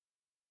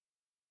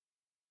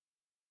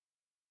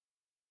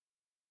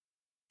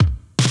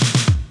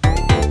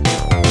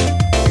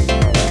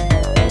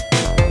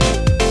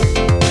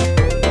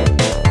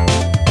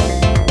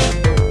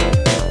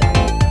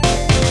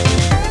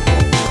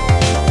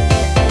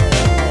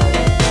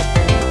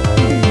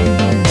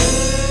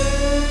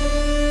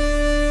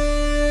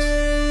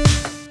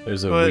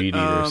There's a But Weed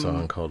Eater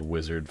song called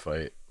Wizard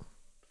Fight.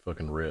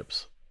 Fucking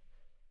rips.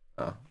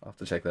 Oh, I'll have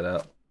to check that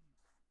out.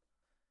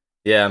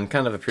 Yeah, I'm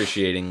kind of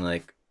appreciating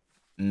like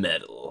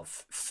metal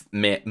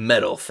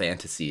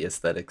fantasy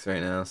aesthetics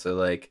right now. So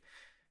like,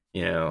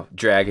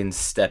 dragons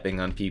stepping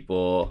on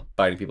people,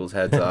 biting people's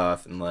heads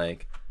off, and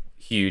like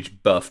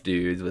huge buff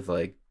dudes with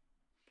like,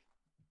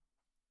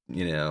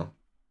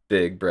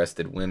 big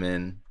breasted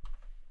women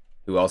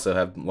who also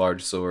have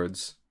large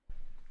swords.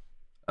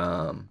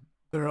 Um,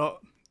 they're all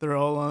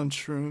on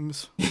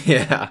shrooms.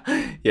 yeah,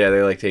 yeah,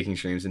 they're like taking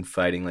shrooms and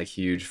fighting like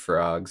huge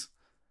frogs.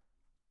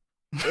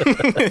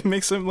 It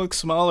makes them look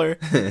smaller.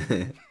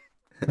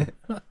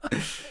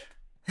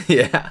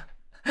 Yeah,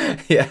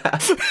 yeah.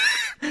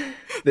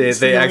 It's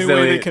They the only way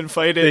accidentally they can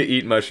fight they it.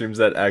 eat mushrooms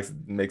that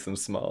makes them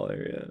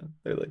smaller. Yeah,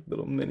 they're like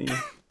little mini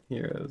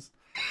heroes.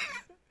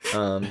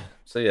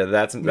 So yeah,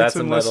 that's Makes a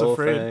them less metal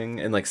afraid. thing,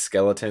 and like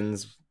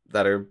skeletons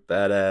that are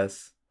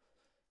badass.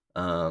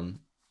 Um,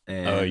 Oh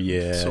and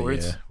yeah,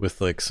 Swords. yeah.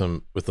 With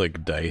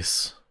like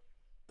dice.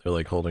 They're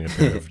like holding a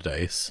pair of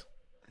dice.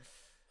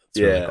 It's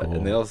really yeah, cool.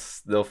 and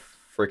they'll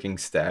freaking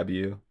stab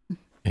you.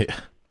 Yeah.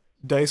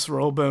 Dice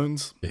roll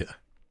bones. Yeah.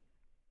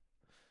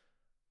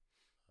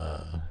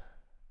 I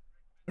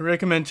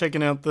recommend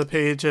checking out the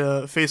page,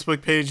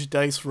 Facebook page,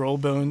 Dice Roll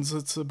Bones.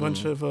 It's a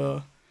bunch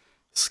of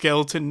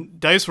skeleton.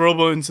 Dice Roll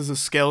Bones is a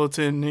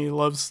skeleton. He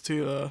loves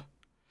to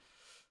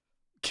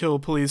kill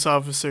police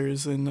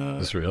officers and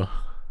Is real?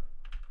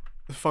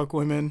 fuck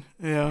women.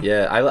 Yeah.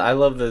 Yeah, I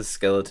love those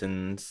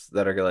skeletons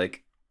that are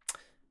like,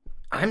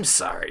 I'm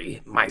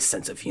sorry, my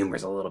sense of humor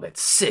is a little bit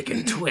sick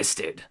and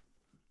twisted.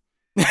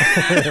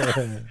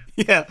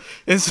 Yeah.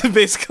 It's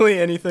basically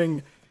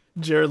anything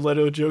Jared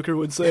Leto Joker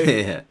would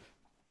say. Yeah.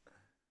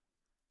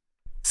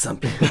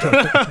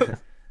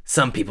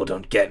 Some people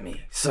don't get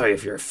me. Sorry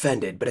if you're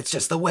offended, but it's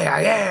just the way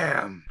I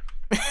am.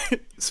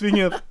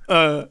 Speaking of,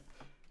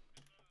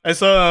 I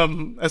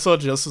saw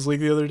Justice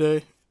League the other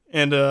day,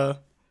 and the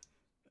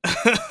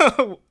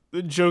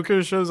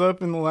Joker shows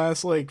up in the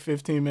last like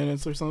 15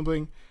 minutes or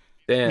something.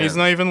 Damn. And he's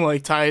not even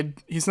like tied.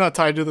 He's not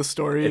tied to the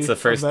story. It's the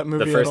first of that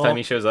movie the first at time all.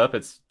 he shows up,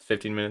 it's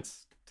 15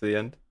 minutes to the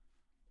end.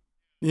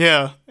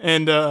 Yeah,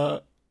 and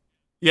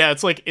yeah,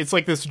 it's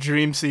like this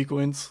dream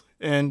sequence,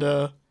 and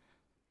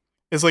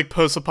it's like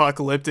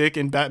post-apocalyptic,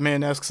 and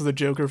Batman asks the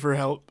Joker for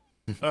help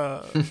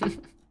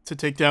to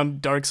take down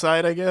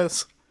Darkseid, I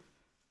guess.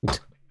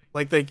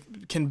 Like they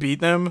can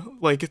beat them.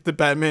 Like if the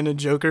Batman and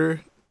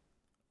Joker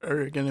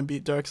are gonna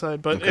beat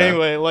Darkseid, but Okay.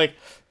 anyway, like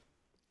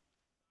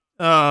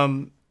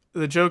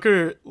the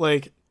Joker,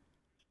 like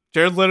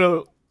Jared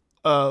Leto,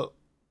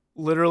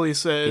 literally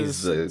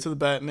says to the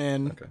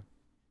Batman. Okay.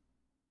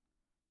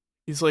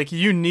 He's like,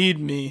 you need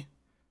me.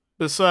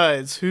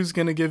 Besides, who's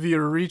gonna give you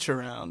a reach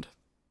around?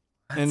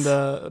 And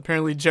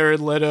apparently Jared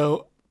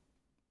Leto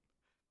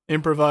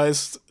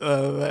improvised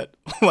that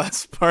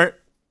last part.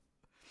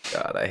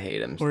 God, I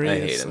hate him. Where he I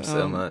hate is, him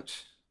so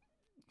much.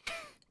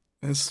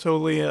 It's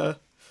totally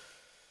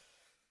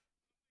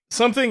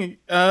something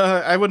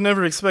I would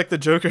never expect the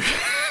Joker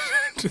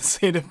to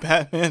say to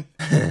Batman.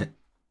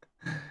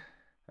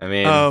 I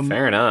mean,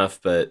 fair enough,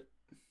 but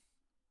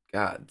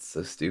God, it's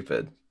so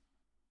stupid.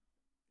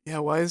 Yeah,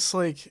 why is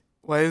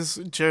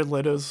Jared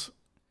Leto's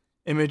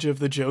image of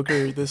the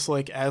Joker this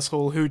like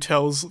asshole who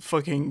tells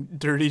fucking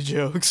dirty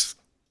jokes?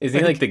 Is he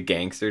like the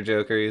gangster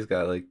Joker? He's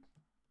got like,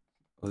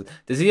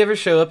 does he ever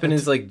show up in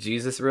his like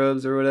Jesus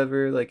robes or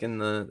whatever, like in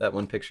that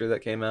one picture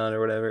that came out or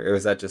whatever? Or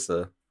was that just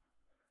a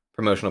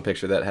promotional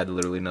picture that had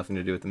literally nothing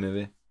to do with the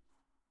movie?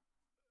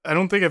 I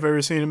don't think I've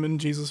ever seen him in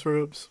Jesus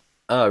robes.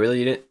 Oh, really?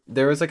 You didn't?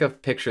 There was like a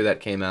picture that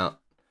came out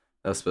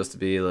that was supposed to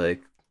be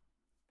like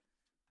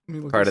Let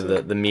me look part this of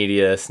up. the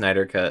media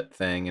Snyder cut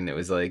thing, and it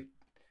was like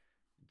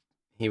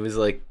he was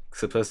like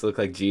supposed to look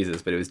like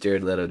Jesus, but it was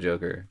Jared Leto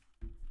Joker.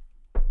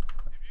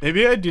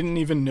 Maybe I didn't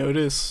even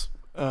notice.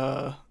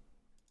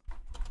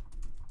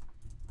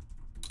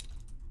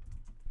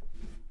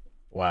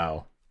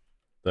 Wow.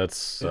 That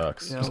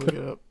sucks. Yeah, I'll look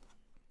it up.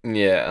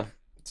 Yeah,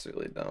 it's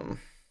really dumb.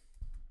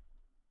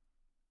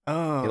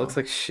 Oh, He looks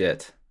like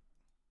shit.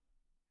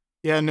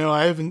 yeah. No,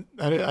 I haven't.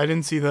 I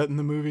didn't see that in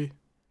the movie.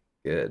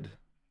 Good.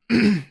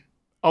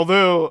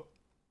 Although,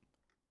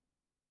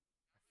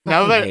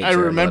 now Fucking that hate I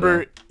Jared remember,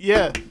 Leto.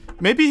 yeah,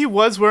 maybe he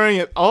was wearing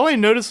it. All I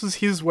noticed was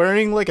he's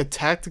wearing like a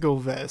tactical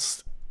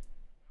vest.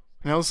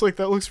 And I was like,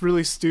 that looks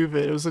really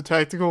stupid. It was a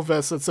tactical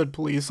vest that said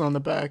police on the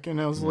back.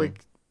 And I was like,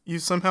 you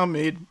somehow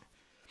made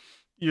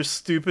your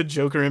stupid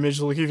Joker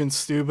image look even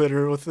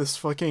stupider with this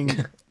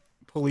fucking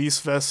police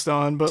vest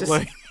on. But Just,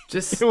 like,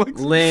 just it looks-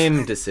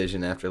 lame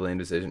decision after lame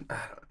decision. I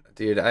don't know,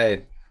 dude,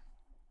 I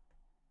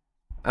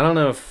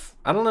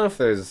don't know if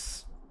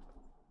there's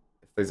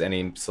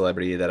any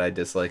celebrity that I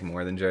dislike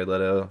more than Jared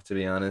Leto, to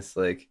be honest.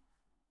 Like,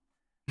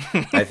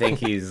 I think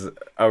he's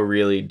a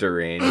really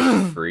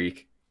deranged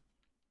freak.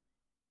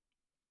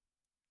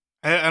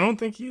 I don't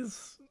think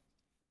he's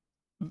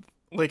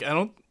like, I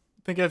don't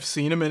think I've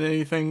seen him in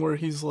anything where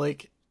he's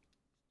like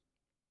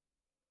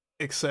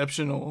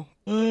exceptional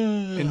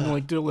in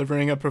like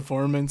delivering a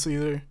performance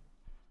either.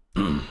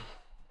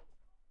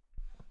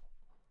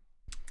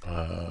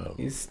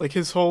 He's Like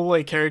his whole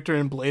like character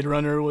in Blade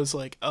Runner was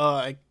like,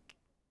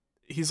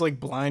 he's like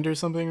blind or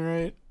something,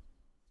 right?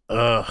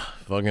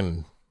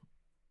 fucking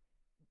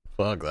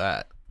fuck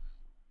that.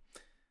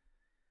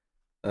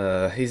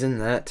 he's in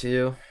that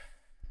too.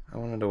 I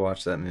wanted to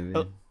watch that movie.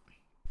 Oh.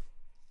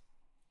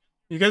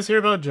 You guys hear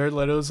about Jared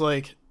Leto's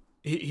like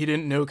he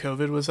didn't know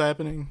COVID was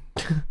happening?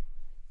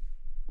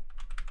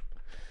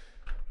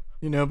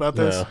 You know about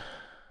this? No.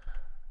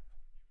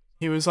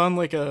 He was on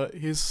like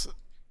he's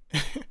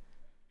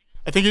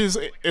I think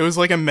it was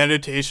like a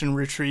meditation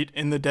retreat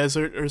in the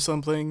desert or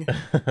something.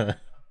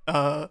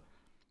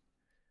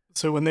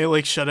 So when they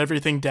like shut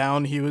everything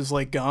down, he was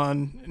like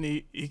gone, and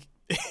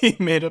he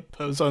made a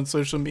post on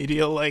social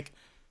media like,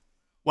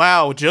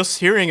 "Wow, just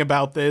hearing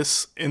about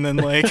this," and then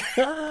like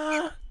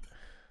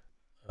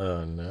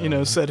Oh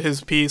no. said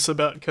his piece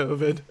about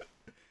COVID.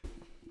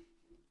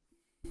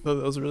 So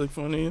that was really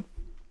funny.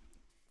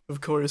 Of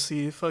course,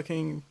 he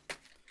fucking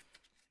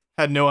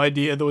had no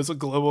idea there was a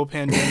global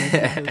pandemic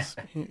because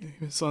he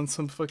was on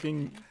some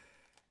fucking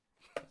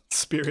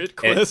spirit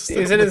quest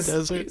in the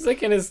desert. He's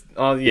like in his,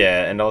 oh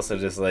yeah, and also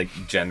just like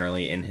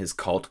generally in his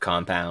cult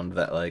compound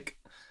that like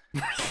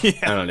I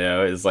don't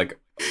know is like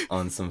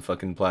on some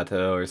fucking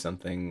plateau or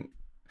something,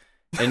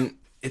 and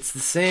it's the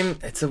same.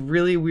 It's a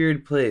really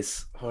weird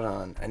place. Hold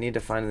on, I need to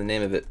find the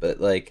name of it, but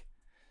like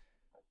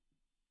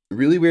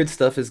really weird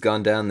stuff has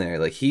gone down there.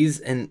 Like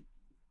and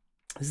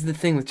this is the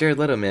thing with Jared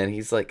Leto, man.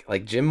 He's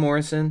like Jim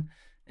Morrison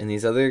and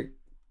these other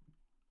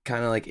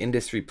kind of like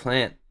industry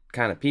plant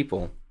kind of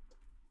people.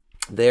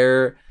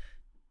 Their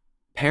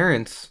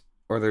parents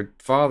or their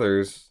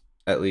fathers,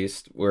 at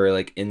least, were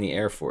like in the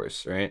Air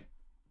Force, right?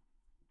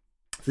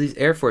 So these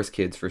Air Force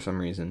kids, for some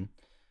reason,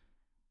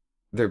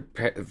 their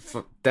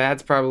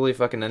dads probably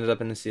fucking ended up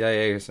in the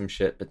CIA or some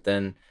shit, but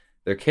then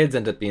their kids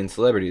end up being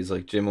celebrities,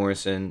 like Jim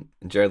Morrison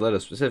and Jared Leto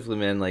specifically,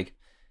 man. Like,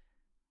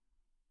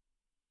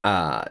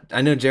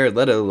 I know Jared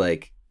Leto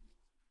like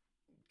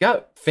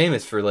got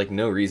famous for like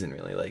no reason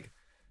really. Like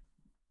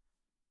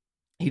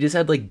he just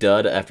had like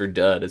dud after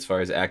dud as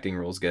far as acting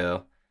roles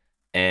go,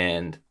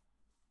 and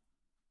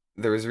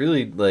there was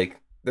really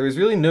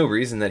no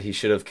reason that he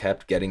should have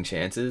kept getting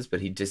chances,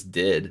 but he just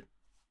did,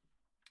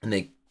 and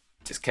they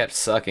just kept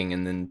sucking,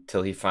 and then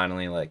until he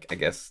finally like I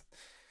guess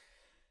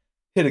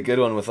hit a good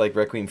one with like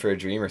Requiem for a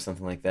Dream or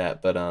something like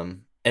that. But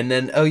and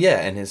then oh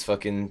yeah, and his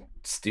fucking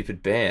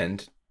stupid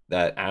band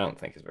that I don't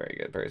think is very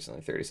good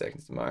personally, 30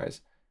 Seconds to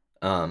Mars.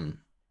 Nah.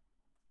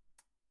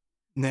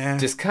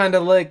 Just kind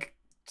of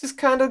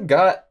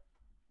got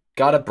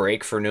a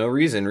break for no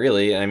reason,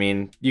 really. I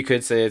mean, you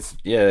could say it's,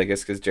 yeah, I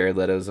guess because Jared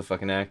Leto's a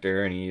fucking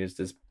actor and he used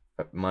his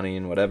money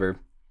and whatever.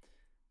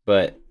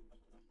 But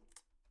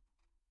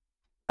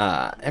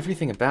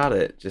everything about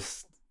it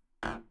just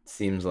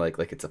seems like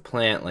it's a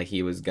plant. Like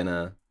he was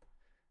gonna.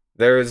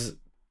 There's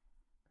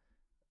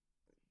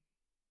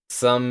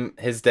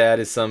his dad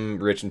is some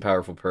rich and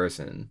powerful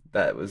person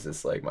that was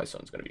just like, my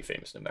son's gonna be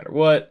famous no matter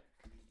what.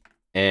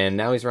 And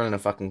now he's running a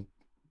fucking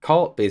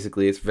cult,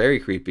 basically. It's very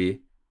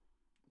creepy.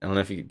 I don't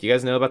know if do you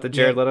guys know about the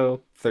Jared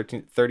Leto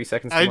 30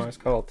 Seconds to Mars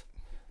cult?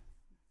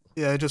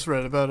 Yeah, I just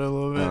read about it a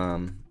little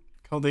bit.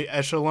 Called the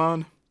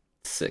Echelon.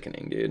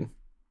 Sickening, dude.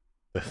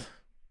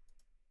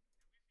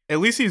 At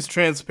least he's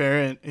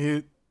transparent.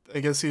 I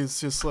guess he's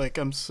just like,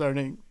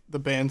 the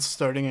band's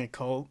starting a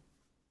cult.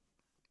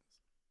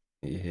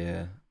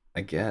 Yeah,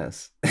 I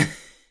guess.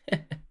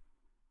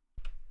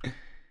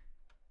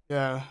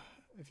 Yeah,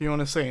 if you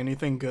want to say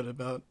anything good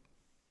about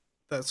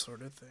that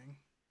sort of thing.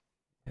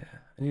 Yeah,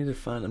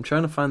 I'm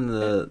trying to find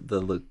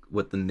the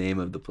what the name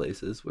of the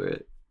place is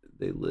where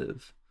they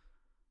live.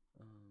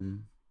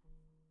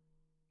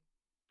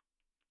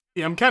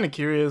 Yeah, I'm kind of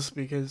curious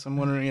because I'm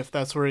wondering if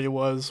that's where he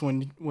was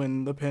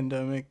when the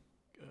pandemic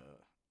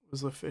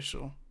was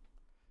official.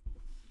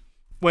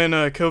 When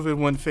COVID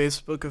went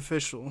Facebook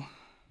official.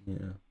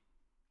 Yeah.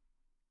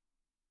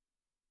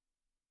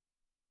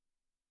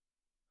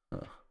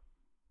 Huh.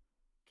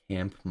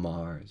 Camp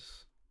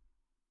Mars.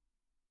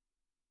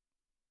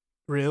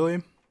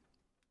 Really?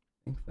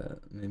 I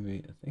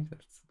think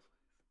that's.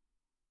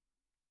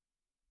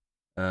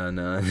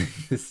 No, I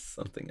think this is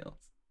something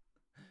else.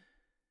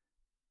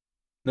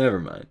 Never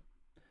mind.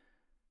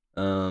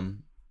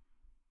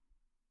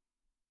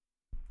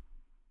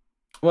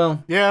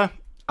 Well, yeah.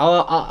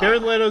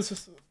 Jared Leto's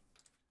just.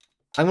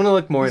 I'm gonna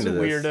look more He's into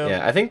a this. weirdo.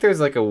 Yeah, I think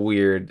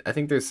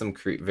there's some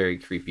very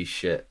creepy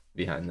shit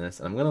behind this,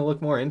 and I'm gonna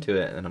look more into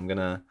it, and I'm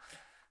gonna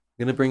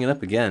bring it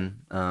up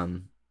again.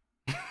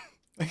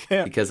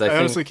 Because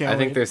I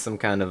think there's some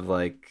kind of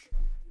like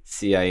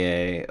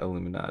CIA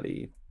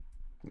Illuminati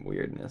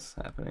weirdness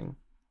happening.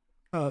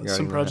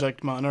 Some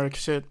Project Monarch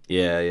shit.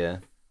 Yeah.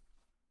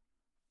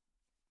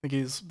 I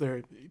think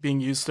they're being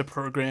used to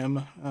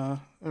program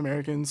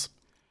Americans.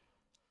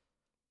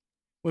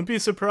 Wouldn't be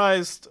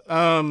surprised.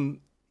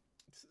 Speaking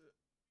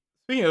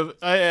of,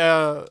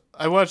 I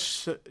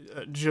watched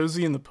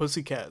Josie and the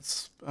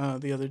Pussycats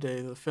the other day.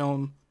 The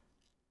film.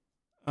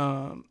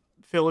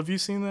 Phil, have you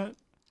seen that?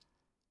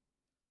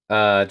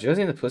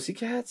 Josie and the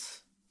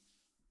Pussycats.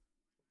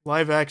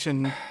 Live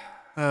action.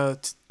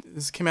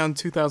 This came out in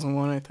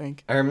 2001, I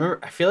think. I remember.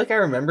 I feel like I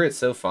remember it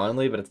so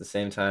fondly, but at the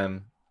same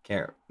time,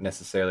 can't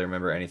necessarily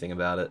remember anything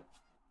about it.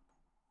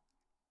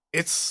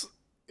 It's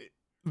a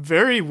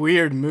very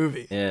weird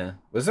movie. Yeah.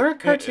 Was there a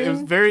cartoon? It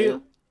was very.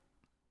 too?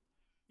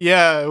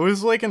 Yeah, it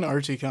was like an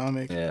Archie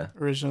comic Yeah.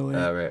 originally,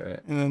 Right.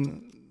 and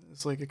then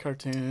it's like a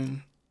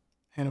cartoon,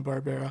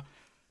 Hanna-Barbera.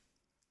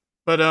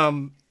 But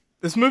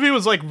this movie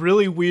was like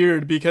really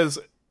weird because,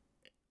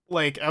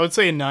 like, I would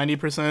say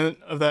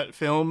 90% of that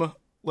film,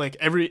 like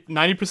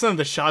 90% of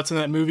the shots in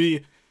that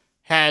movie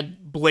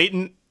had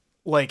blatant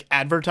like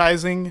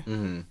advertising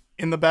Mm-hmm.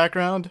 in the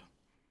background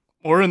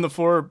or in the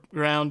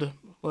foreground,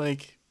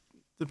 like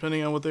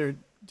depending on what they're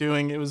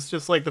doing. It was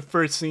just like the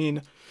first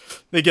scene,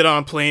 they get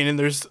on a plane and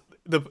there's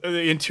the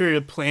interior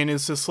of the plane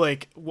is just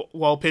like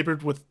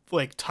wallpapered with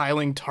like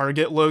tiling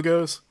Target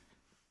logos.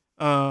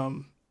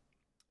 And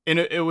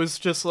it was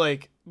just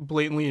like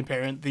blatantly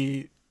apparent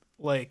the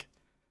like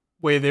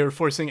way they were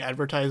forcing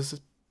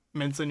advertisements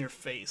in your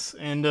face,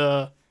 and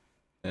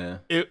Yeah.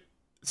 it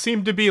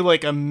seemed to be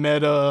like a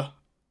meta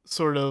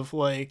sort of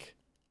like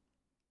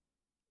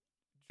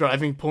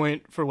driving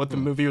point for what the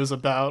movie was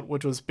about,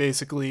 which was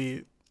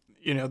basically,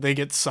 they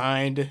get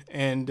signed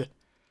and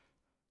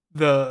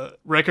the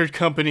record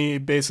company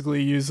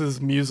basically uses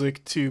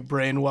music to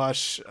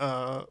brainwash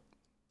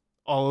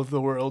all of the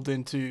world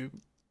into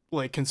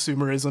like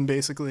consumerism,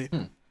 basically.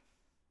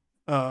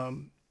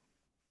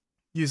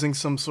 Using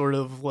some sort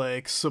of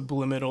like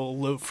subliminal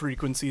low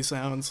frequency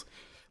sounds.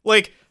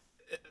 Like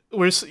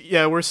we're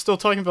still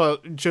talking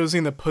about Josie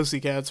and the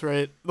Pussycats,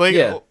 right? Like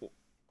Yeah.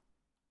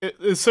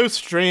 it's so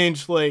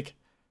strange like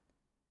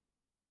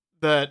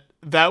that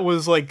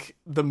was like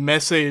the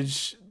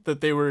message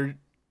that they were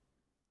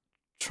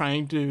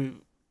trying to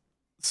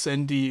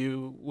send to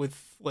you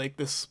with like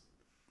this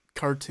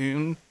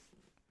cartoon.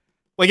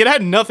 Like it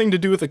had nothing to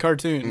do with the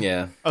cartoon.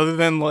 Yeah. Other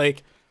than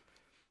like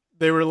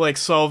they were like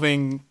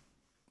solving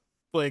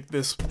like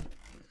this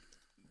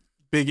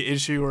big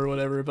issue or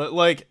whatever. But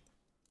like,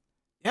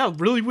 yeah,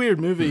 really weird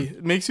movie.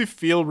 It makes you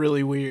feel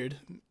really weird.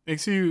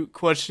 Makes you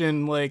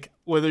question like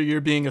whether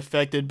you're being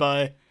affected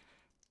by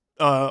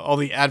all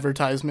the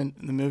advertisement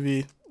in the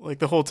movie. Like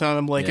the whole time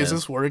I'm like, is Yeah.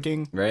 this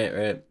working?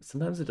 Right.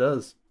 Sometimes it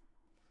does.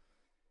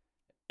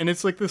 And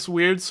it's like this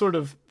weird sort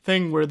of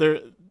thing where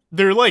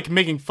they're like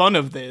making fun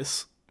of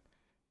this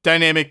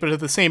dynamic, but at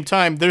the same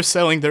time they're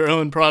selling their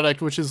own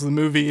product, which is the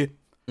movie.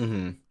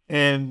 Mm-hmm.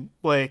 And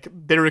like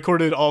they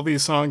recorded all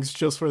these songs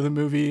just for the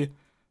movie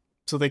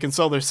so they can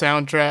sell their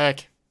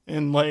soundtrack,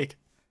 and like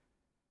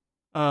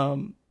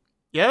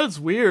yeah, it's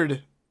weird.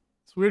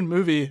 It's a weird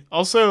movie.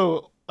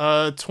 Also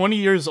 20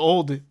 years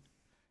old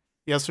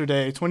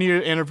yesterday.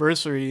 20-year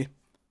anniversary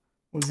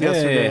was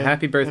yesterday. Hey,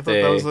 happy I thought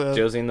birthday, that was a-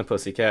 Josie and the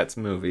Pussycats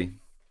movie.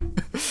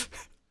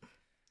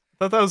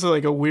 thought that was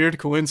like a weird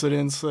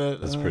coincidence that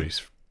That's pretty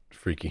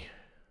freaky.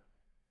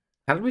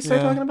 How did we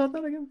start Yeah. talking about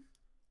that again?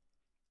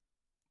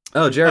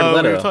 Oh, Jared we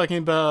Leto. were talking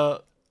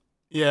about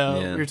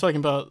Yeah. we were talking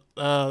about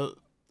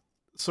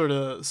sort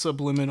of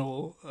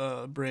subliminal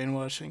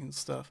brainwashing and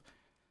stuff.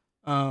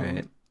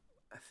 Right.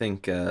 I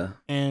think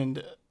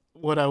And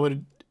what I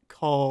would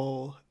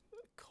call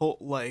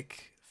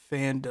cult-like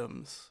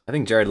fandoms. I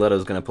think Jared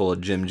Leto's gonna pull a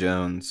Jim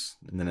Jones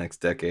in the next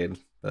decade,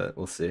 but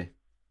we'll see.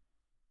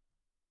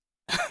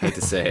 Hate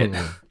to say it.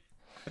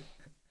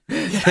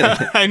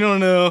 Yeah, I don't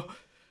know.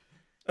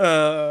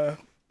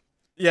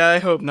 Yeah, I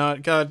hope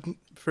not. God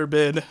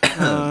forbid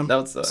That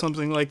would suck.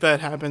 something like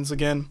that happens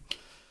again.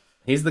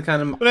 He's the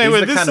kind of But anyway,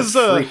 he's the this kind of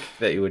is, freak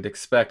that you would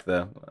expect,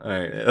 though. All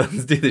right,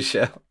 let's do the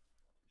show.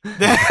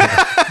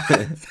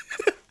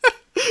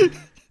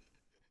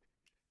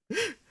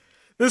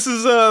 This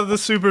is the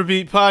Super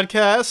Beat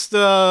podcast.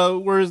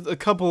 We're a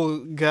couple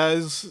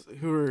guys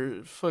who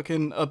are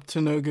fucking up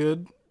to no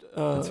good.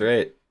 That's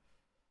right.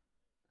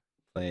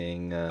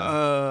 Playing.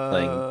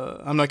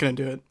 I'm not gonna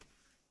do it.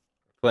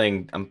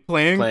 I'm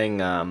Playing?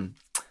 playing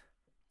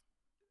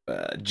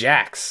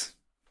jacks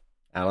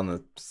out on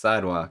the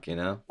sidewalk, you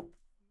know,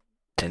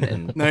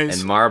 and Nice.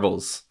 and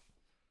marbles.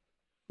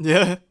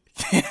 Yeah,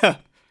 yeah.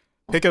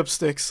 Pickup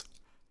sticks.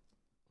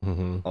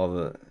 Mm-hmm.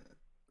 All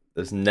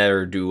those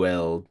ne'er do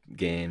well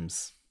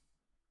games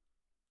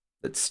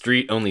that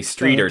only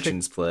street kick-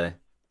 urchins play.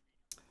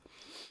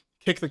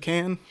 Kick the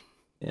can.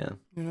 Yeah,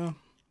 You know.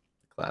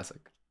 classic.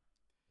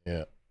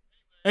 Yeah.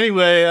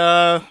 Anyway,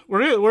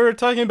 we're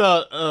talking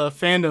about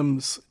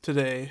fandoms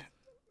today.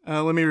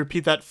 Let me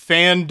repeat that: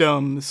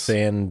 fandoms.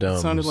 Fandoms.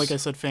 It sounded like I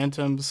said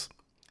phantoms.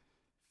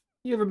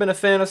 You ever been a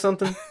fan of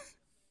something?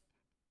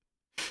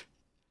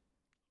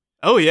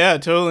 Oh yeah,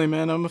 totally,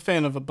 man. I'm a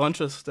fan of a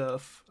bunch of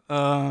stuff.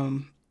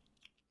 What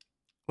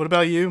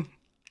about you?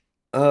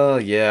 Oh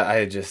yeah, I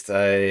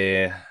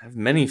have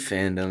many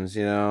fandoms,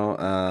 you know.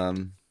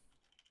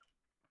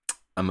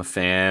 I'm a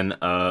fan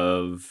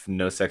of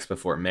No Sex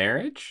Before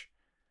Marriage.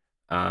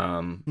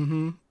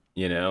 Mm-hmm.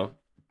 You know,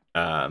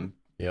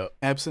 Yep.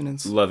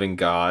 Abstinence. loving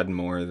God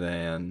more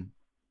than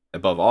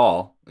above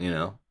all, you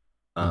know.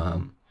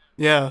 Mhm.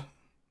 Yeah,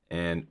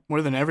 and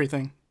more than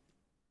everything.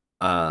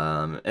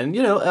 and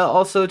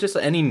also just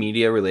any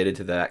media related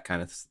to that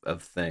kind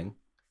of thing.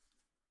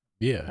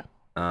 Yeah.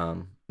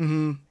 Um,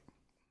 Hmm.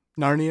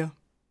 Narnia.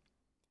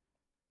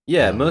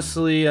 yeah, Um,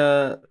 mostly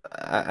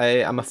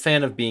I'm a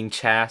fan of being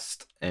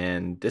chaste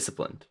and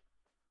disciplined.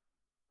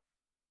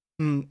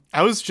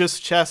 I was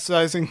just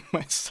chastising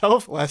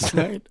myself last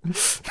night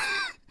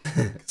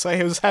because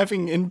I was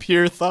having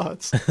impure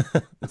thoughts.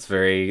 That's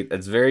very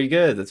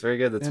good. That's very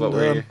good. And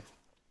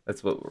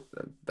That's what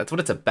that's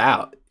what it's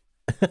about.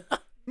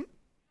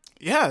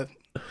 yeah,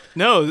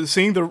 no,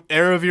 seeing the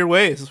error of your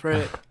ways,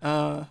 right?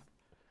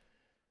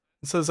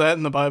 It says that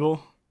in the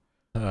Bible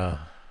uh,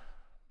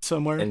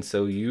 somewhere. And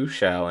so you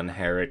shall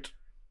inherit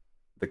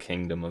the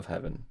kingdom of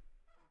heaven,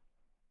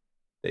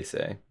 they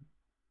say.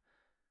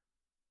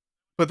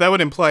 But that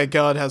would imply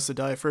God has to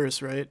die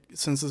first, right?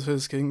 Since it's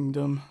his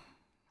kingdom.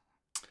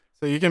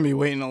 So you can be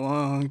waiting a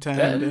long time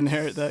to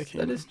inherit that That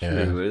kingdom. is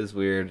Yeah. true. It is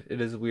weird.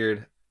 It is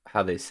weird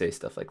how they say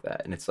stuff like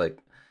that. And it's like,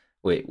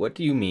 wait, what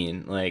do you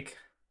mean? Like,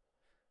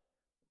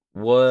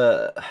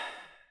 what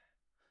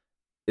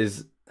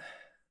is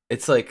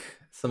it's like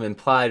some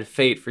implied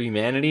fate for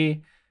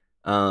humanity,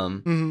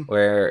 Hmm.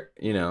 where,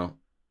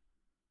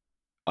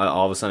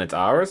 all of a sudden it's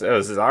ours. Oh,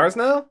 this is ours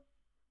now?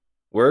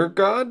 We're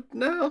God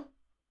now?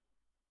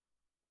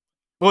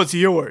 Well, it's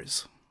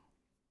yours.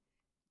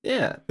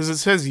 Yeah. Because it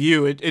says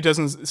you, it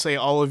doesn't say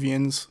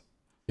Olivians.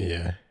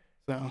 yeah.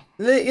 So,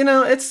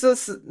 It's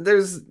just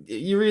there's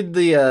you read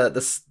the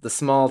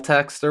small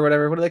text or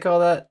whatever. What do they call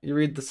that? You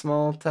read the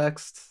small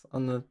text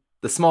on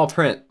the small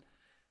print.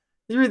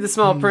 You read the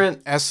small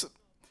print. Esther.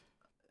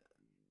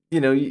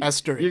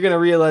 You're gonna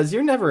realize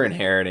you're never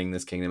inheriting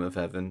this kingdom of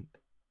heaven.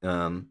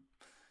 Um,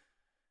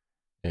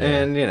 Yeah.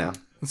 and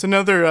It's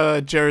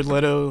another Jared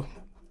Leto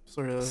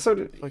sort of sort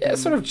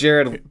of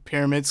Jared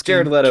pyramid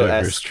scheme. Leto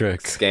Joker's esque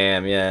trick.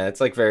 scam. Yeah,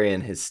 it's like very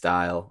in his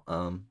style.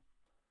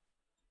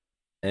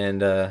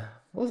 And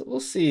we'll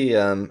see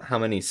how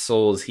many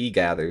souls he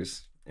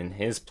gathers in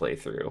his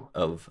playthrough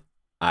of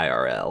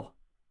IRL.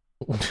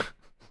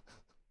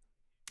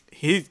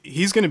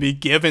 He's gonna be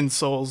given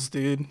souls,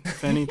 dude.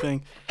 If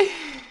anything.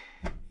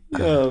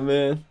 Oh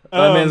man,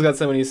 my man's got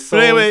so many souls.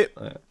 But anyway,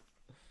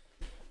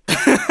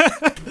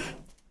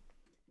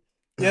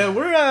 yeah,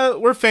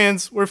 we're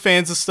fans. We're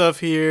fans of stuff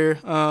here.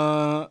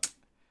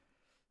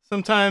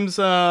 Sometimes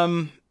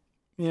I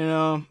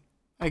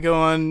go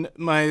on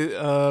my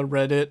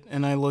Reddit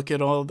and I look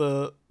at all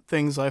the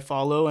things I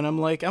follow, and I'm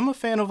like, I'm a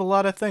fan of a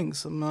lot of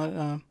things. I'm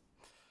not.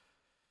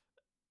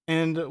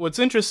 And what's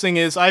interesting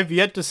is I've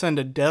yet to send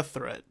a death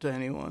threat to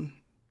anyone,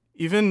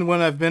 even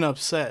when I've been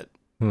upset.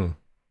 You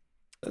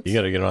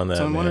got to get on that.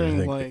 So I'm man.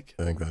 wondering, I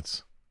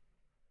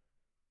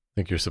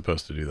think you're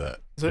supposed to do that.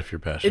 If you're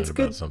passionate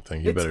about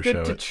something, you better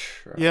show it.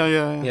 Try.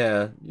 Yeah.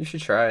 Yeah, you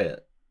should try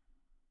it.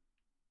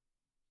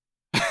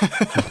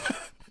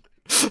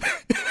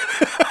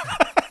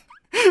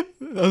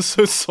 That was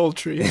so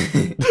sultry.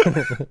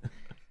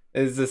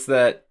 It's just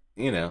that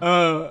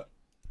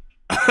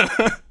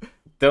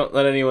don't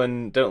let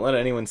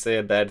anyone say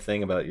a bad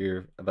thing about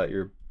your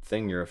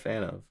thing you're a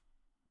fan of.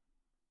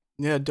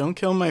 Yeah, don't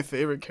kill my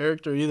favorite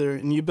character either,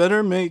 and you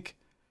better make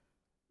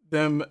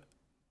them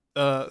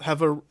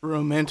have a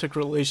romantic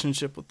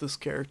relationship with this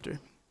character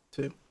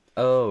too.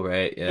 Oh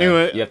right, yeah.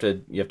 Anyway, you have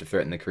to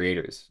threaten the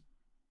creators.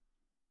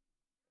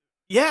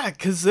 Yeah,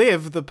 because they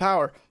have the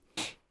power.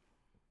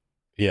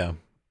 Yeah.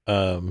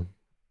 And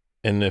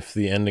if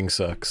the ending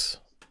sucks,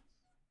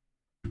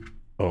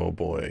 oh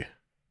boy,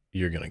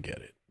 you're gonna get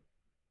it,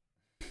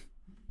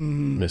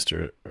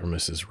 Mr. or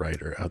Mrs.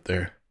 Writer out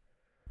there.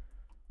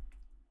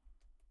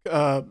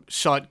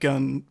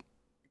 Shotgun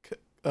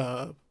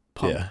pump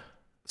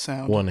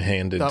sound.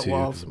 One-handed too,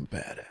 .wav. because I'm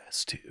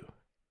badass too.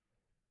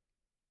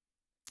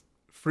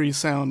 Free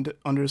sound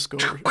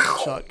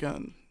 _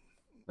 shotgun.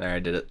 There, I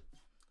did it.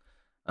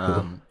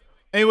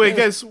 Anyway,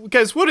 guys,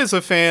 what is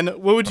a fan?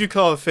 What would you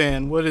call a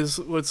fan? What's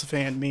a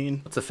fan mean?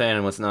 What's a fan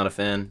and what's not a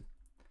fan?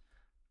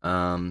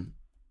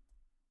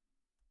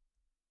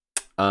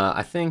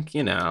 I think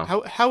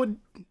how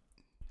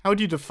would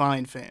you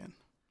define fan?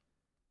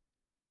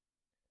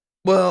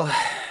 Well,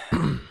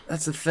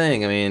 that's the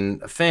thing. I mean,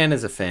 a fan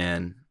is a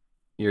fan.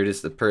 You're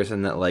just the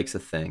person that likes a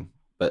thing.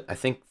 But I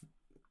think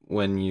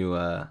when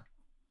the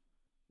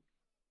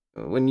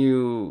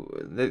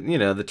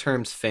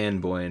terms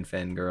fanboy and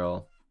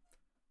fangirl,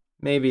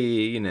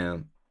 maybe, a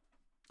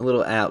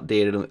little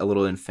outdated, a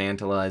little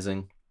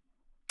infantilizing.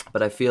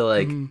 But I feel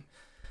like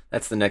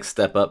that's the next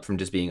step up from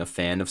just being a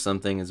fan of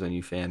something, is when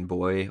you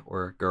fanboy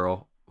or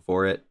girl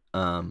for it.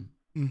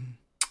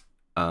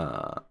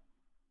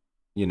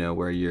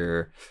 Where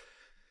you're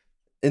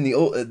in the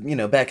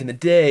old, back in the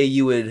day,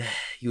 you would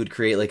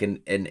create like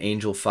an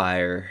Angel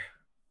Fire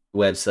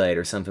website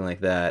or something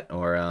like that,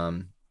 or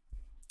and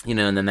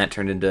then that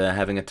turned into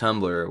having a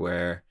Tumblr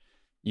where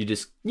you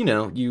just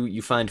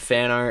you find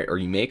fan art, or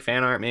you make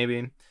fan art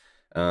maybe,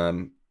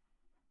 and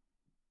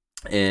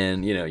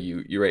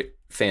you write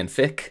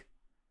fanfic.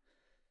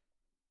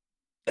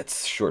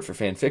 That's short for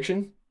fan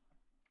fiction.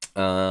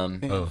 Fan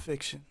Oh.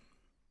 fiction.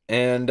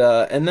 And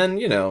then,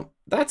 you know,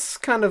 that's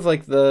kind of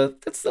like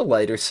that's the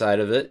lighter side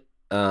of it.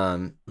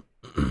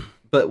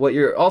 But what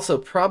you're also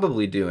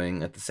probably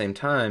doing at the same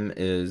time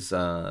is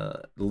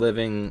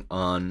living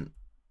on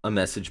a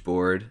message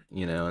board,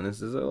 you know, and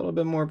this is a little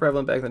bit more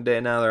prevalent back in the day.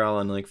 Now they're all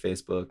on like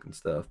Facebook and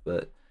stuff,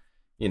 but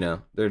you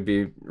know, there'd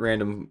be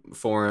random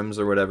forums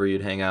or whatever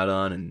you'd hang out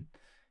on and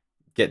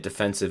get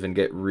defensive and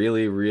get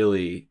really,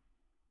 really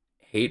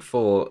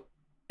hateful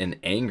and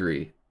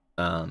angry,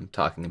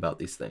 talking about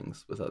these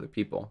things with other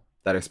people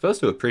that are supposed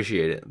to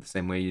appreciate it the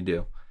same way you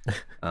do.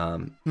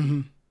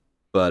 Mhm.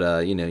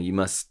 But you know, you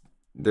must.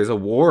 There's a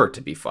war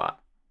to be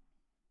fought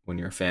when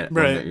you're a fan.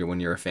 Right. When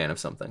you're a fan of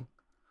something.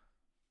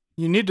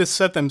 You need to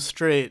set them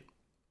straight.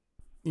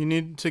 You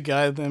need to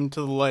guide them to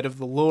the light of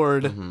the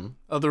Lord. Mm-hmm.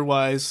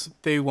 Otherwise,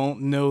 they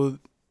won't know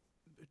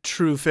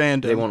true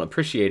fandom. They won't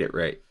appreciate it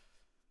right.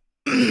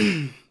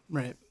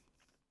 Right.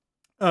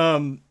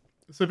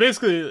 So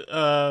basically,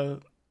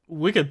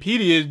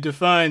 Wikipedia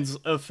defines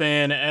a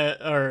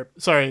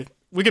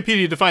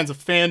Wikipedia defines a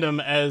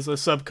fandom as a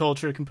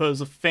subculture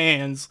composed of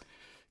fans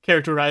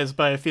characterized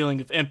by a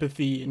feeling of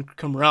empathy and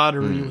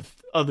camaraderie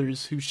with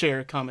others who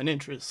share common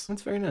interests.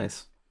 That's very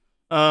nice.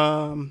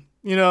 You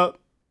know,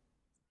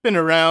 been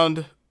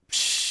around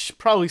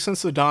probably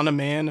since the dawn of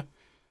man,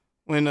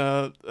 when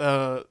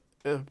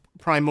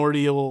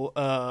primordial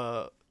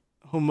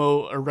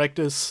Homo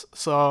erectus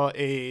saw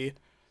a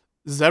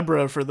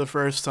zebra for the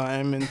first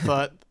time and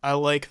thought, I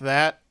like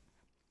that.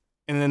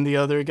 And then the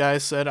other guy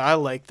said, I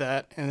like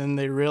that. And then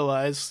they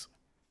realized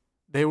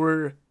they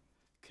were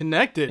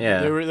connected.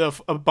 Yeah.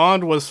 A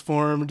bond was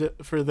formed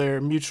for their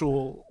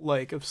mutual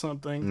like of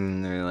something.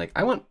 And they're like,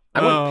 I want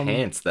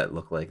pants that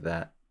look like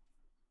that.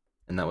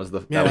 And that was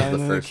the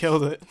first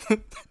killed it.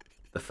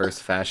 the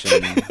first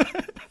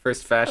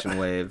fashion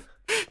wave.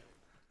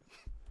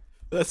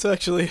 That's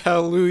actually how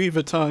Louis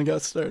Vuitton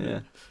got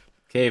started.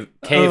 Yeah.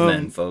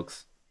 Cavemen,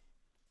 folks.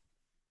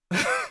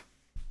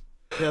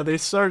 Yeah, they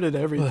started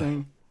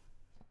everything.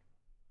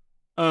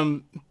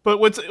 But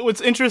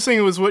what's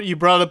interesting was what you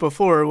brought up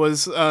before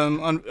was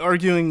on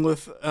arguing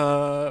with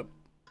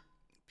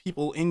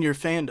people in your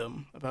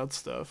fandom about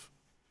stuff.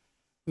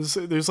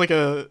 There's like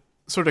a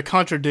sort of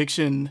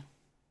contradiction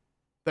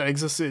that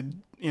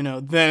existed, you know,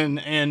 then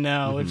and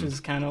now, which is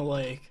kind of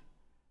like,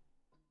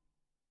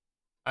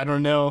 I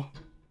don't know.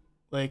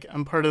 Like,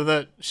 I'm part of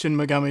that Shin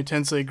Megami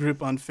Tensei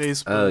group on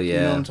Facebook. Oh, yeah.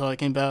 You know what I'm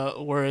talking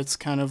about? Where it's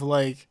kind of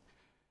like,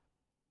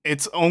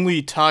 it's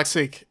only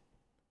toxic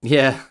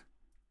Yeah.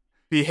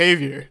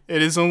 behavior.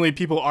 It is only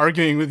people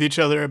arguing with each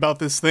other about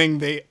this thing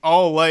they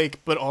all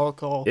like, but all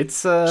call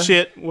It's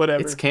shit,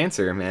 whatever. It's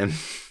cancer, man.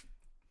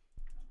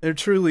 There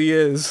truly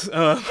is.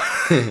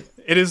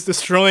 It is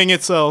destroying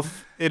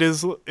itself. It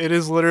is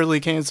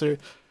literally cancer.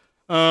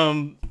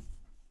 And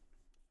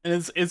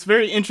it's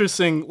very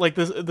interesting. Like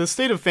the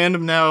state of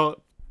fandom now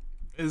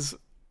is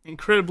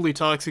incredibly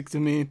toxic to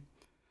me.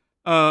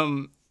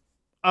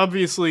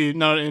 Obviously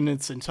not in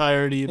its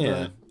entirety,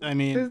 but I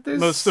mean, There's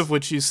most of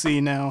what you see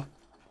now.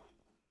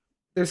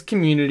 There's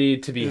community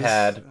to be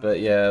had, but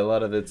yeah, a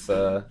lot of it's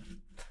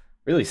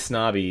really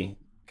snobby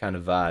kind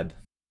of vibe.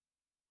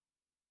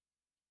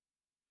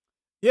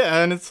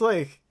 Yeah, and it's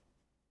like,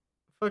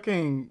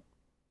 fucking,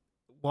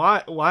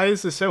 why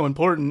is this so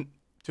important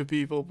to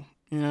people,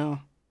 you know?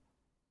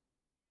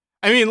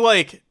 I mean,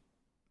 like,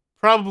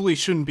 probably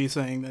shouldn't be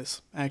saying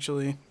this,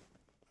 actually.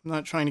 I'm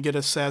not trying to get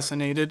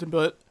assassinated,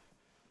 but,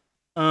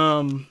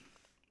 I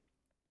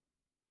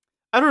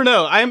don't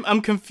know.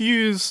 I'm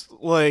confused,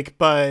 like,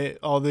 by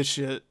all this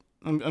shit.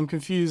 I'm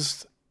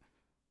confused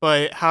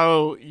by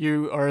how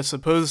you are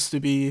supposed to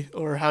be,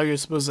 or how you're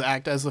supposed to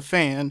act as a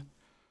fan.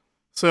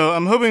 So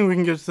I'm hoping we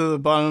can get to the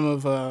bottom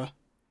of,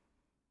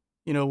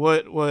 you know,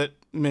 what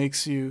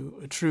makes you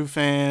a true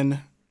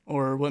fan,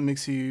 or what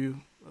makes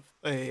you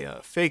a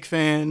fake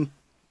fan,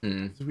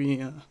 as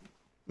we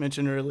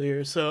mentioned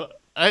earlier. So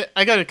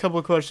I got a couple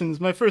of questions.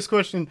 My first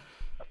question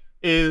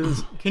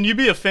is, can you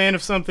be a fan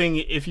of something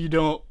if you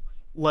don't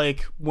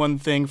like one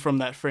thing from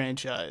that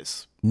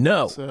franchise?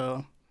 No.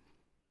 So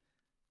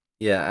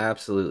Yeah,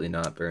 absolutely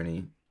not,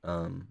 Bernie.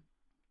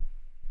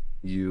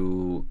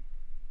 You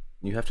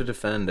have to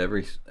defend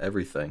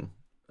everything,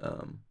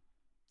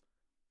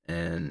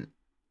 and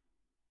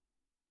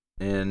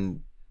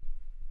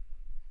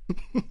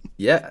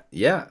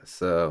yeah.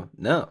 So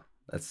no,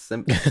 that's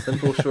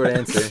simple short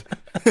answer.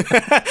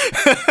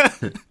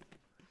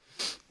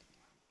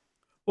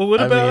 Well,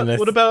 what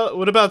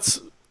about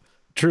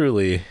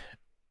Truly,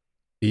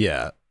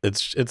 yeah,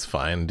 it's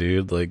fine,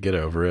 dude. Like, get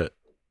over it.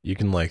 You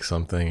can like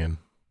something,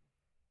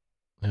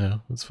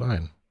 and it's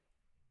fine.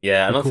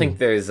 Yeah, I don't Cool. think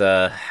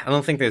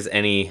there's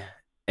any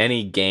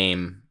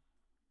game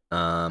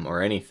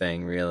or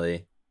anything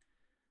really.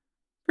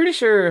 Pretty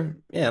sure,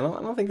 yeah, I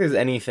don't think there's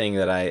anything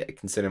that I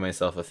consider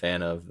myself a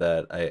fan of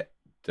that I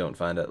don't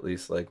find at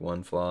least like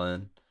one flaw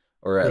in,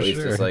 or at For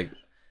least just sure. like,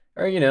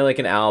 or like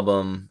an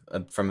album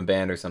from a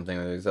band or something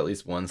where there's at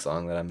least one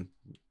song that I'm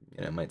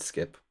might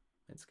skip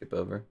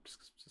over.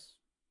 Just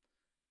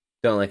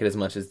don't like it as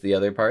much as the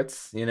other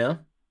parts, you know?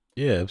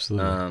 Yeah,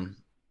 absolutely. Um,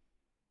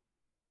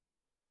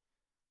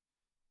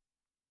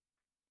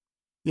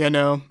 Yeah,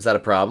 no, is that a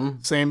problem?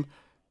 same.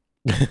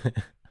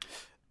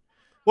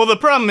 Well, the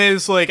problem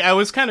is, like, I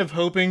was kind of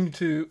hoping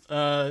to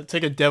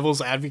take a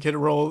devil's advocate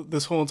role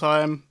this whole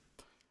time,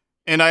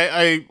 and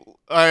I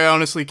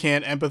honestly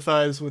can't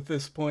empathize with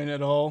this point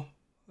at all,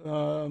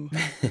 um,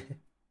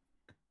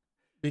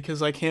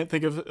 because I can't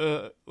think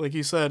of, like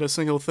you said, a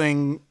single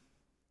thing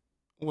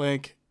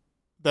like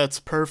that's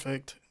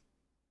perfect.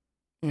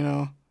 You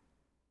know?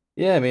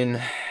 Yeah, I mean,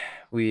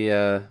 we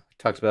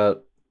talked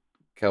about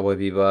Cowboy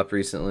Bebop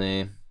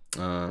recently.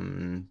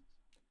 Um,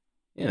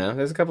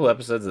 there's a couple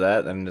episodes of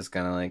that I'm just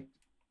kind of like,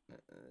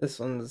 this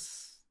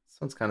one's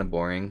kind of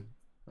boring.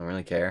 I don't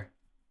really care.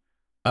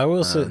 I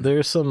will say Um,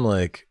 there's some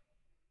like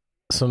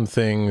some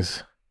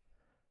things,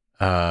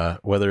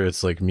 whether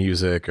it's like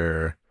music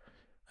or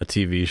a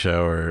TV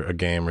show or a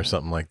game or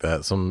something like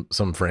that, some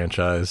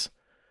franchise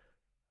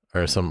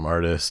or some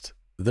artist.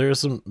 There's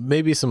some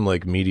maybe some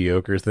like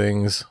mediocre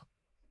things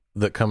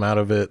that come out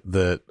of it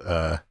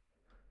that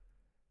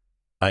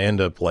I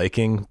end up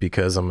liking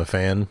because I'm a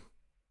fan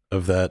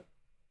of that,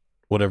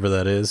 whatever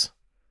that is.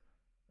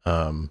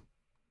 Um,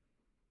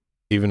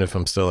 Even if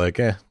I'm still like,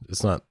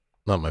 it's not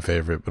my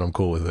favorite, but I'm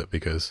cool with it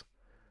because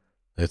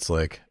it's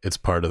like it's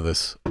part of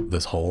this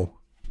whole,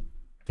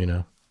 you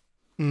know.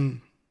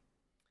 Mm,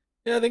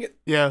 yeah, I think it's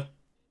yeah.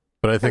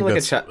 But I kind think of like a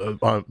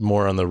that's chat.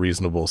 more on the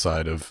reasonable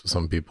side of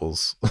some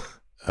people's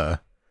uh,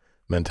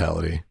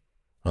 mentality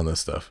on this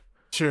stuff.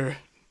 Sure.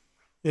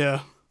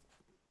 Yeah.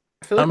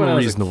 I feel like I'm when a I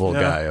was reasonable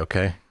Yeah. guy,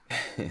 okay?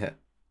 yeah.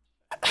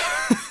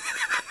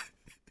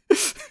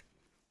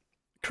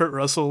 Kurt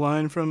Russell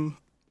line from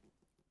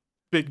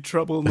Big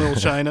Trouble in Little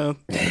China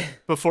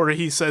before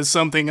he says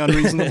something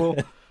unreasonable.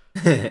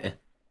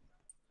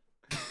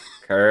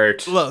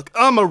 Kurt. Look,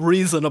 I'm a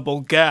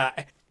reasonable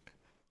guy.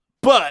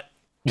 But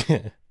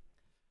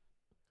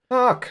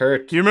Oh,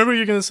 Kurt. do you remember what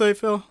you're gonna say,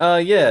 Phil?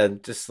 Yeah,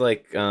 just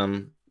like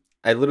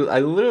I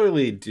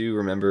literally do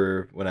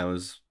remember when I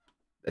was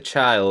a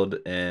child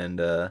and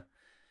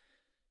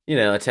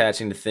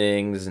attaching to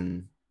things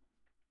and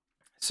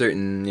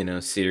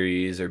certain,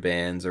 series or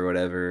bands or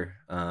whatever.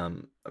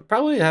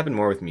 Probably happened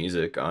more with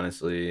music,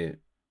 honestly.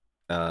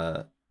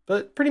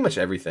 But pretty much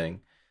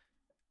everything.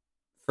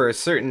 For a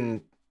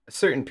certain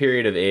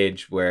period of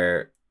age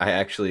where I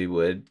actually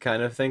would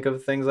kind of think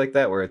of things like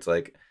that, where it's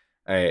like,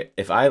 all right,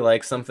 if I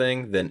like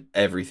something, then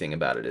everything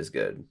about it is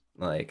good.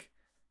 Like,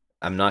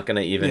 I'm not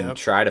gonna even Yeah.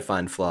 try to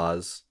find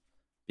flaws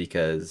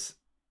because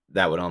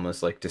that would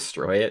almost like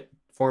destroy it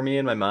for me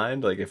in my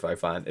mind. Like if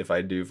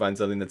I do find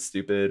something that's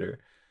stupid or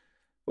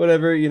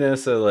whatever,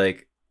 so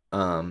like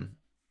um,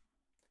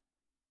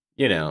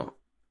 you know,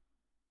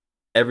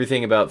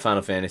 everything about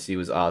Final Fantasy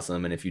was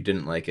awesome, and if you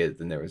didn't like it,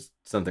 then there was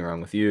something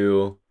wrong with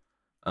you.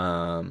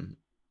 Um,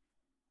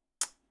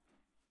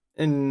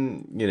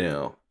 and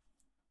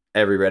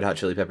every Red Hot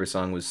Chili Pepper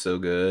song was so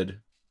good.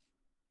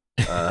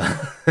 Uh,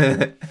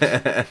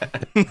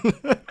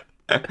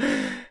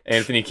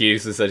 Anthony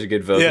Kiedis is such a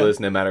good Yeah. vocalist,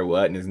 no matter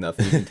what, and there's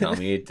nothing you can tell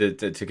me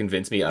to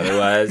convince me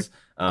otherwise.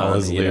 all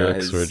his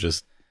lyrics were His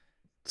just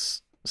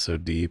so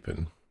deep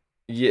and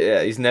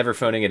yeah, he's never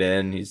phoning it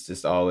in. He's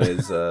just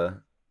always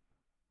the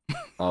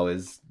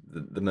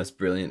most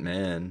brilliant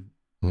man,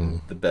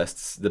 mm.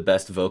 the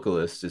best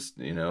vocalist, just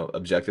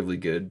objectively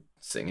good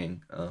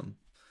singing.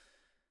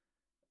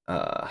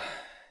 Uh,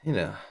 you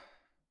know,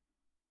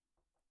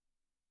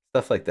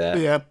 stuff like that.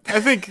 Yeah. I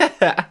think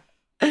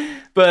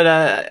But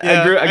I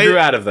Yeah, grew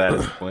out of that at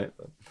this point.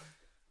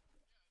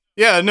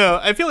 yeah, no,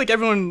 I feel like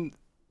everyone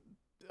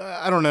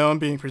I don't know, I'm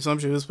being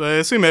presumptuous, but I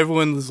assume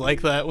everyone was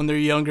like that when they're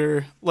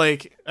younger.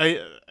 Like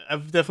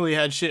I've definitely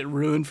had shit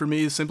ruined for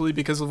me simply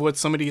because of what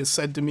somebody has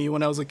said to me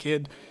when I was a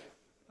kid.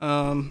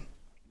 Um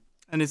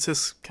and it's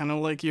just kind of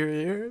like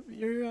you're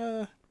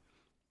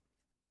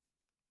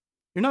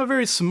not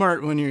very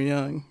smart when you're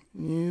young.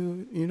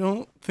 You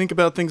don't think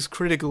about things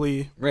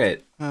critically.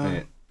 Right. Uh,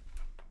 Right.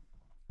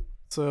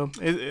 So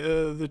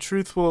the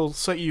truth will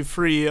set you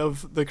free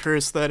of the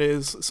curse that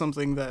is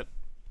something that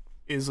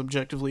is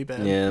objectively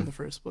bad Yeah. in the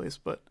first place,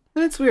 but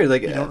And it's weird.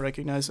 Like you it don't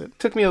recognize it.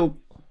 took me I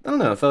don't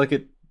know. I felt like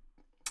it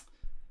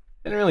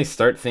didn't really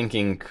start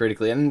thinking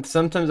critically, and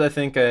sometimes I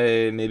think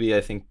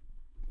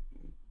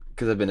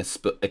because I've been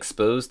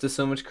exposed to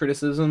so much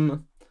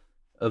criticism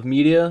of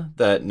media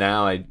that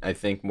now I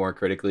think more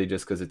critically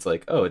just because it's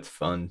like, oh, it's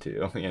fun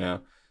too,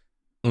 Mhm.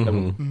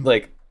 Mhm.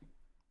 like,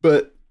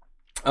 but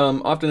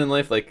often in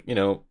life, like,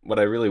 what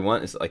I really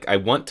want is like I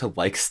want to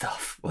like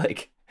stuff.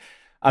 Like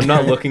I'm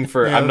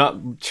Yeah.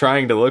 not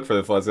trying to look for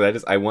the flaws.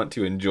 I want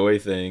to enjoy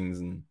things,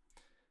 and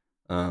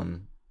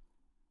um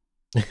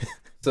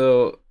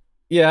so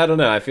yeah, I don't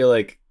know. I feel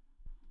like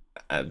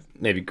I've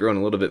maybe grown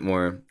a little bit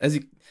more as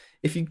you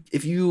if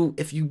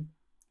you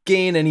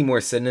gain any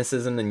more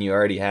cynicism than you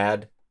already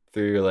had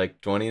through your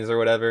like 20s or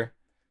whatever,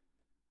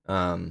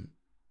 um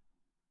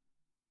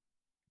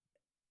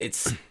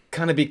it's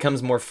kind of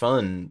becomes more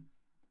fun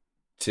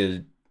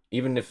to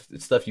even if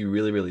it's stuff you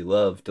really really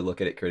love, to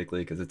look at it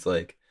critically, because it's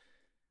like,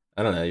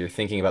 I don't know, you're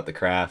thinking about the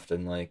craft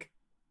and like,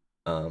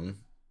 um,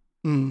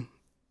 Mm.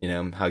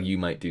 how you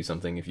might do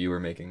something if you were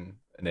making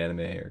an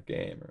anime or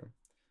game or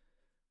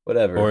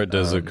whatever. Or it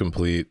does a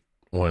complete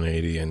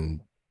 180 and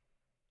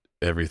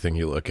everything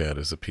you look at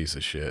is a piece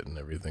of shit and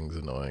everything's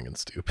annoying and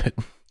stupid.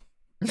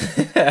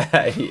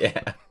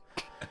 Yeah.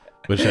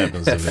 Which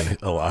happens to me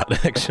a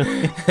lot,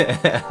 actually.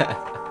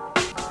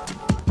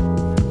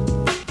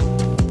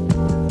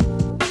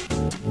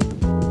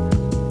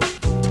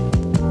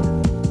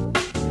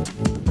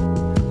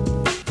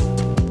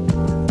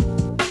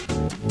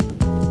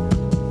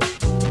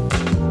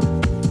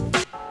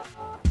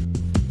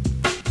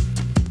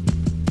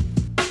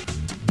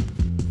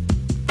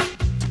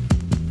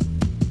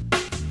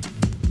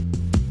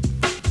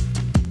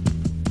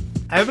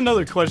 I have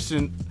another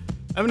question.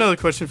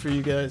 For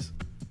you guys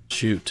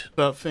Shoot.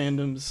 about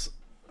fandoms.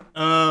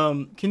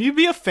 Can you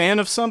be a fan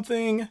of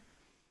something?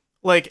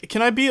 Like,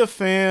 can I be a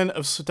fan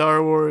of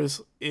Star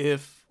Wars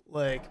if,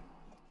 like,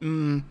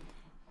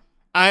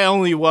 I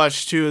only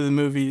watched 2 of the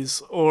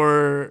movies,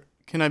 or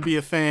can I be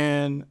a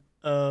fan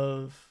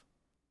of,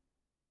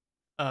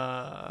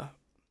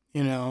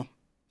 you know,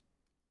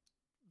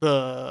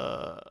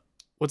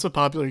 what's a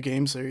popular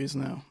game series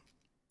now?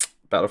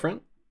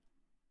 Battlefront?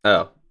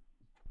 Oh.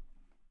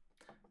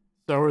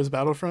 Star Wars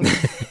Battlefront.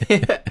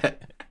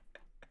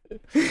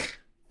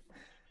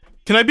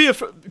 Can I be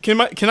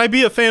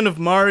a fan of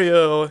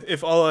Mario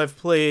if all I've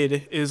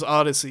played is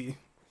Odyssey?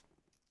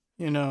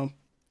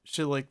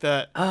 Shit like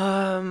that.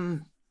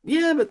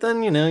 Yeah, but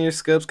then, your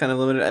scope's kind of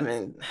limited. I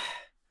mean,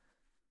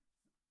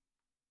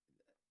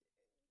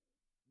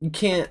 you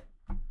can't.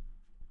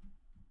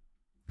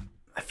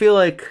 I feel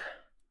like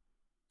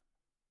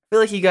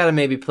you gotta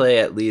maybe play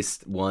at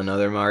least one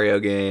other Mario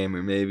game,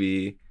 or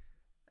maybe,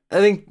 I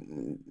think,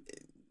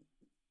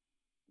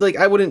 like,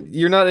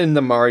 you're not in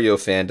the Mario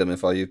fandom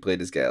if all you've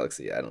played is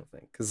Galaxy, I don't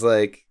think. Because,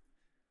 like,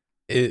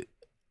 it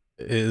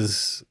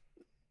is.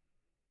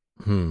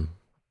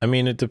 I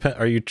mean, it depends.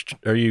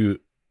 Are you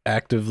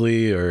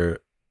actively, or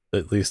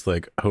at least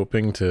like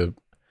hoping to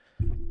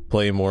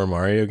play more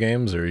Mario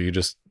games, or are you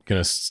just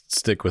gonna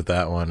stick with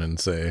that one and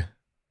say,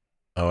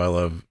 "Oh, I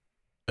love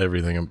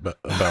everything about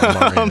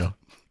Mario"?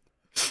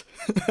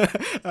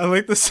 I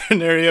like the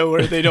scenario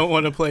where they don't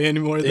want to play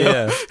anymore, though.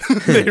 Yeah.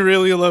 They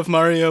really love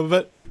Mario,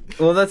 but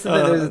well, that's the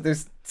thing.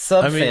 There's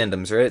sub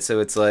fandoms, right? So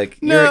it's like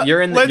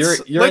you're in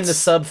the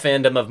sub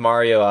fandom of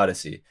Mario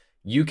Odyssey.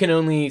 You can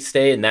only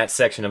stay in that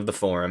section of the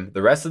forum.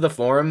 The rest of the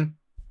forum,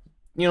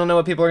 you don't know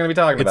what people are going to be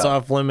talking about. It's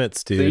off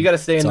limits, dude. So you got to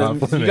stay in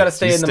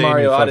the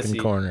Mario Odyssey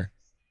corner.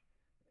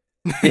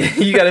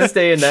 You got to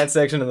stay in that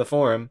section of the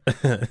forum,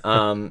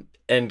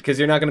 and because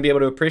you're not going to be able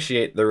to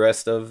appreciate the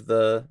rest of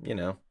the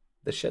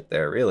the shit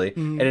there, really.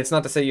 And it's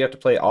not to say you have to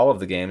play all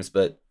of the games,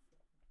 but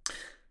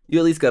you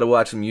at least got to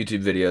watch some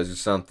YouTube videos or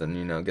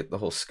something, get the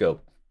whole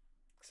scope,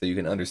 so you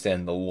can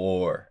understand the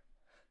lore.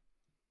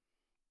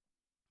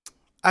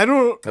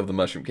 Of the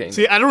Mushroom Kingdom.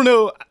 See, I don't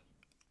know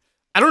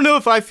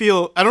if I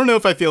feel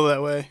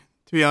that way,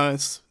 to be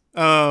honest.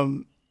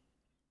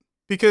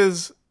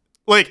 Because,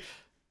 like,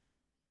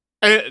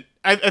 I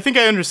think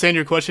I understand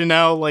your question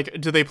now.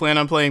 Like, do they plan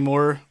on playing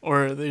more,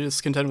 or are they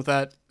just content with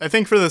that? I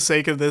think for the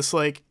sake of this,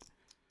 like,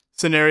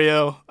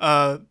 scenario,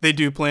 they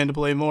do plan to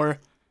play more.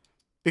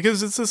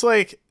 Because it's just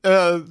like,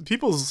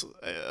 people's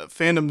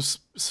fandoms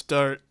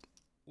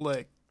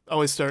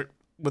always start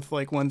with,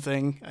 like, one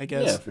thing, I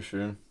guess. Yeah, for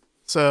sure.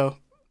 So,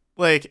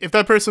 like, if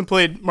that person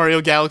played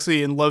Mario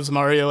Galaxy and loves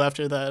Mario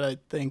after that, I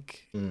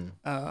think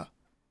that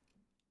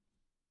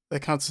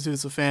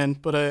constitutes a fan.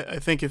 But I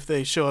think if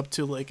they show up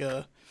to, like,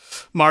 a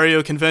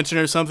Mario convention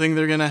or something,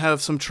 they're going to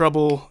have some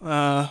trouble,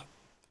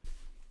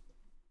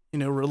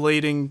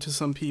 relating to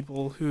some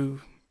people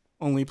who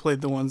only played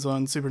the ones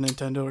on Super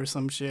Nintendo or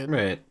some shit.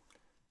 Right.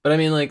 But I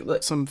mean,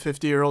 like some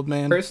 50-year-old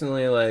man.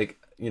 Personally, like,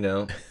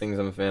 things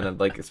I'm a fan of,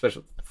 like,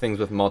 especially things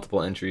with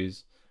multiple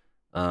entries,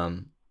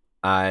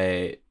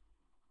 I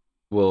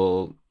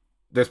will,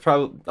 there's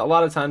probably a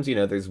lot of times,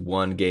 there's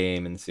one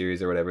game in the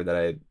series or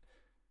whatever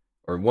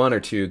or one or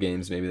two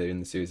games maybe that are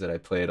in the series that I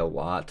played a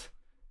lot,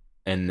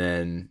 and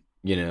then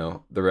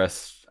the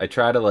rest I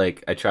try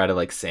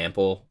to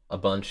sample a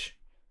bunch.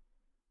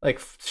 Like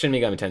Shin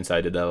Megami Tensei,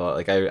 I did that a lot.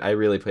 Like I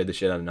really played the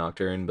shit out of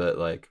Nocturne, but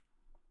like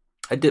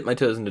I dipped my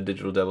toes into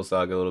Digital Devil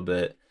Saga a little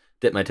bit,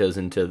 dipped my toes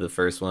into the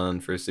first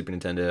one for Super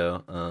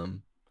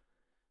Nintendo,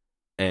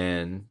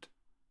 and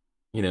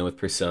with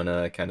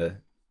Persona I kind of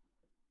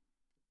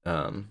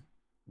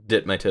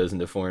dipped my toes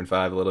into 4 and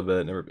 5 a little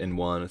bit, in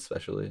 1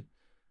 especially.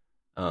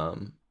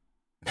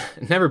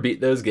 Never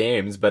beat those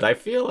games, but I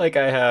feel like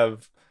I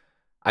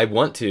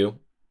want to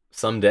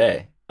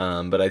someday.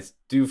 But I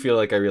do feel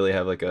like I really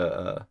have like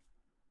a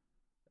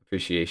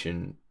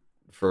appreciation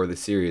for the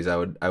series.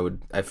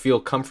 I feel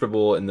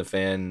comfortable in the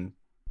fan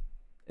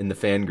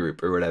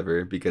group or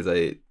whatever, because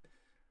I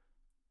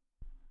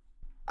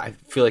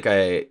feel like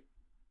I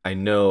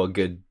know a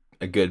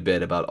good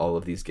bit about all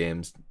of these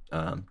games,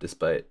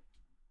 despite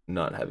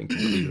not having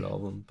completed all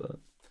of them. But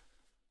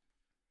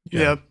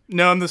Yeah.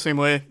 No, I'm the same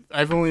way.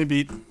 I've only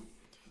beat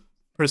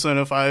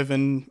Persona 5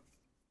 and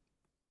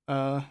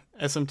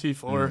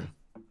SMT4.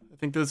 I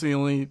think those are the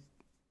only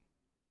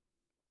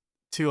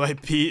two I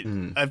beat.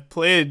 I've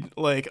played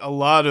like a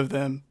lot of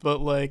them,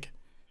 but like,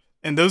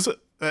 and those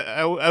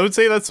I would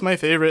say that's my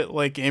favorite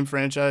like game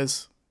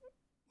franchise.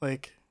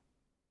 Like,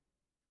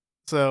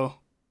 so,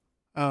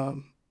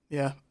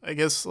 yeah, I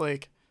guess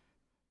like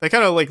that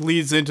kind of like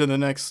leads into the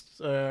next.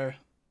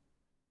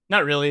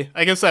 Not really.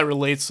 I guess that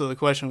relates to the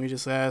question we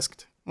just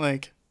asked.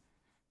 Like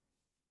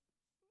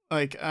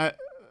I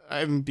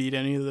haven't beat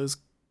any of those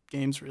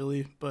games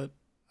really, but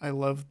I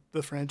love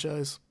the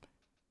franchise.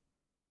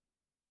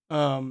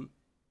 And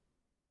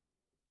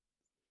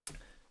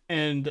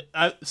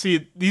I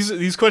see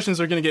these questions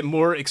are going to get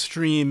more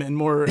extreme and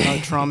more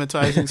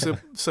traumatizing.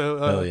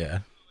 So yeah.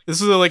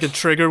 This is like a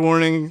trigger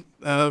warning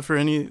for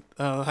any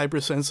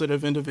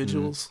hypersensitive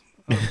individuals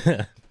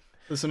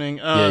listening.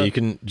 Yeah, you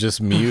can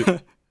just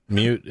mute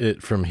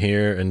it from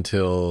here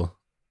until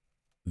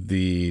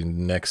the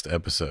next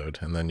episode,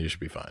 and then you should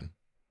be fine.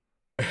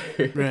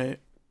 Right.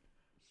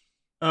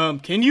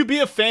 Can you be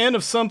a fan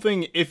of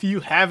something if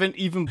you haven't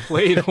even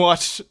played,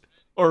 watched,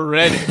 or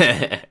read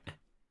it?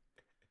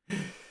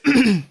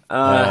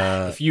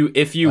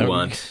 If you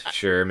want,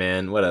 sure,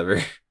 man,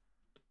 whatever.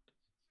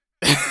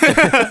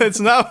 It's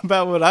not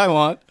about what I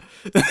want.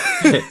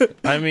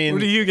 I mean,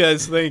 what do you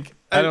guys think?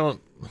 I don't.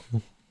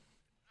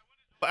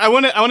 I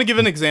want to give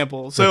an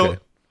example. So,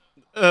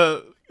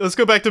 let's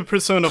go back to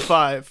Persona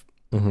 5.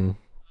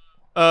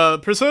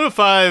 Mm-hmm. Persona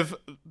 5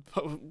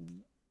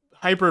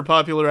 hyper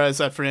popularized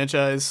that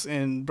franchise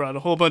and brought a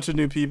whole bunch of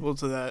new people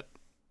to that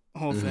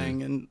whole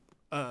thing. And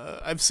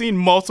I've seen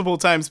multiple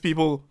times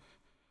people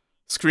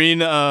screen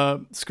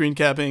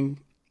capping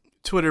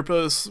Twitter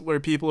posts where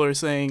people are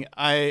saying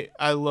I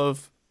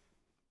love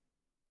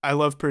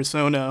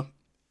Persona,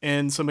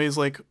 and somebody's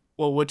like,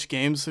 well, which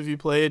games have you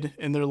played?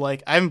 And they're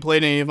like, I haven't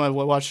played any of them. I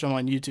watched them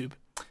on YouTube.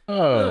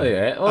 Oh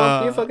yeah,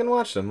 well, you fucking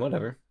watch them,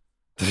 whatever.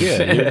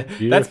 Yeah,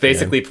 you're that's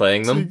basically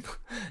playing them.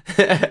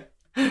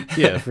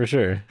 Yeah, for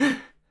sure. I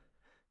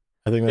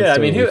think that's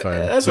totally fine.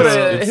 That's so what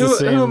it's the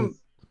same.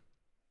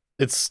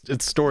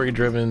 It's story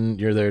driven.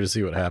 You're there to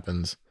see what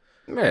happens.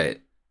 Right.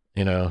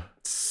 You know,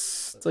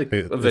 it's like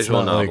a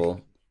visual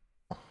novel.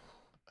 Like,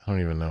 I don't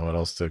even know what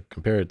else to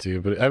compare it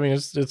to, but I mean,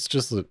 it's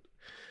just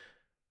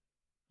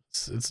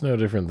it's no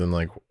different than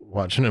like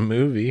watching a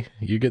movie.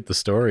 You get the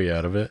story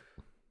out of it.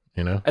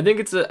 You know, I think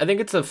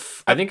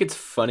it's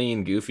funny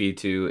and goofy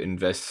to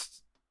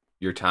invest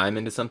your time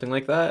into something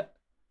like that,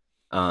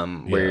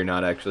 where you're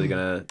not actually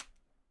gonna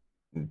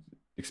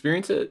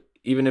experience it.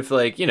 Even if,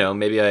 like, you know,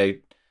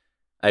 maybe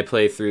I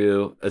play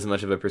through as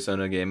much of a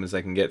Persona game as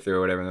I can get through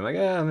or whatever, and I'm like,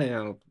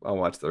 man, I'll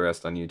watch the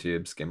rest on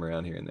YouTube, skim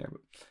around here and there.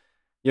 But,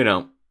 you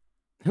know,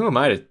 who am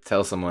I to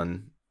tell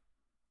someone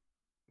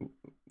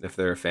if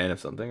they're a fan of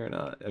something or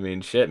not? I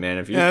mean, shit, man.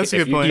 If you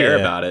care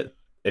about it.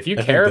 If you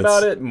care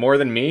about it more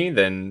than me,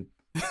 then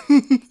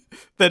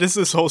that is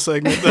this whole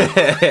segment. Yeah,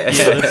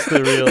 that's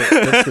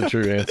the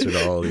true answer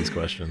to all of these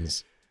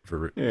questions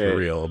for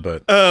real.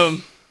 But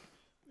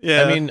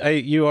yeah, I mean,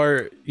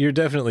 you're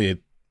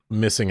definitely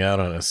missing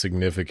out on a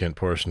significant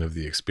portion of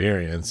the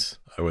experience,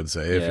 I would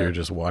say, if you're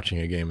just watching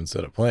a game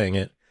instead of playing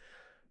it.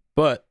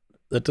 But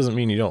that doesn't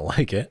mean you don't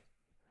like it.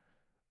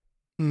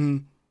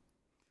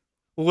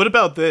 Well, what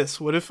about this?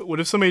 What if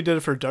somebody did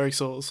it for Dark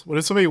Souls? What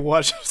if somebody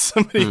watched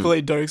somebody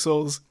play Dark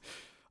Souls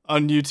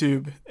on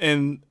YouTube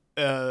and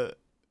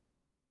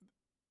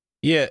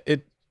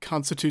it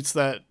constitutes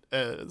that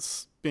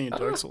as being a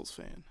Dark Souls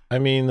fan? I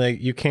mean,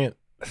 like, you can't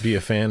be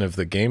a fan of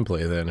the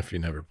gameplay then if you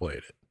never played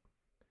it.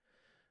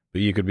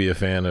 But you could be a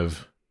fan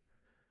of,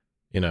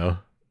 you know,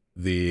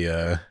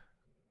 the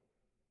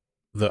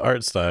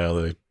art style,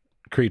 the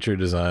creature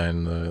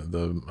design,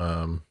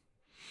 the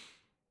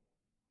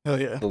hell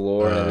yeah, the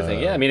lore and everything.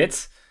 Yeah, I mean,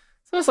 it's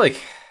almost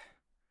like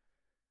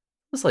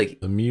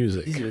the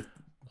music.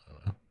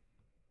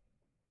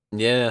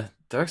 Yeah,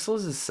 Dark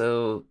Souls is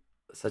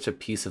such a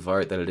piece of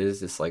art that it is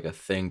just like a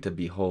thing to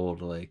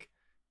behold. Like,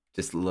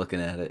 just looking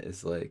at it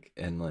is like,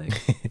 and like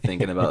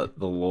thinking about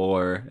the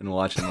lore and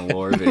watching the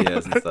lore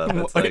videos and stuff.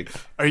 It's like,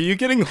 are you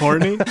getting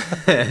horny? What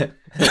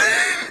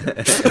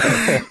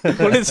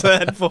is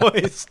that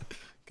voice?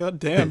 God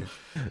damn.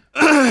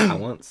 I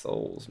want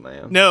souls,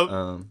 man.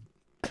 No.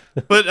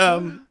 But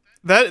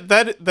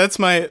that's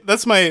my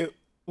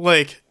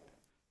like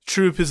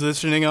true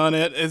positioning on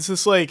it. It's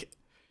just like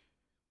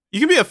you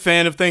can be a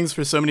fan of things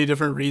for so many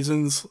different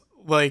reasons,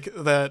 like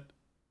that.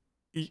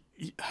 I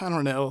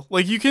don't know.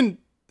 Like, you can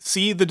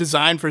see the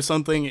design for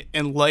something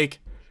and like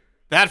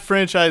that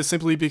franchise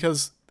simply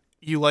because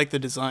you like the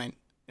design,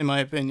 in my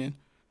opinion.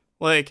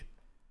 Like,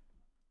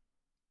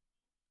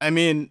 I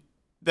mean,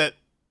 that,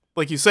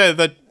 like you said,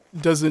 that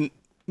doesn't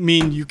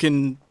mean you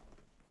can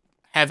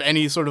have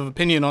any sort of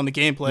opinion on the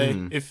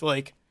gameplay if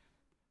like,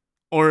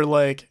 or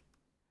like,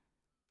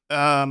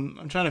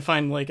 I'm trying to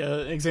find like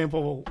an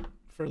example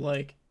for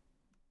like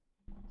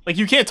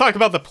you can't talk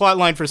about the plot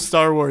line for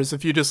Star Wars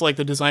if you just like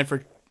the design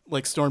for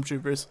like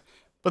stormtroopers.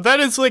 But that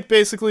is like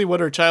basically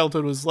what our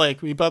childhood was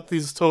like. We bought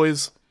these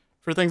toys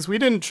for things we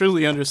didn't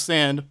truly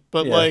understand,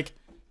 but Yeah. like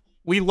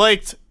we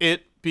liked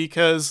it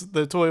because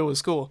the toy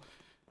was cool.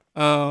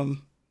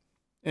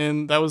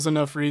 And that was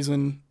enough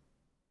reason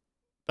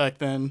back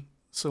then.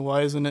 So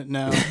why isn't it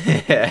now?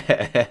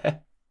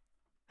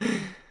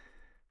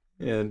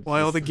 Yeah.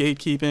 Why all the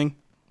gatekeeping?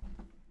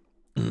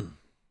 I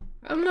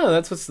don't know.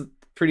 That's what's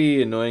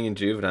pretty annoying and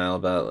juvenile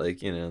about,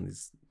 like, you know,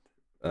 these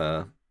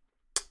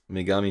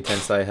Megami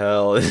Tensei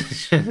hell.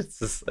 It's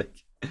just like,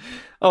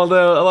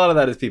 although a lot of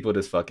that is people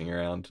just fucking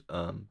around,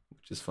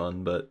 which is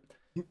fun, but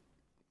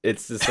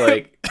it's just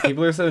like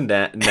people are so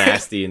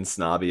nasty and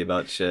snobby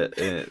about shit,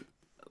 and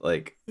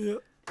like, Yeah.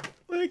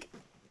 Like,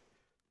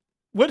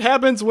 what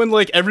happens when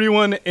like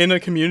everyone in a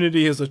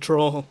community is a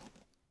troll?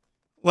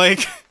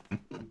 Like,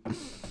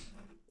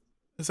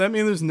 does that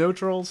mean there's no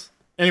trolls?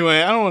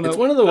 Anyway, I don't want to. it's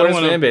one of the worst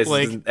fan bases.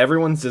 Like,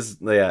 Everyone's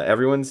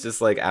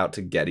just like out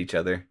to get each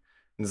other.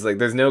 It's like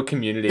there's no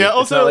community. Yeah, It's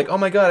also- not like, oh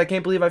my god, I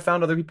can't believe I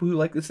found other people who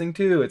like this thing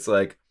too. It's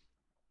like,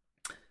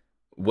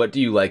 what do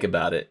you like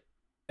about it?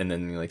 And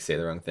then you like say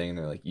the wrong thing, and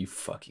they're like, you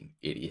fucking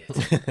idiot.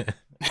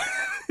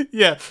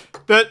 yeah,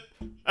 that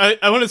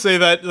I want to say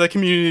that the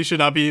community should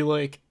not be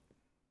like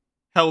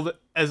held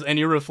as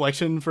any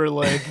reflection for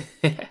like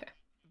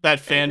that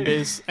fan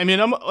base. I mean,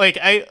 I'm on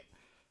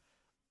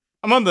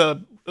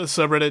the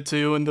subreddit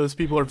too, and those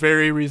people are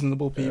very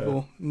reasonable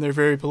people, and they're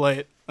very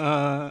polite.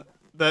 That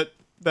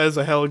is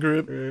a hell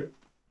group.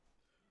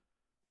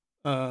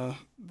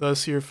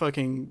 Thus you're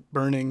fucking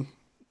burning,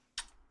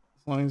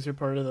 as long as you're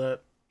part of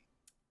that.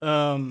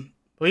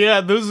 But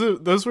yeah,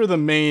 those were the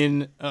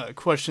main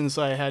questions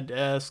I had to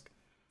ask.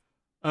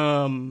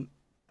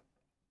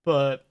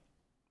 But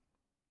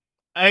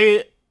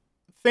I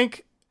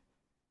think,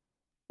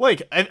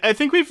 like, I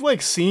think we've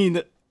like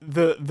seen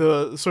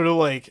the sort of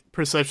like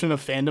perception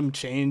of fandom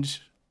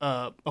change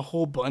a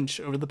whole bunch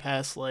over the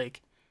past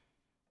like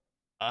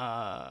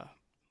I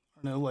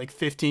don't know, like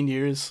 15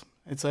 years,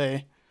 I'd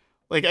say.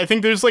 Like, I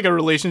think there's like a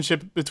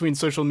relationship between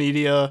social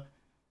media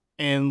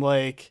and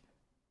like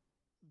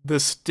the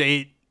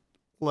state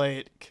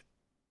like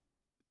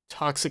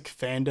toxic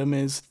fandom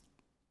is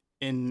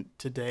in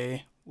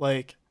today.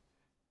 Like,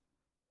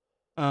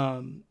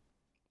 and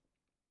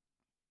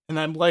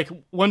I'm like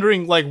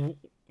wondering like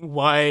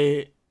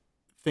why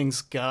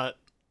things got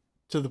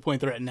to the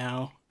point they're at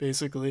now,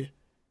 basically.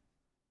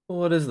 Well,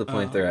 what is the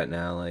point they're at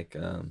now? Like,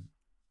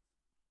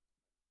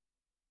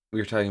 we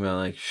were talking about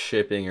like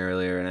shipping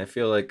earlier, and I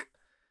feel like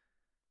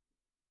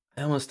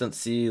I almost don't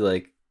see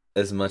like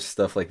as much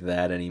stuff like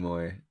that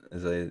anymore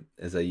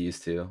as I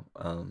used to.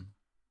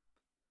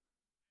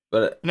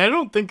 But And I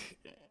don't think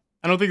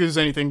there's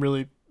anything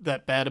really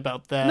that bad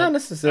about that. not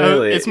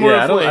necessarily. It's more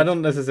yeah, of I like,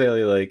 don't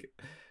necessarily like.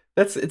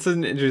 It's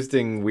an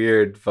interesting,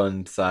 weird,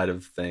 fun side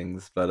of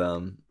things, but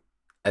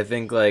I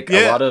think like a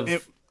yeah, lot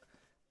of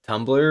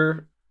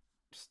Tumblr,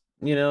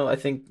 you know, I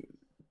think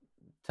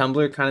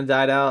Tumblr kind of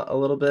died out a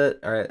little bit.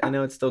 All right, I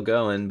know it's still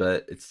going,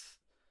 but it's,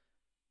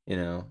 you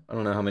know, I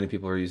don't know how many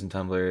people are using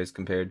Tumblr as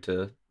compared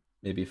to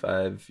maybe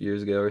 5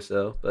 years ago or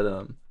so,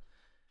 but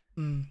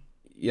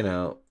you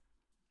know,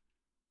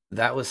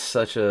 that was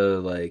such a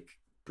like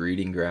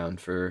breeding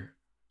ground for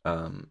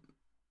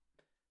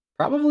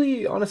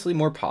probably honestly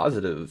more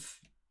positive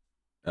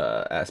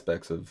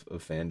aspects of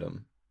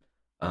fandom,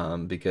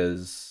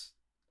 because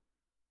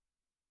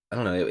I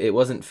don't know, it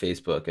wasn't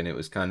Facebook, and it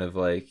was kind of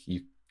like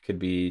you could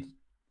be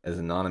as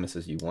anonymous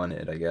as you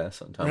wanted, I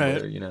guess, on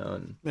Tumblr, Right. you know,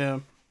 and yeah.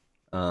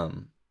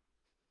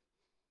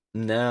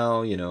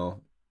 now, you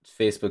know,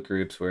 Facebook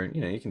groups where,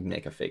 you know, you can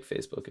make a fake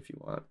Facebook if you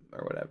want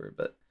or whatever,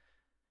 but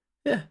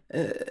yeah,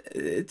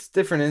 it's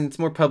different, and it's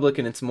more public,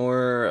 and it's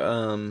more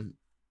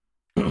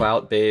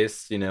clout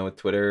based, you know, with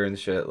Twitter and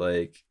shit.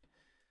 Like,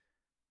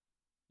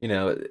 you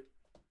know,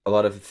 a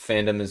lot of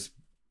fandom is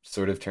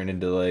sort of turned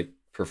into like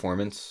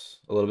performance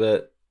a little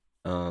bit,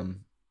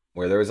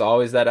 where there was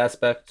always that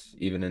aspect,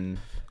 even in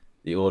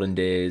the olden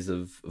days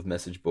of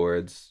message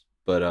boards.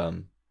 But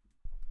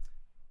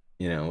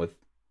you know, with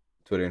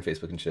Twitter and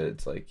Facebook and shit,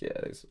 it's like, yeah,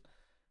 there's a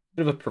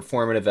bit of a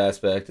performative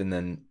aspect, and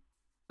then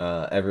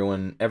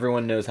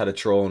everyone knows how to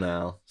troll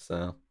now,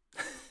 so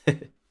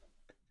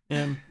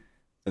Yeah.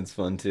 it's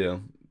fun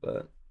too.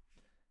 But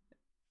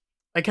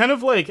I kind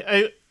of like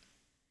I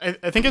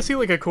think I see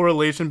like a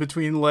correlation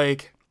between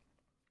like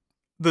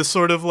the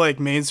sort of like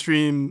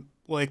mainstream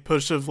like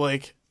push of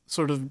like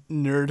sort of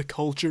nerd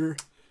culture.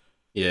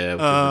 yeah,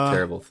 which is a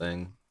terrible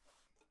thing.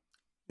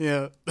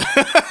 Yeah.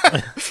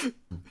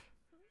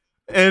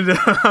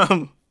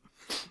 And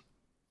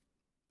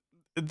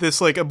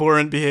this like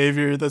abhorrent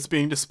behavior that's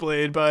being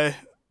displayed by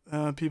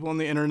people on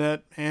the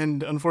internet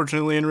and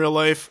unfortunately in real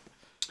life.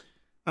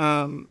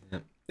 Yeah.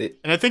 And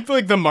I think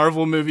like the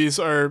Marvel movies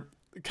are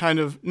kind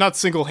of not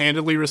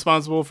single-handedly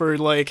responsible for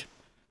like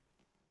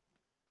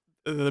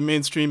the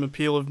mainstream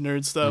appeal of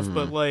nerd stuff,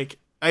 but like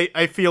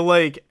I feel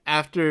like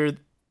after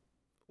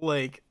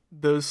like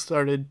those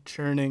started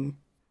churning,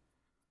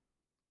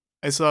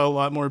 I saw a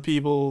lot more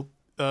people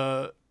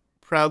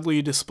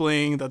proudly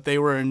displaying that they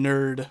were a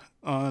nerd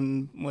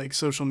on like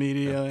social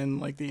media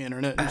and like the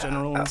internet in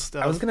general and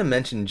stuff. I was gonna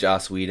mention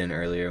Joss Whedon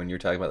earlier when you were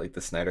talking about like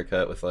the Snyder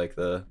Cut with like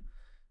the,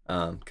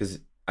 because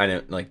I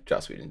know like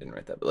Joss Whedon didn't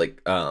write that, but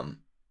like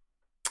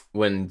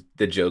when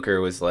the Joker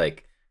was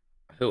like,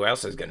 who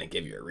else is gonna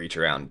give you a reach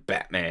around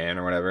Batman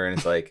or whatever, and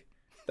it's like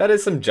that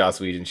is some Joss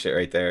Whedon shit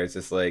right there. It's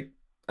just like,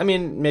 I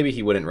mean, maybe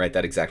he wouldn't write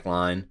that exact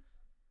line,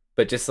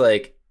 but just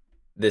like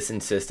this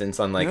insistence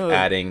on like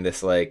adding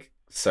this like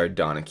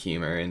sardonic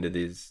humor into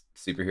these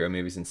superhero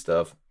movies and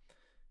stuff,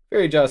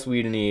 very Joss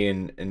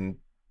Whedon-y and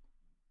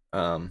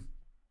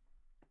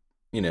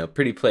you know,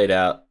 pretty played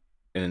out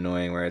and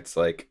annoying, where it's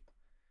like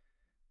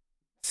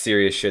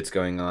serious shit's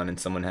going on and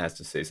someone has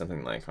to say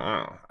something like,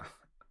 oh,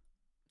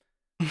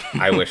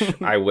 I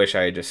wish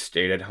I had just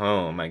stayed at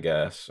home, I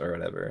guess, or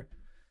whatever.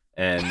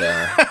 And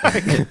they're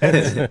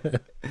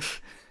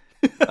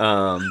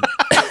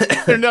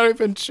not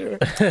even sure.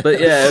 But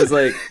yeah, it was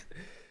like,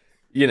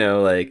 you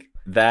know, like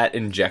that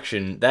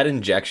injection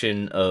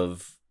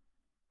of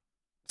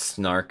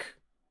snark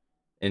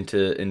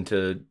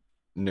into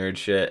nerd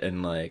shit,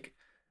 and like,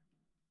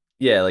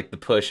 yeah, like the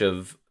push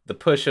of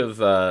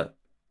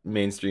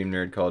mainstream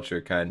nerd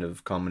culture kind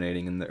of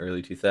culminating in the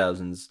early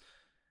 2000s,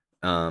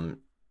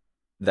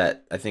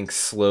 that I think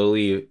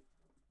slowly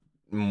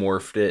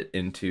morphed it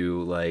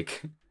into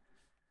like,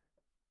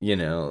 you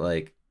know,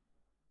 like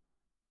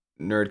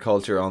nerd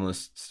culture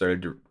almost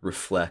started to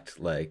reflect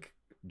like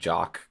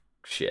jock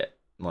shit,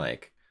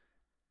 like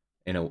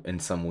in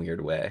some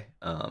weird way.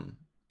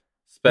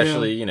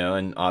 Especially, you know,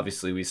 and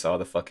obviously we saw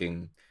the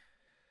fucking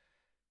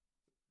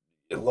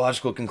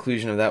logical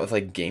conclusion of that with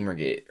like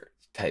Gamergate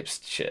type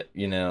shit,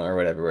 you know, or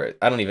whatever. Where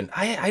I don't even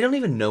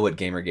know what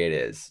Gamergate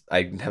is.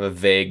 I have a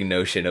vague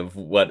notion of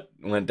what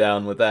went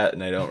down with that,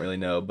 and I don't really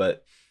know.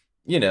 But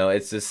you know,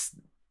 it's just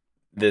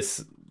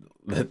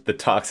the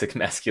toxic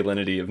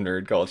masculinity of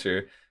nerd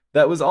culture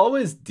that was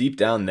always deep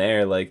down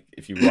there. Like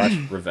if you watch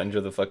Revenge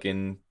of the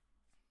fucking,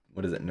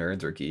 what is it,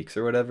 Nerds or Geeks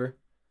or whatever.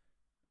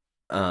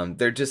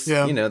 They're just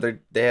you know,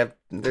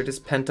 they're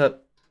just pent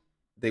up.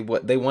 They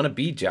want to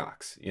be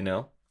jocks, you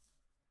know.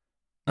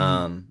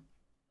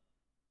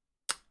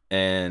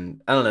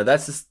 And I don't know,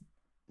 that's just,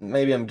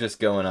 maybe I'm just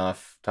going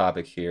off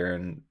topic here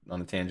and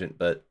on a tangent,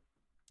 but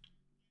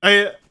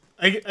I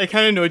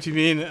kind of know what you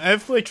mean. I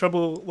have like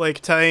trouble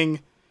like tying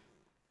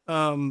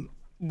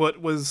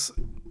what was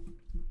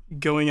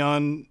going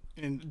on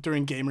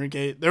during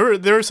Gamergate.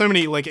 There were so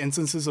many like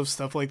instances of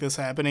stuff like this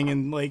happening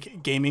in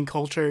like gaming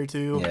culture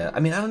too. Yeah, I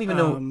mean, I don't even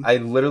know. I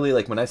literally,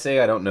 like, when I say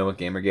I don't know what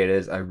Gamergate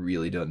is, I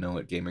really don't know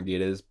what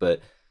Gamergate is,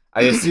 but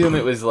I assume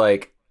it was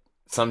like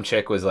some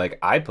chick was like,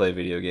 I play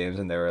video games,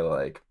 and they were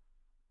like,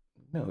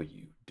 no,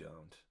 you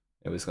don't.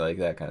 It was like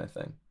that kind of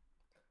thing.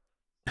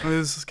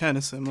 This is kind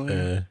of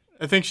similar.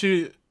 I think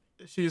she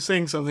was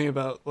saying something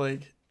about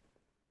like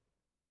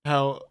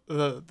how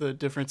the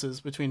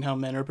differences between how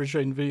men are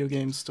portrayed in video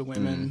games to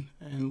women,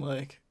 and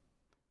like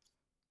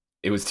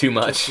it was too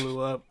much. Just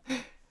blew up.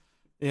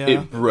 Yeah,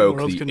 it broke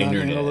the could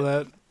internet. Not handle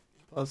that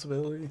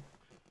possibility.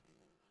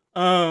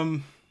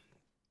 The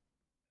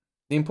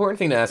important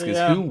thing to ask is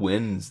who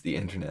wins the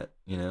internet,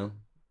 you know?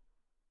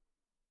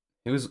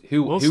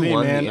 Who won the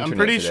internet? I'm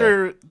pretty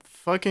sure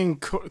fucking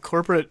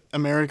corporate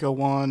America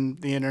won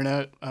the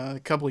internet a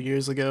couple of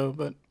years ago,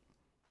 but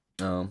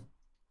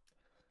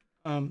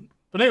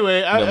but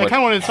anyway, I kind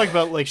of want to talk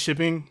about like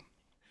shipping.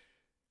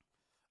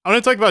 I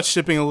want to talk about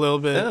shipping a little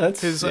bit,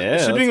 because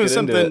shipping was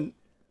something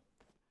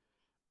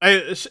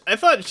I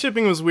thought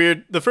shipping was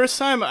weird. The first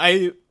time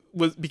I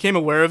became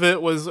aware of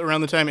it was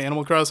around the time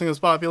Animal Crossing was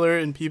popular,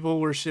 and people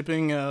were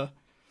shipping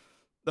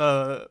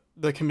the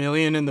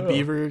chameleon and the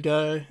beaver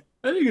guy.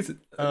 I think it's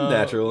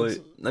natural.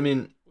 I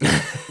mean,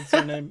 what's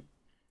their name?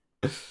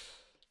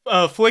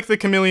 Flick the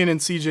chameleon and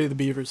CJ the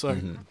beaver.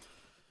 Sorry,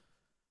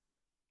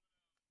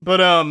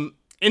 but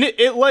and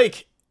it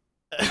like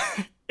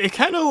it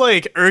kind of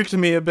like irked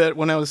me a bit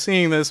when I was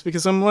seeing this,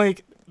 because I'm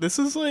like, this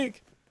is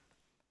like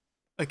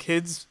a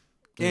kid's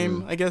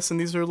game, I guess, and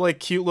these are like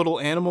cute little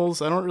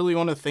animals. I don't really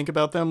want to think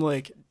about them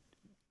like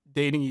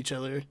dating each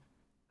other,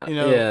 you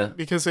know,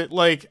 because it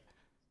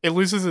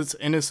loses its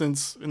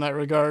innocence in that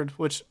regard,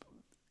 which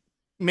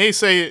may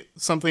say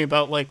something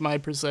about like my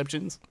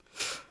perceptions.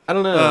 I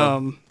don't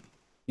know.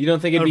 You don't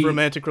think it'd be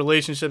romantic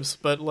relationships,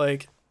 but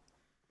like,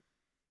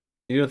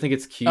 you don't think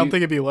it's cute? I don't think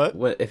it'd be what?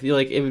 If you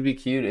like, it would be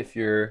cute if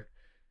your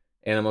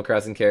Animal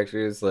Crossing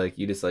characters, like,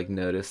 you just like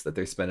notice that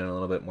they're spending a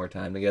little bit more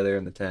time together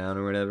in the town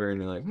or whatever, and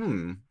you're like,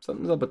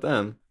 something's up with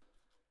them.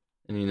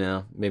 And you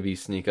know, maybe you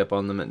sneak up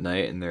on them at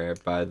night and they're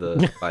by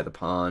the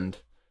pond,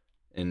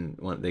 and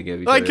they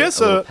give each other a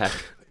little peck.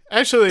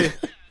 Actually,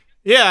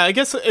 yeah, I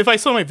guess if I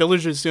saw my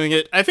villagers doing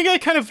it, I think I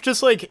kind of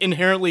just like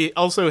inherently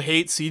also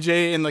hate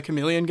CJ and the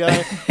chameleon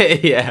guy.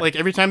 Yeah, like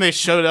every time they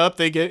showed up,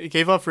 they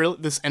gave off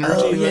this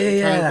energy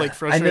that kind of like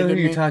frustrated me. I know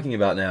who you're talking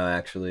about now,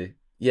 actually.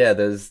 Yeah,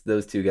 those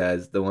two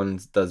guys. The one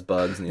does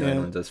bugs and the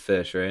other one does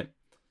fish, right?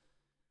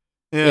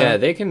 Yeah,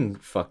 they can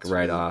fuck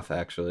right off,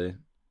 actually.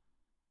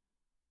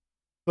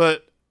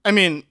 But I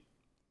mean,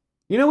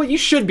 you know what? You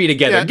should be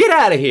together. Get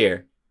out of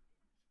here.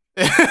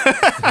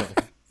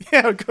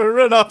 Yeah, go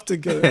run off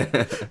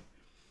together.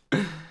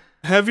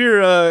 Have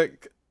your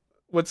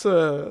what's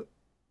what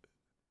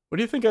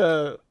do you think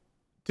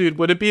dude,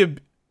 would it be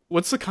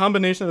what's the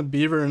combination of a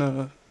beaver and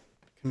a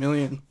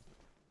chameleon?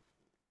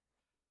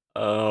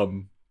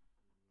 um,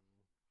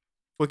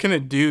 What can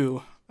it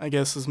do? I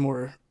guess is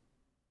more.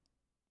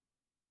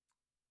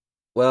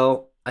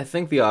 well, I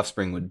think the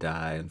offspring would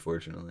die,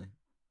 unfortunately.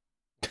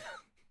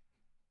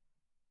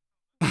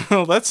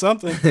 Oh, that's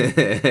something.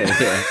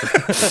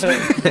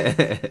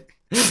 Yeah.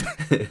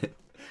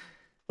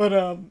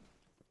 But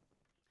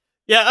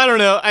yeah, I don't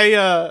know.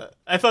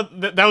 I thought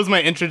that was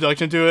my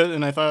introduction to it,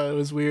 and I thought it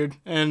was weird.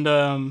 And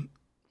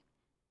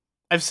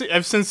I've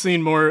since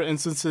seen more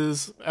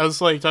instances. I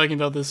was like talking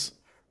about this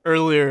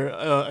earlier.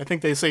 I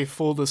think they say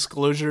full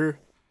disclosure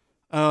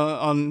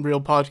on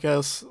real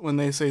podcasts when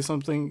they say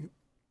something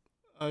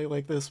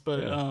like this.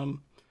 But Yeah.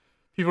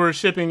 people were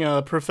shipping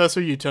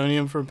Professor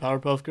Utonium from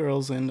Powerpuff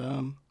Girls, and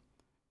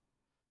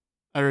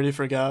I already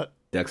forgot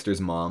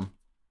Dexter's mom.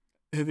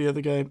 who the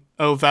other guy.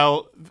 Oh,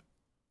 Val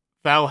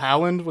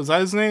Howland, was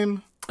that his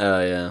name?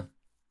 Oh yeah,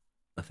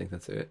 I think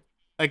that's it.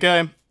 That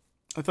guy.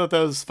 I thought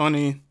that was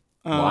funny.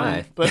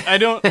 Why? But I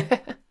don't.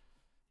 Did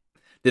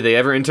they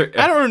ever I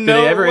don't know.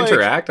 Did they ever like,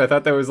 interact? I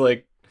thought that was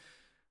like.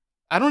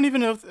 I don't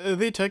even know if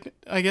they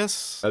I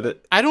guess Are they,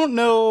 I don't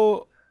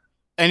know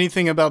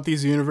anything about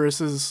these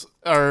universes.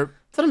 Or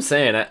that's what I'm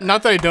saying.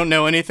 not that I don't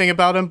know anything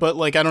about them, but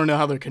like I don't know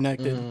how they're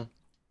connected, Mhm.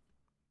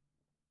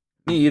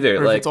 Me either.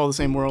 or if Like, it's all the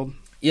same world.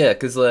 yeah,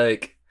 because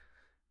like,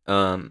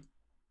 I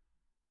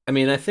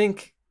mean, I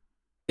think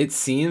it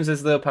seems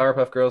as though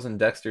Powerpuff Girls and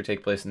Dexter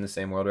take place in the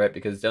same world, right?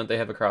 Because don't they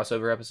have a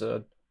crossover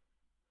episode?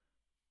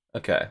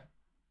 Okay.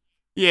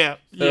 Yeah,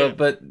 So, yeah.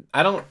 but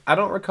I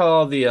don't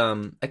recall the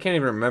I can't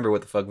even remember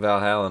what the fuck Val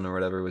Hallen or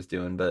whatever was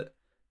doing, but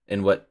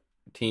and what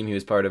team he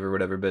was part of or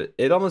whatever. But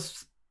it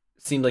almost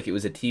seemed like it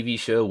was a TV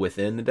show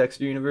within the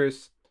Dexter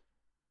universe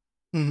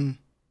Hmm.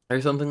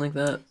 or something like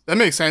that. That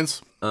makes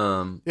sense.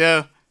 Um,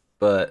 Yeah.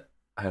 but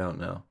I don't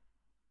know.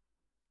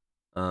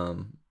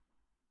 Um,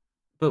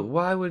 but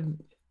why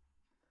would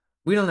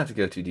we don't have to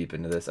go too deep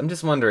into this. I'm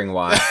just wondering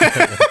why.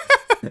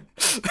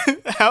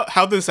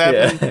 how this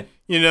happened? Yeah.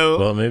 You know.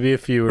 Well, maybe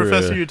if you were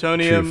Professor a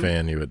Utonium. true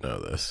fan, you would know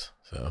this.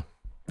 So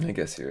I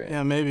guess you're right.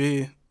 Yeah,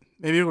 maybe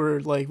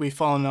we've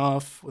fallen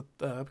off with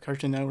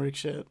Cartoon Network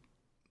shit.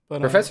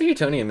 But Professor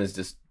Utonium is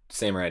just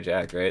Samurai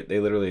Jack, right? They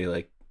literally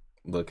like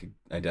look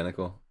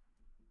identical.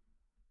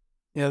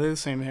 yeah, they're the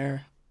same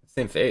hair.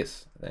 Same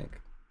face, I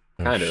think.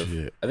 oh, Kind of.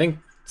 shit. I think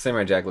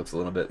Samurai Jack looks a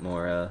little bit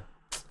more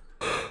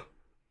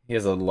he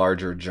has a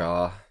larger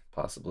jaw,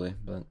 possibly,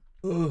 but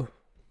He's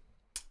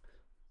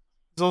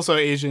also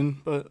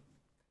Asian, but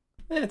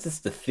it's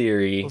just a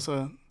theory.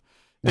 also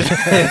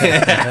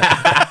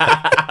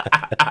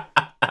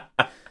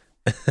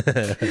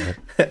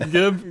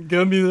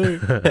gonna be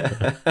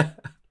there.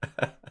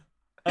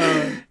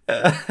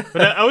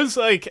 But I was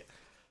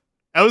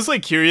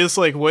like curious,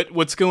 like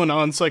what's going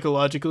on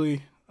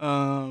psychologically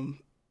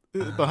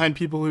behind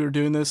people who are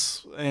doing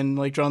this and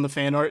like drawing the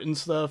fan art and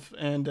stuff.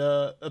 And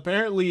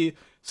apparently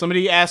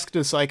somebody asked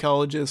a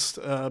psychologist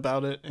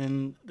about it,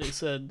 and they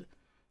said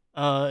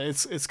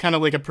it's kind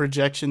of like a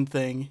projection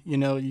thing. You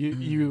know,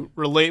 you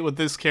relate with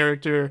this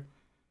character,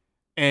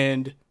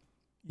 and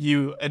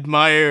you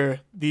admire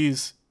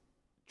these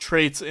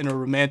traits in a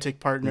romantic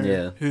partner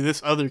Yeah. who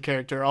this other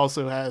character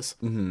also has.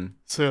 Hmm.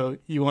 So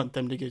you want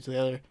them to get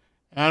together.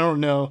 And I don't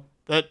know.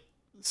 That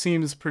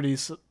seems pretty,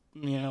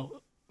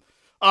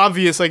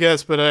 obvious, I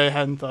guess, but I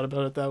hadn't thought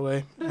about it that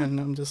way. And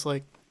I'm just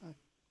like,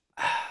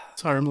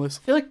 it's harmless.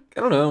 I feel like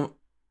I don't know.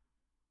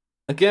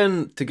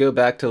 Again, to go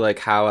back to like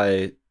how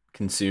I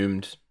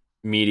consumed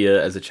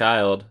media as a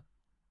child,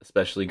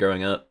 especially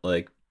growing up,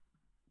 like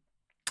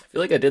I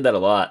feel like I did that a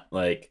lot.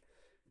 Like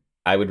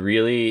I would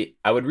really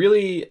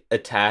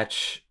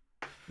attach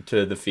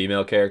to the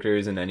female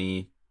characters in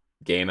any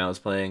game I was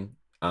playing.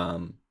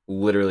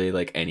 Literally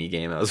like any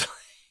game I was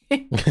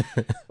playing.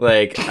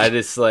 Like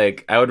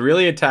I would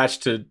really attach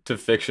to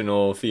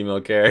fictional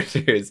female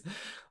characters,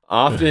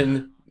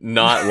 often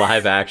not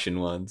live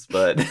action ones,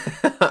 but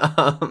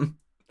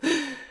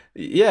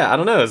yeah, I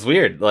don't know, it's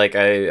weird. Like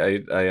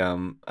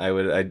and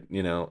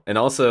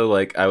also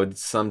like I would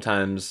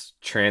sometimes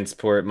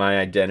transport my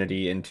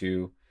identity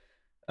into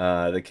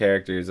the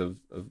characters of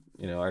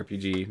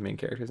RPG main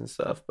characters and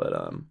stuff, but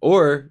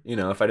or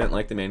if I didn't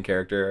like the main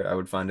character, I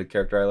would find a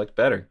character I liked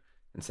better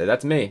and say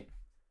that's me.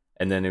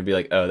 And then it'd be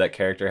like, oh, that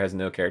character has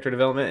no character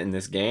development in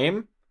this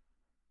game.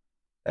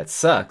 That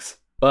sucks.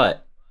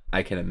 But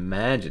I can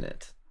imagine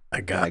it.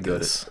 I got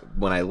this.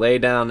 When I lay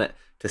down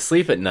to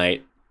sleep at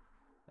night,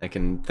 I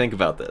can think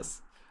about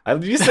this. I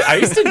used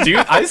to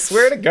do. I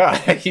swear to God,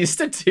 I used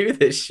to do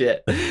this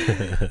shit.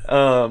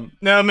 No,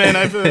 man,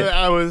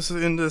 I was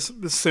in this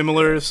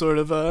similar sort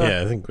of.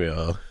 Yeah, I think we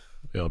all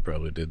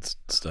probably did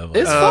stuff like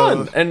It's that.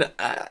 fun, and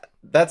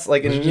that's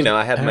like, and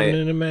I had Having my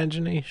an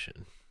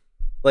imagination.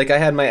 I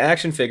had my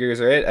action figures,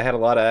 right? I had a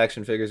lot of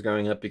action figures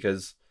growing up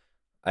because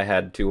I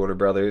had two older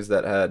brothers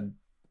that had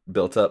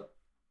built up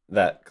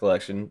that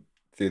collection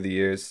through the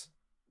years,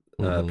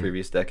 Mhm.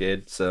 previous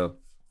decade. So,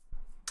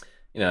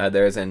 I had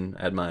theirs and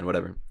I had mine,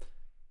 whatever.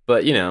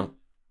 But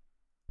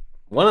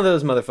one of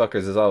those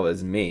motherfuckers is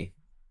always me.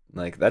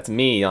 Like that's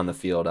me on the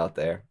field out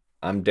there.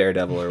 I'm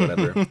Daredevil or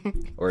whatever,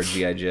 or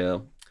GI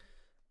Joe.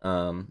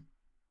 Um,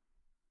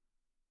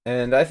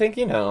 and I think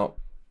that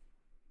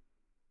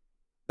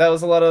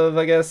was a lot of,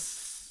 I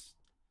guess,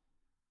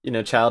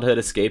 childhood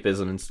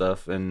escapism and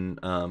stuff, and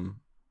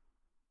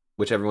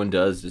which everyone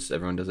does. Just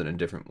everyone does it in a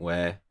different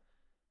way,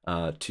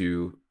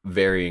 to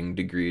varying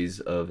degrees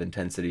of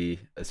intensity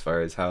as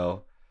far as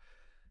how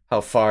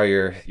far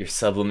you're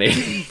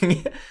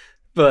sublimating.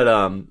 But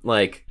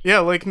like Yeah,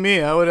 like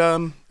me, I would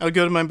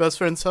go to my best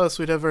friend's house.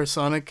 We'd have our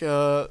Sonic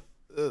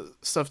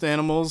stuffed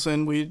animals,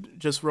 and we'd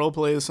just role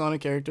play as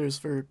Sonic characters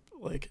for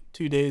like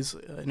 2 days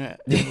in a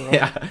row.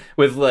 yeah,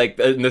 with like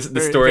the Very,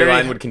 storyline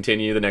very. would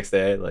continue the next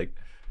day. Like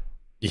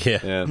Yeah.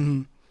 yeah.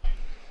 Mhm.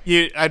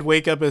 I'd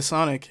wake up as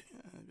Sonic.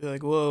 I'd be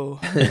like, "Whoa,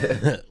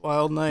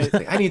 wild night."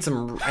 Like, I need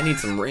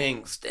some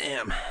rings.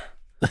 Damn.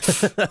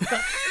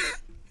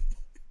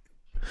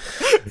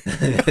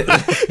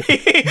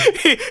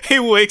 He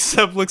wakes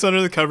up, looks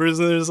under the covers,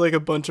 and there's like a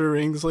bunch of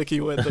rings. Like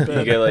he wet the You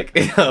bed. go like,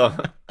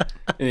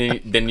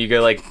 and then you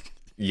go like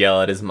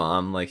yell at his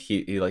mom. Like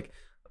he like,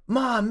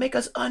 Mom, make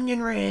us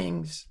onion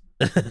rings.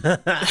 That's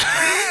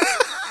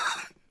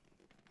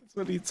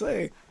what he'd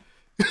say.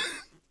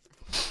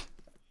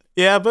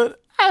 Yeah,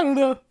 but I don't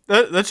know.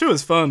 That shit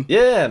was fun.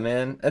 Yeah,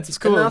 man, that's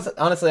cool.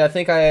 Honestly, I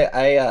think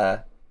I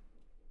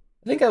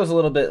think I was a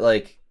little bit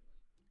like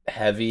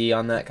heavy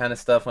on that kind of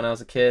stuff when I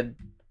was a kid.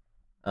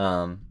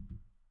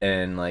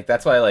 And like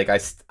that's why like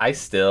I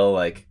still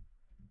like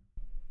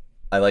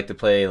I like to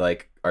play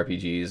like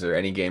RPGs or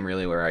any game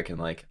really where I can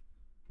like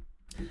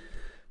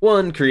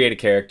one create a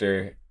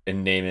character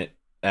and name it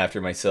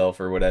after myself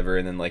or whatever,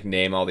 and then like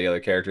name all the other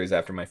characters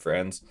after my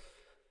friends.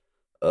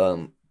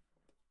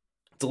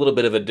 It's a little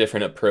bit of a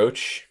different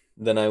approach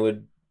than I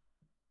would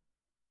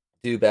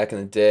do back in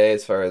the day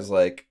as far as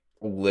like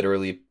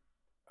literally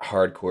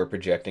hardcore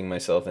projecting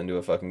myself into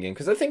a fucking game,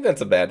 because I think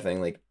that's a bad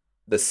thing. Like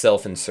the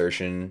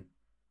self-insertion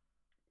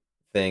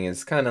thing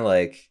is kind of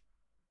like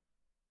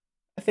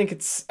I think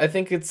it's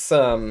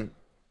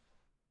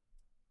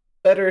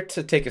better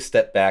to take a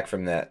step back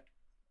from that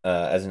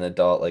as an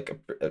adult, like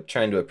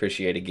trying to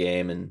appreciate a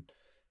game and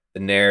the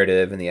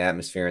narrative and the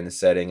atmosphere and the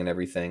setting and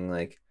everything.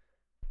 Like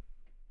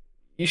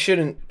you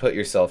shouldn't put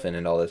yourself in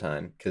it all the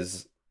time,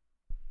 because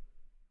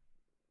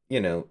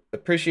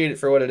appreciate it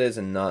for what it is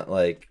and not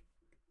like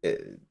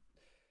it,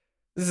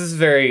 this is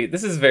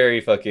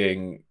very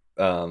fucking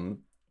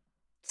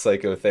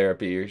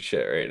psychotherapy or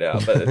shit right now,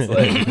 but it's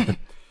like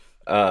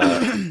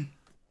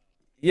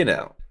you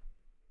know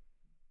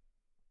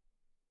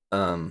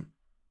um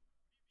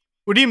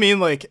What do you mean,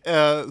 like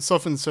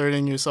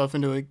self-inserting yourself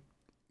into a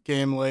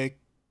game,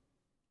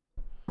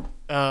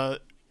 uh,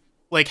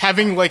 like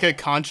having like a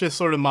conscious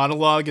sort of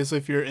monologue as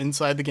if you're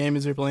inside the game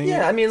as you're playing it?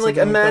 yeah, I mean, like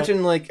Something that?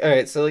 imagine like all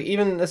right, so like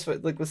even this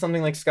like with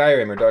something like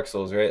Skyrim or Dark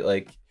Souls, right?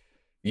 Like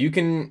you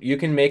can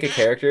make a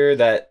character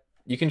that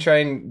you can try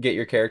and get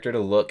your character to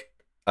look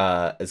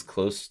as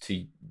close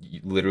to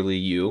literally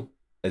you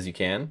as you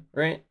can,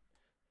 right?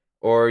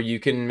 Or you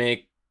can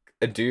make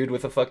a dude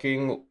with a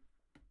fucking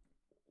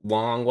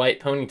long white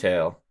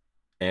ponytail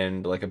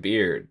and like a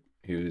beard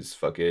whose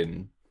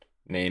fucking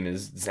name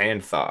is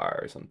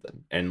Xanthar or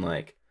something. And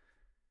like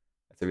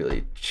that's a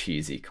really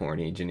cheesy,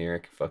 corny,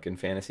 generic fucking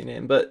fantasy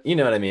name, but you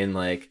know what I mean?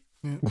 Like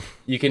Yeah.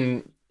 you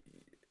can,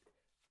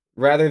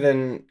 rather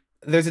than,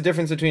 there's a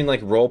difference between like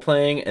role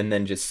playing and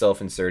then just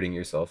self-inserting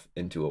yourself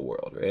into a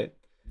world, right?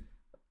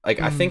 Like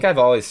I think I've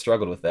always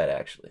struggled with that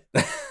actually.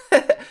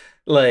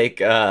 Like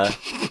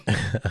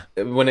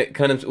when it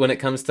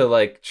comes to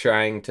like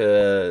trying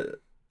to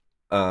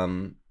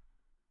um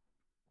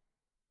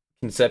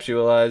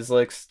conceptualize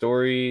like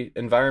story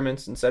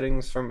environments and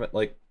settings from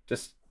like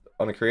just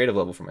on a creative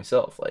level for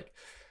myself, like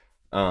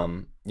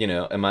am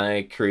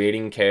I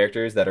creating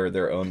characters that are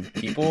their own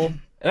people?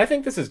 And I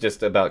think this is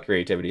just about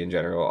creativity in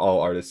general.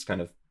 All artists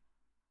kind of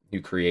who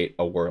create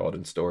a world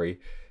and story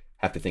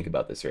have to think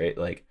about this, right?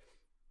 Like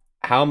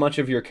how much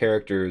of your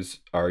characters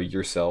are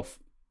yourself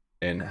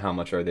and how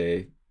much are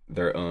they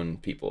their own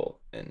people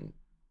and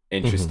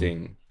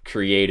interesting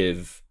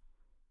creative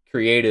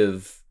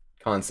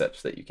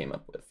concepts that you came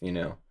up with,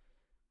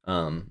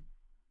 um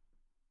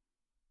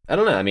I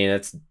don't know, I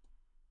mean,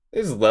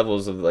 there's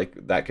levels of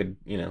like that could,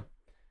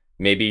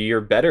 maybe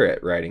you're better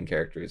at writing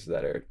characters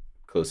that are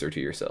closer to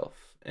yourself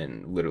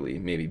and literally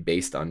maybe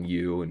based on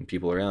you and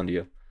people around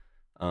you,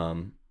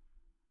 um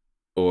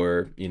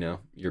or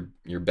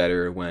you're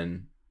better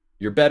when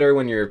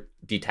you're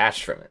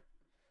detached from it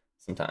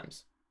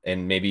sometimes,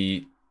 and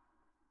maybe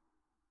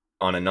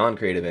on a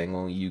non-creative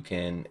angle you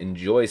can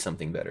enjoy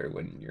something better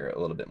when you're a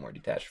little bit more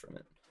detached from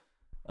it.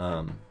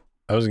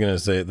 I was gonna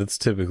say that's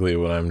typically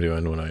what I'm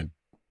doing when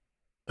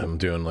I'm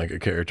doing like a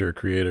character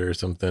creator or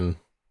something.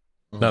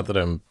 Not that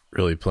I'm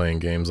really playing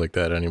games like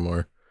that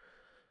anymore,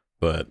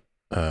 but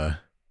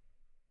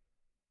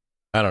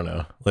I don't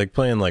know, like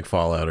playing like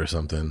Fallout or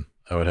something.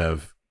 I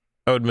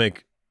would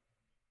make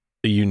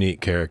a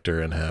unique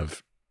character and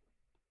have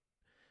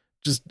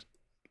just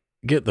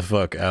get the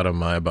fuck out of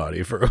my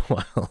body for a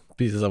while.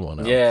 Be someone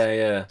else.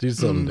 Yeah. Do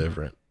something Mm.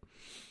 different.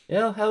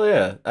 Yeah, hell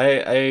yeah.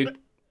 I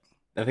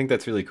think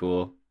that's really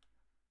cool.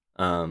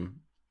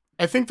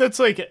 I think that's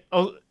like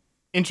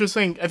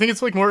interesting. I think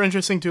it's like more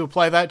interesting to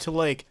apply that to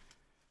like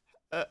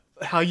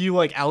how you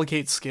like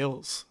allocate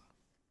skills,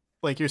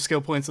 like your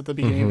skill points at the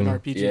beginning of an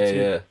RPG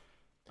yeah.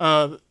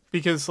 too.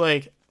 Because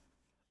like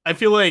I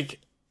feel like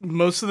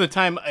most of the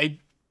time I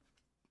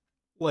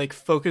like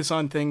focus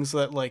on things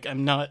that like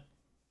I'm not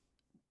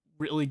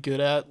really good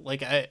at.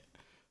 Like I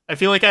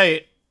feel like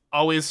I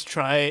always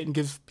try and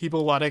give people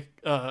a lot of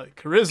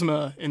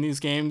charisma in these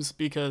games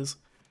because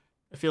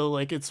I feel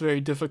like it's very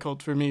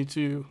difficult for me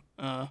to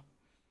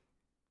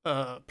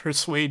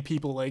persuade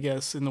people, I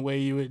guess, in the way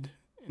you would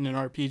in an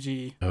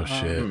RPG. Oh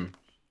shit. Hmm.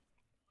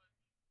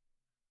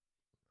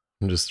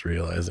 I'm just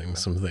realizing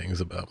some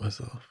things about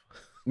myself.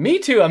 Me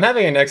too. I'm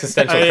having an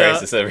existential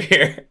crisis over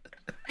here.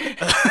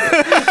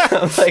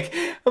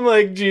 I'm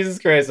like, Jesus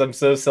Christ, I'm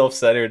so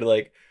self-centered.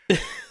 Like,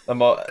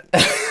 I'm always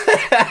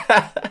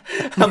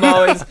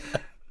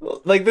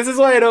like, this is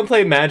why I don't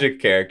play Magic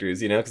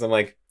characters, you know? Because I'm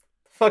like,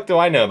 fuck do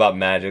I know about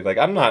Magic? Like,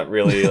 I'm not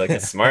really like a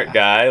smart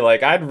guy.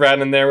 Like, I'd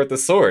run in there with a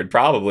sword,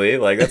 probably.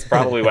 Like, that's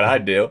probably what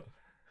I'd do.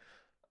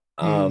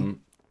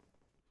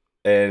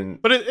 But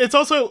it's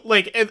also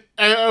like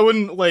I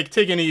wouldn't like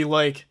take any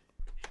like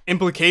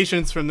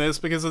implications from this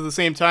because at the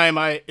same time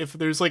if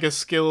there's like a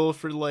skill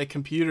for like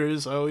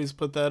computers, I always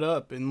put that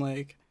up and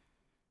like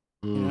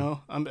you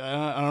know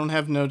I don't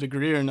have no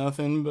degree or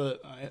nothing, but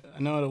I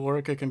know how to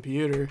work a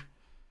computer.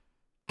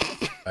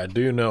 I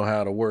do know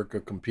how to work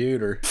a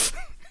computer.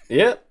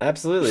 Yeah,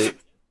 absolutely.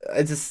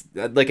 I just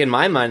like in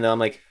my mind though, I'm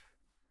like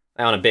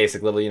on a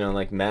basic level, you know,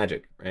 like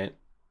Magic, right?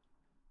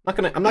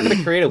 I'm not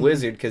gonna create a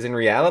wizard because in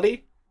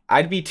reality,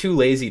 I'd be too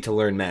lazy to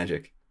learn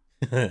Magic.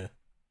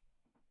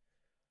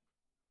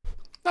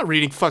 Not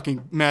reading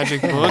fucking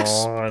Magic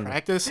books.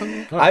 Practice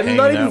them.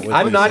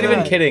 I'm not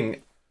even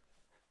kidding.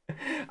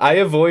 I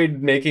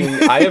avoid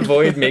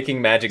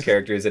making Magic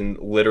characters in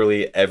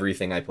literally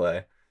everything I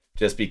play,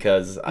 just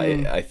because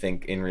I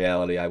think in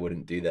reality I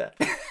wouldn't do that.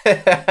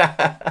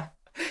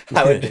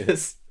 I would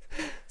just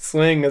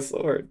swing a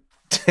sword.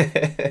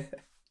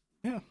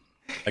 Yeah.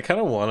 I kind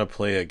of want to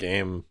play a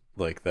game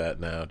like that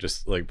now.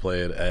 Just like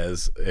play it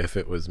as if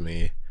it was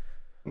me.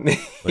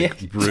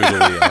 Like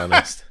brutally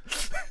honest.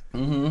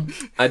 Mm-hmm.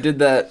 I did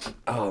that.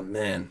 Oh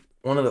man,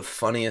 one of the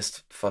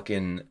funniest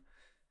fucking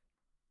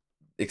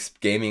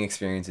gaming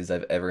experiences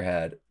I've ever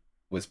had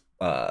was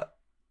I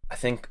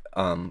think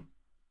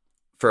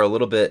for a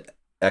little bit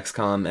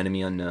XCOM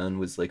Enemy Unknown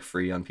was like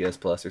free on PS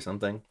Plus or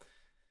something.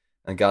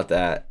 I got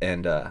that,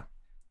 and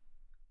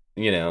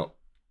you know,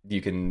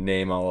 you can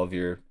name all of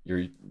your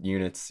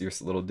units, your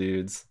little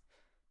dudes,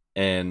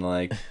 and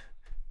like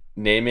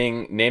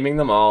naming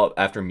them all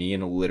after me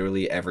and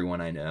literally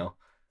everyone I know.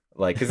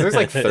 Like, because there's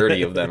like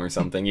 30 of them or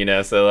something, you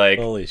know. So like,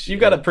 Holy shit.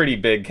 you've got a pretty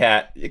big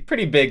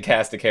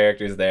cast of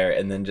characters there,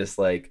 and then just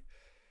like,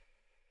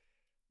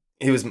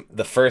 it was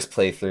the first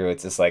playthrough.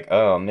 It's just like,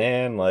 oh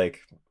man, like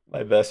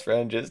my best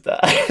friend just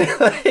died.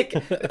 Like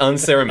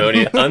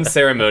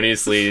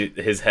unceremoniously,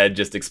 his head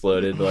just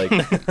exploded. Like,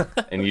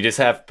 and you just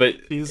have.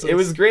 But Jesus. It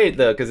was great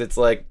though, because it's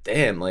like,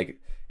 damn, like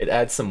it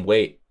adds some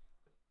weight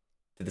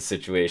to the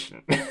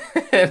situation,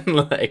 and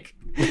like.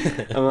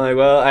 I'm like,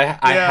 well,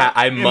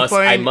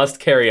 I must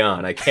carry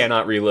on. I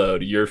cannot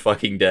reload. You're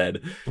fucking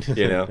dead,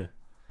 you know.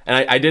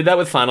 And I did that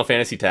with Final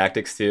Fantasy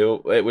Tactics too,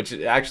 which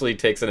actually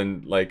takes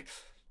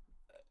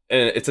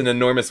it's an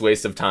enormous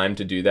waste of time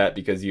to do that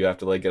because you have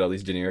to like get all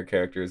these generic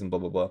characters and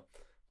blah blah blah,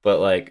 but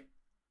like,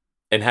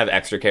 and have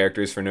extra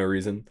characters for no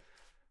reason.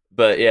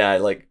 But yeah, I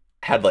like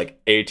had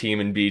like A team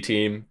and B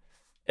team,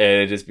 and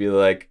it'd just be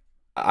like.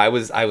 I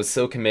was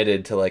so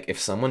committed to like if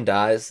someone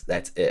dies,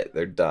 that's it.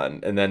 They're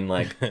done. And then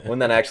like when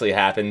that actually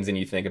happens and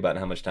you think about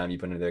how much time you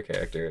put into their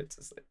character, it's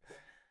just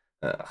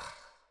like,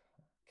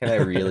 can I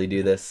really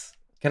do this?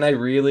 Can I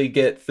really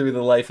get through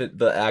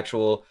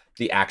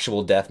the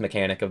actual death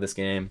mechanic of this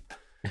game,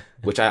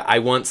 which I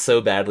want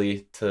so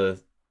badly to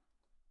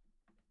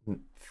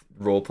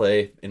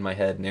roleplay in my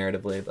head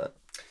narratively, but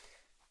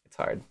it's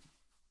hard.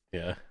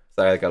 Yeah.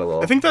 Sorry, I got a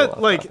little. I think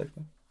that like. Topic.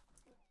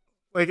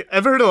 Like,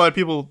 I've heard a lot of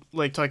people,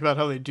 like, talk about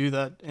how they do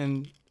that,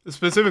 and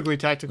specifically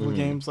tactical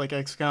games like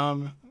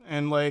XCOM,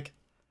 and, like,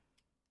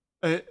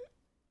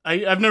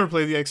 I've never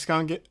played the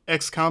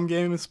XCOM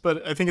games,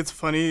 but I think it's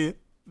funny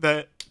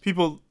that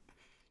people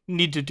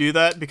need to do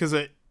that because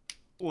it,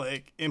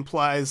 like,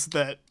 implies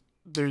that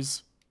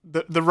there's...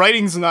 The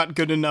writing's not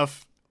good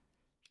enough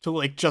to,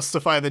 like,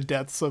 justify the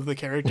deaths of the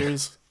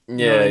characters.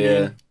 Yeah.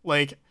 mean?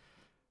 Like,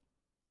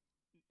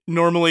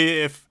 normally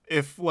if,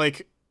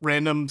 like...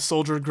 random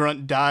soldier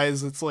grunt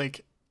dies, it's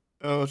like,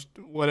 oh,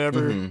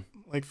 whatever,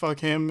 like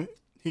fuck him,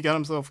 he got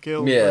himself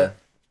killed. Yeah.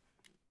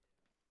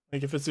 But,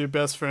 like if it's your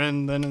best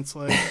friend, then it's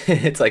like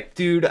it's like,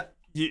 dude,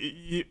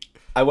 you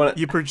I want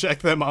you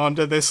project them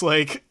onto this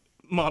like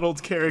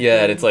modeled character.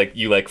 Yeah, and it's like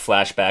you like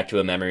flash back to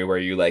a memory where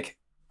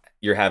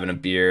you're having a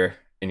beer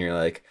and you're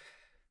like,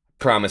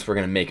 promise we're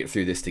gonna make it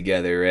through this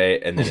together,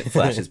 right? And then it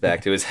flashes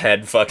back to his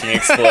head fucking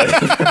exploding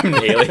from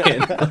an alien.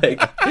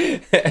 Like,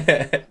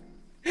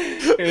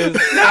 it was,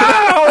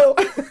 no.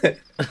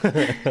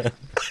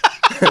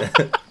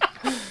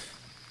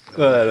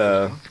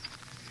 But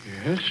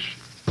Yes.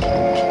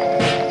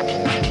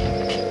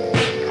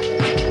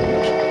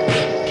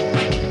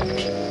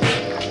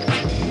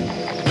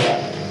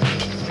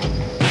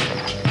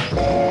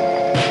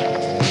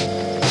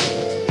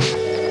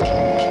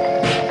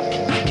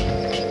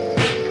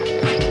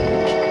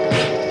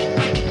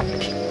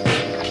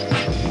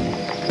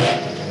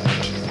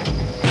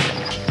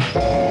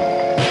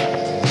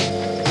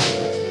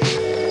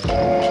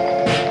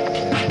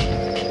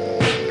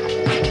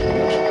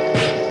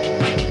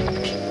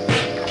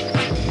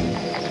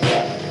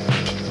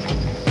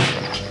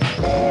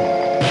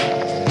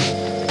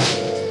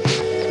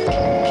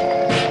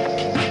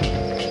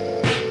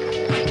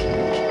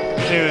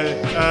 Anyway,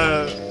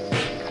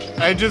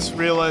 I just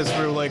realized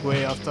we're like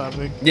way off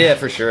topic. yeah,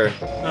 for sure.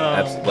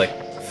 Like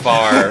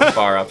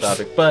far off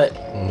topic, but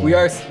we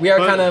are But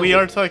kind of we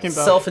are talking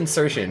about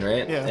self-insertion,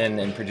 right? Yeah.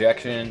 And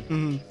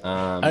projection.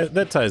 Mhm.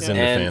 That ties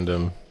into And-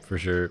 fandom for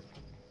sure.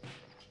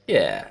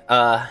 Yeah.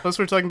 Plus,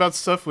 we're talking about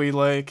stuff we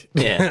like,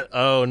 Yeah.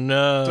 Oh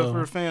stuff we're a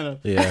no. fan of.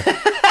 Yeah.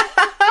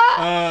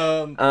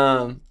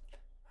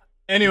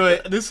 Anyway,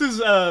 this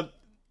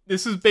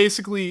is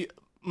basically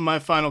my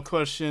final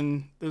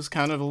question. There's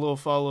kind of a little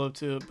follow up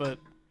to it, but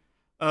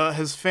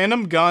has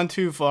fandom gone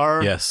too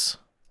far? Yes.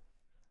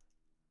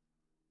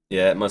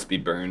 Yeah, it must be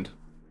burned.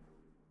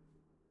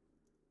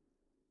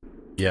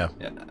 Yeah.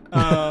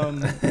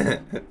 Yeah.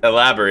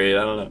 Elaborate.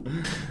 I don't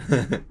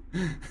know.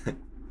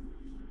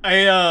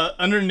 I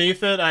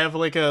underneath it, I have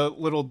like a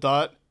little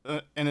dot,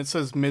 and it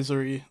says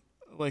Misery,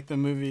 like the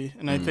movie,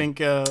 and I think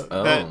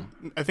that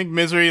I think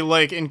Misery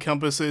like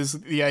encompasses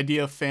the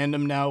idea of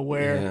fandom now,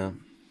 where Yeah.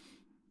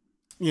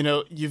 you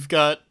know you've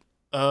got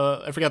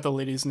I forgot the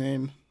lady's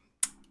name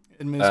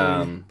in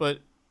Misery, but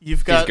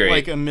you've got great,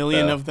 like a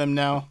million though. of them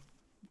now.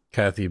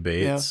 Kathy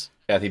Bates.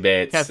 Kathy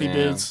Bates. Kathy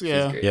Bates, she's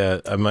yeah. great.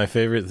 Yeah. My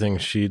favorite thing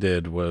she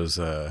did was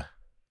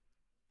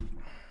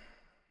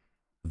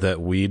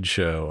that weed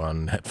show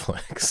on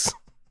Netflix.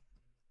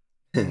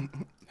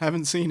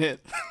 Haven't seen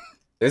it.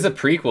 There's a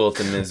prequel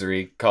to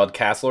Misery called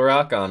Castle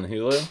Rock on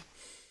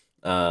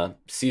Hulu.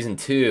 Season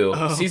 2.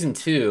 Oh. Season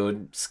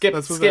 2. Skip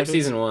That's what that is.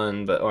 season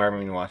 1, but or I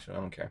mean watch it. I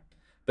don't care.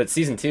 But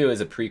season 2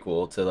 is a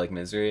prequel to like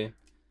Misery.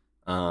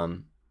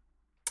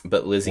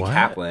 But Lizzie What?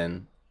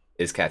 Kaplan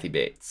is Kathy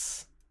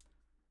Bates.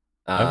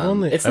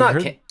 I've It's I've not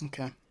heard-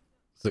 Okay.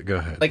 Go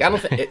ahead. like I don't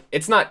think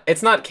it's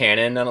not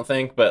canon. I don't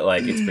think, but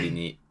like it's pretty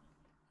neat.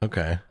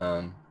 Okay.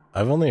 Um,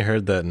 I've only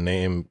heard that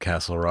name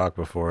Castle Rock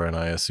before, and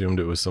I assumed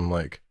it was some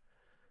like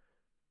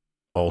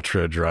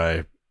ultra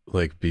dry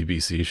like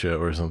BBC show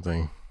or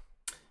something.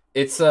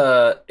 it's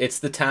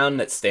the town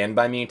that Stand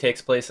By Me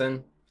takes place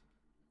in.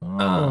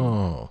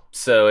 Oh.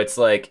 So it's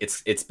like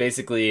it's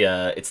basically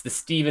it's the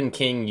Stephen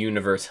King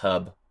universe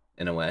hub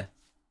in a way.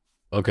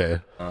 Okay.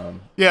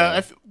 Yeah,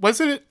 I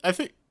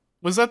think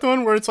was that the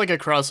one where it's like a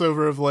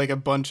crossover of like a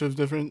bunch of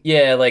different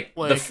Yeah, like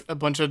a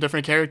bunch of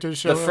different characters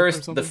show the up or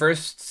first something? the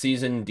first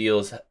season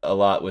deals a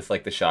lot with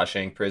like the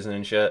Shawshank prison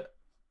and shit.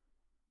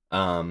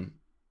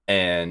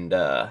 And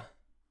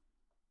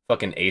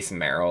fucking Ace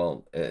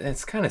Merrill.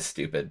 It's kind of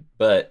stupid,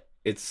 but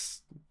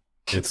it's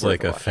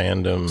Like a worth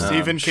fandom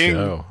Stephen King.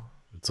 show.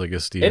 It's like a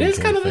Stephen It is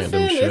King kind of a fandom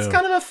fan. show.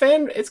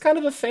 It's kind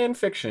of a fan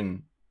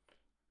fiction.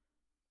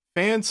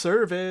 Fan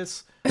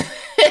service.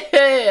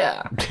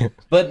 Yeah.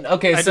 But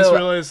okay, I so just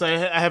realized I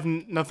have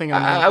nothing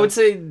on that. I would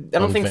say I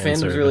don't think fan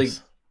fandom's really.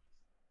 service.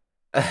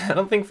 I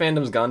don't think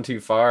fandom's gone too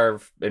far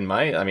in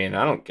my. I mean,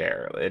 I don't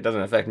care. It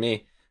doesn't affect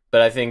me.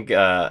 But I think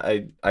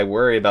I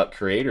worry about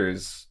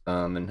creators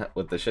and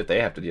with the shit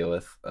they have to deal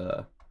with.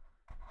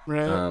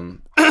 Right.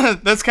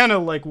 That's kind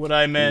of like what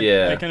I meant.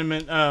 Yeah. I kind of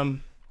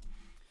meant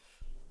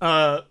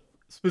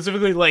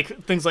specifically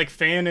like things like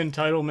fan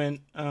entitlement,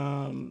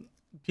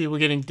 people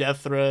getting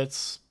death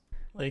threats,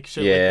 like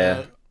shit Yeah.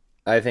 like that.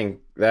 I think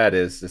that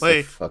is just a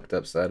Like- fucked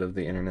up side of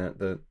the internet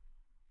that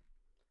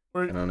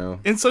Or I don't know.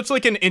 in such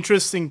like an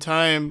interesting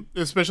time,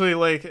 especially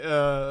like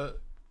a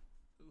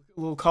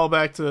little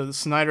callback to the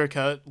Snyder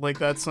Cut, like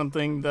that's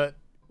something that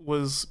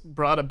was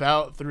brought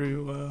about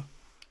through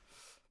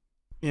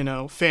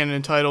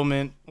fan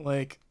entitlement,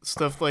 like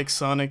stuff like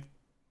Sonic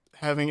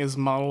having his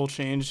model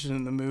changed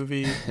in the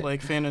movie.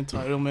 Like fan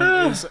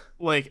entitlement is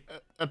like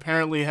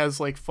apparently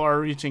has like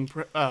far-reaching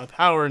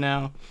power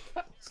now.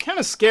 It's kind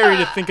of scary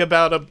to think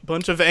about a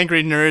bunch of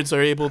angry nerds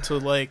are able to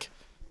like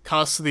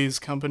cost these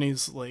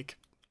companies like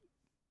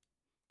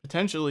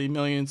potentially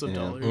millions of Yeah.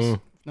 dollars,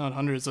 Mm. not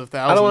hundreds of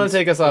thousands. I don't want to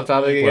take us off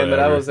topic again, but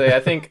I will Whatever. say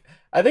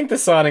I think the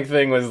Sonic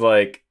thing was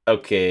like,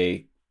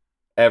 okay,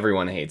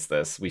 everyone hates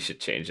this. We should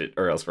change it,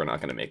 or else we're not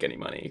going to make any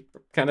money,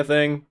 kind of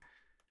thing.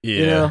 Yeah.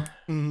 You know?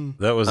 Mhm.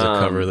 That was a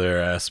cover Um,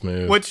 their ass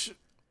move. Which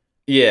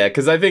Yeah,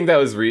 because I think that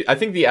was I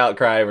think the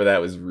outcry over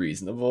that was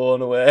reasonable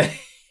in a way.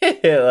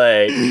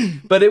 Like,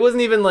 but it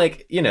wasn't even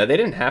like, you know, they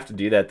didn't have to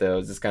do that though. It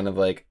was just kind of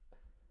like,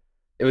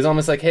 it was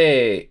almost like,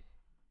 hey,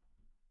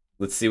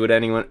 let's see what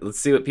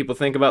people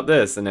think about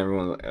this, and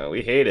everyone was like, oh,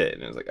 we hate it,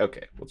 and it was like,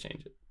 okay, we'll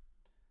change it.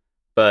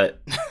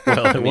 But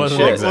Well, I it mean,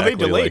 wasn't shit. Well, they exactly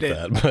delayed like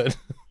it. that, but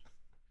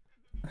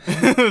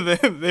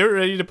They were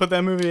ready to put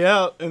that movie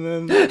out, and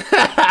then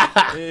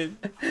it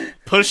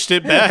pushed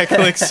it back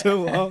like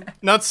so long.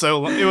 Not so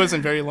long. It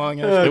wasn't very long.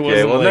 Actually. Okay, it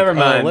wasn't well, like, never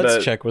mind, let's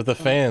but- check with the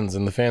fans,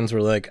 and the fans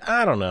were like,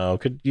 I don't know,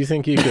 could you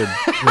think you could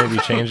maybe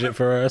change it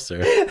for us? Or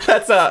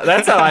that's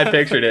how I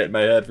pictured it in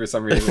my head for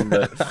some reason.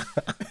 But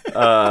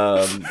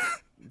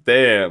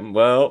damn,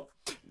 well,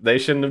 they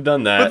shouldn't have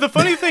done that. But the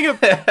funny thing,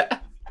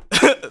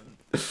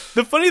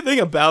 the funny thing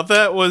about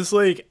that was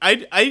like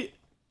I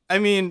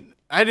mean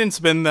I didn't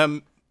spend that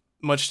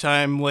much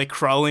time like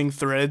crawling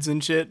threads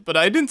and shit, but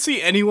I didn't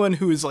see anyone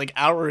who was like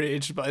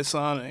outraged by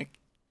Sonic.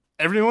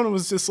 Everyone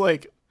was just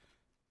like,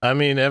 I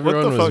mean,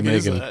 everyone was fuck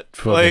is making that?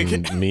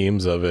 fucking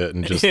memes of it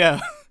and just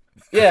yeah.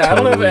 Yeah,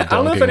 totally I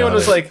don't know if dunking anyone on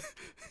was it. like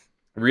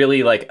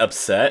really like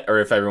upset or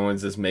if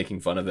everyone's just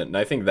making fun of it. And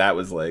I think that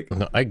was like,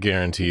 No, I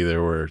guarantee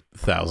there were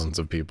thousands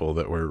of people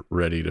that were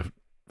ready to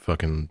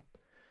fucking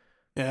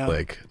Yeah.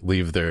 like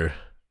leave their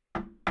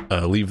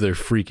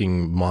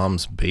freaking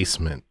mom's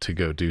basement to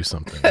go do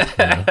something. You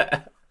know?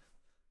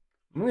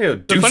 I'm gonna go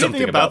do the funny something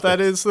thing about that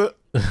this. is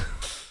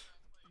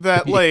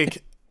that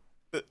like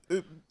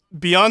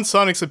beyond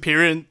Sonic's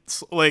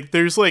appearance, like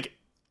there's like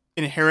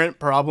inherent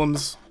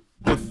problems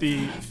with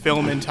the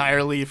film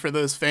entirely for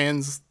those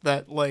fans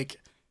that like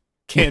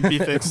can't be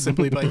fixed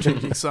simply by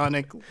changing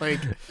Sonic. Like,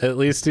 At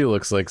least he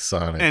looks like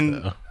Sonic,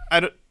 and though.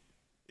 I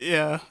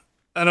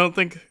don't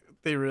think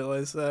they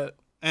realize that,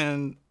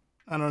 and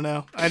I don't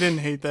know. I didn't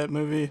hate that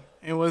movie.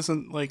 It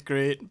wasn't like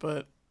great,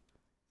 but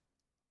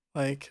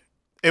like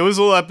it was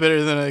a lot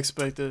better than I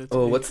expected it to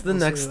Oh, be. what's the I'll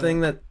say next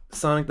thing that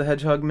Sonic the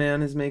Hedgehog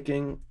man is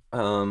making?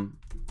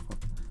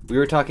 We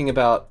were talking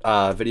about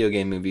video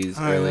game movies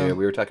I earlier. know.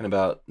 We were talking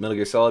about Metal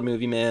Gear Solid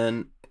Movie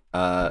Man,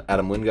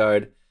 Adam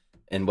Wingard,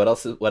 and what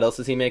else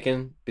is he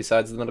making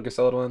besides the Metal Gear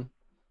Solid one?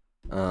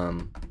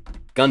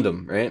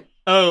 Gundam, right?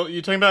 Oh,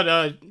 you're talking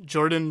about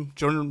Jordan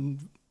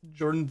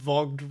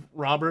Vogt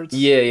Roberts?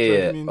 Yeah, Is that what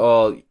yeah. you mean?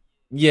 Oh,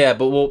 yeah,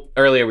 but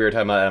earlier we were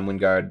talking about Adam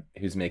Wingard,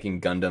 who's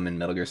making Gundam and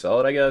Metal Gear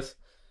Solid, I guess.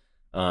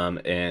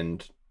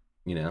 And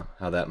you know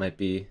how that might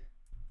be.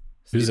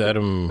 Who's stupid.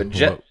 Adam? But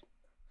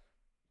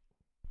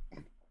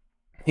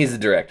he's the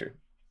director.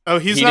 Oh,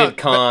 he's He not. did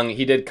Kong.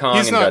 He did Kong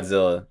he's and not-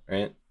 Godzilla,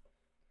 right?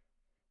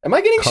 Am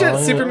I getting shit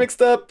Kong- super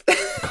mixed up?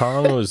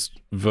 Kong was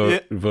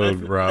Vogue Yeah.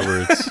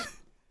 Roberts.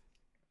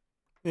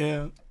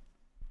 Yeah.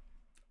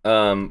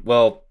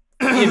 Well,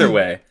 either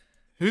way,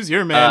 Who's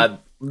your man?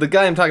 the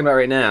guy I'm talking about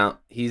right now,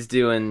 he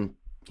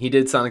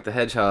did Sonic the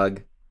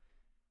Hedgehog,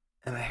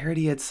 and I heard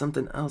he had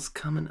something else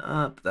coming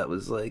up that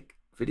was like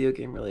video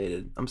game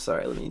related. I'm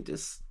sorry, let me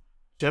just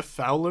Jeff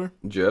Fowler.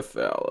 Jeff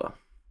Fowler.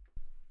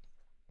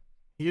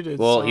 He did.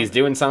 Well, Sonic. he's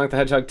doing Sonic the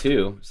Hedgehog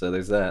too, so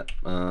there's that.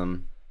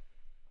 I'll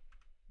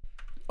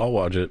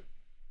watch it.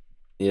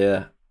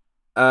 Yeah.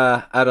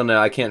 I don't know.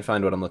 I can't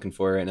find what I'm looking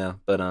for right now,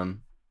 but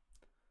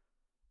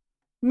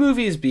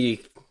movies be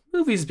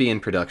in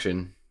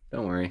production.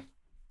 Don't worry.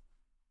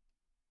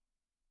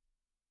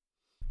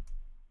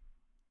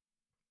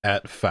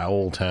 At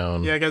Foul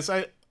Town. Yeah, I guess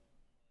I.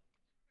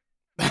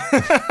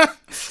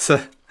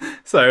 So,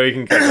 sorry, we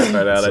can cut that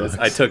part out. Sucks.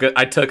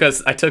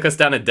 I took us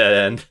down a dead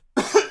end.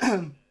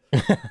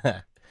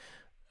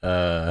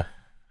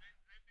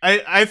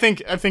 I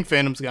think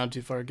Phantom's gone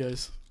too far,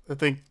 guys. I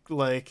think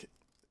like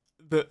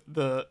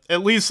the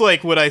at least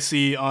like what I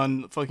see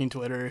on fucking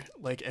Twitter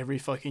like every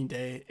fucking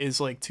day is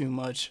like too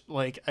much.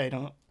 Like I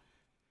don't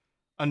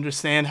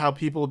understand how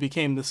people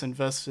became this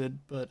invested,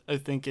 but I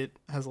think it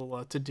has a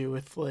lot to do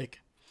with like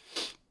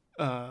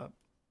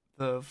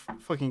the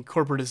fucking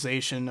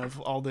corporatization of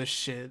all this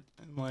shit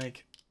and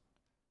like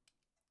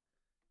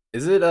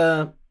Is it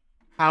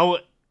how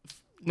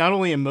not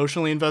only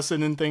emotionally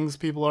invested in things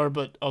people are,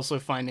 but also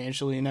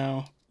financially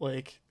now.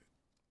 Like,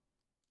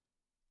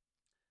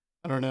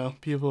 I don't know.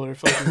 People are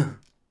fucking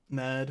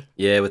mad.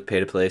 yeah, with pay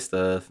to play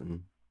stuff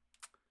and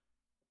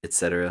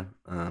etc.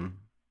 I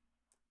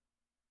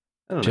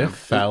don't Jeff know.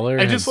 Fowler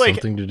I had just, like-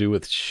 something to do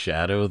with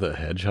Shadow the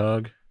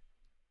Hedgehog.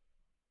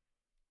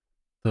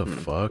 The Hmm.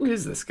 fuck? Who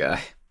is this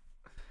guy?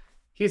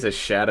 He's a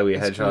shadowy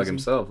That's hedgehog crazy.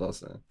 himself,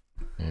 also.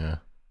 Yeah.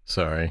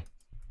 Sorry.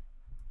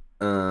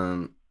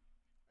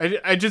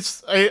 I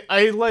just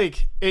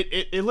like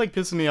it like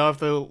pisses me off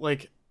though.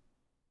 Like,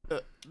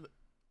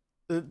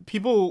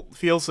 people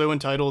feel so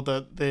entitled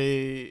that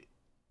they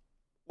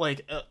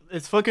like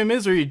it's fucking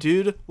misery,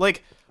 dude.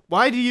 Like,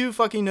 why do you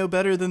fucking know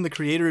better than the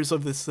creators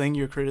of this thing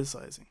you're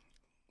criticizing?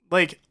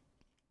 Like,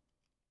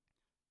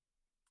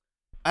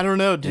 I don't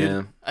know, dude.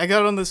 Yeah. I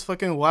got on this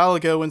fucking while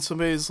ago when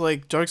somebody's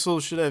like, Dark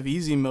Souls should have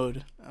easy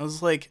mode. I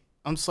was like,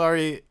 I'm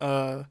sorry,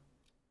 I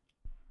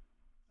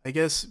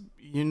guess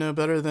you know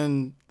better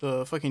than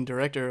the fucking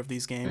director of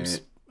these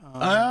games.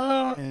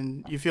 Uh,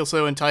 and you feel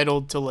so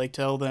entitled to like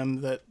tell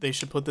them that they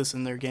should put this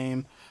in their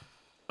game.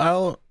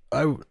 I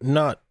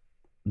not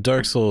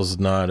Dark Souls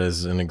not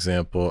as an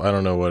example. I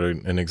don't know what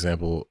an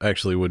example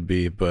actually would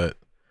be, but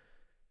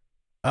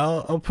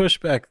I'll push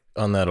back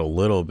on that a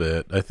little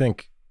bit. I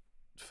think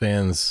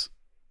fans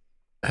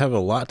have a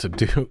lot to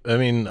do. I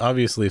mean,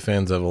 obviously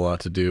fans have a lot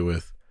to do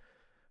with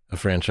a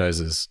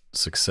franchise's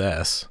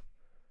success.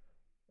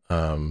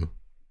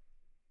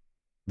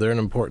 They're an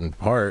important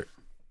part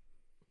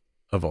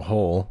of a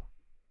whole.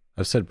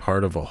 I've said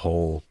part of a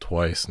whole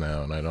twice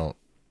now, and I don't.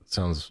 It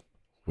sounds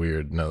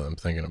weird now that I'm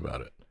thinking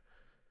about it.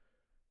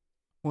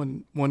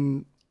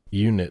 One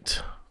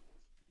Unit.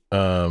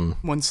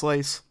 one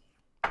slice.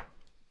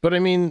 But I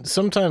mean,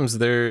 sometimes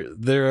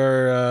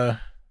there are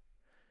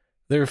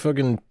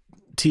fucking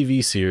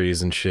TV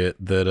series and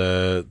shit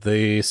that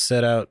they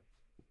set out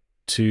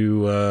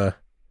to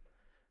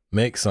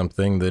make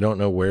something. They don't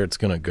know where it's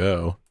gonna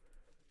go,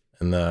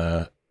 and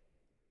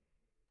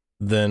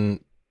then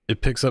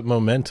it picks up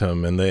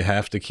momentum, and they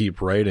have to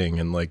keep writing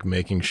and like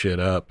making shit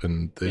up,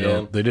 and they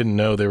didn't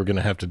know they were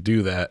gonna have to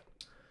do that.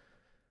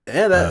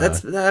 Yeah,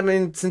 that's I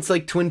mean, since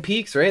like Twin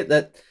Peaks, right?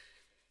 That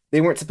they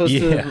weren't supposed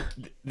to.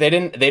 They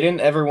didn't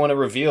ever want to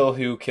reveal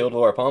who killed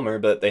Laura Palmer,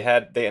 but they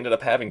ended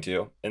up having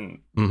to in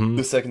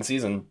the second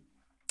season,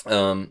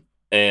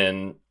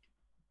 and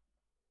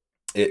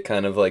it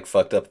kind of like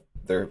fucked up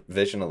their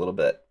vision a little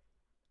bit.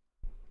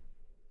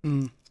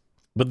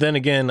 But then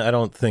again, I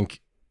don't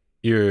think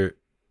you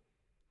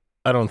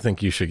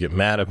should get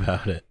mad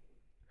about it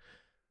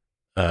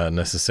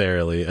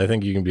necessarily. I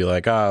think you can be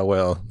like,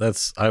 well,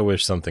 I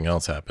wish something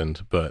else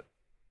happened, but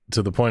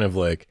to the point of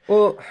like,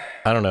 well,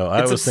 I don't know.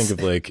 I always think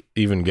of like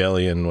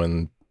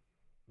Evangelion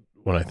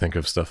when I think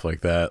of stuff like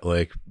that.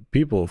 Like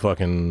people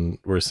fucking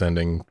were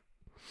sending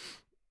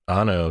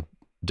Anno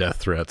death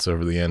threats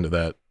over the end of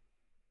that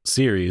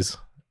series,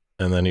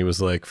 and then he was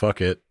like,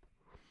 fuck it,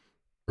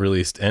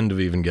 released End of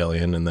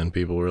Evangelion, and then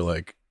people were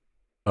like,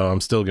 oh,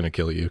 I'm still gonna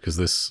kill you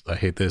because I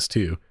hate this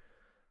too.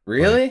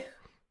 Really?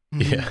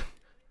 Like, yeah.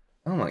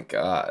 Oh my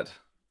god,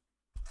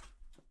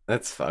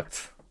 that's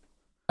fucked.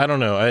 I don't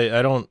know.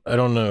 I don't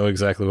know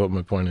exactly what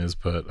my point is,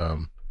 but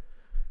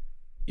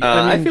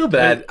I feel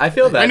bad. I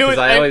feel bad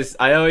because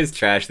I always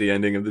trash the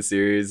ending of the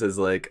series as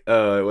like,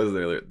 oh, it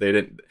wasn't. They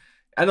didn't.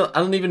 I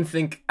don't even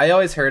think. I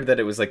always heard that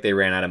it was like they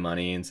ran out of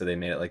money and so they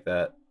made it like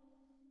that,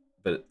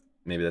 but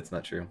maybe that's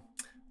not true.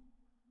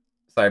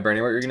 Sorry,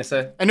 Bernie, what were you gonna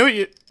say? I know what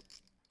you.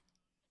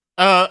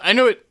 I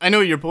know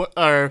what your point.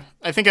 Or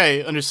I think I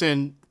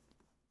understand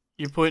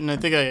your point, and I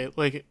think I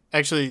like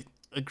actually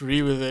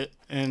agree with it,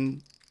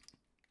 and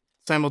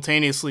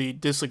simultaneously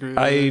disagree with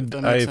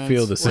it. I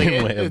feel the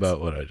same way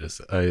about what I just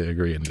said. I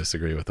agree and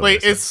disagree with what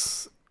like I said.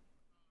 It's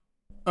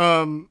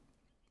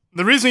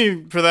the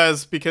reason for that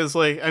is because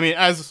like I mean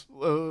as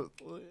an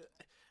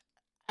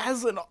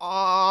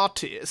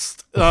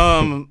artist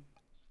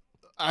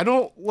I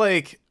don't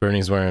like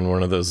Bernie's wearing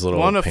one of those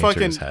little painter's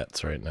fucking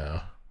hats right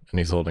now, and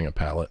he's holding a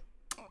palette.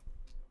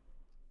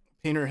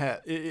 Painter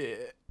hat.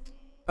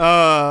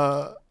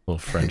 Little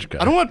French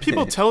guy. I don't want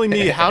people telling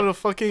me how to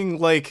fucking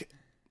like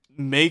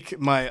make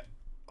my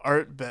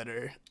art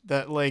better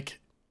that like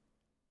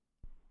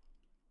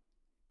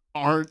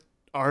aren't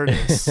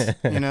artists,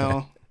 you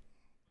know?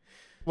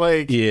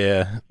 Like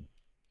yeah.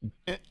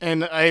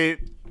 And I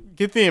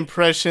get the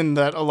impression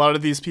that a lot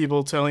of these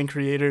people telling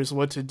creators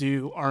what to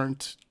do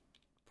aren't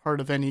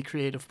part of any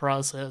creative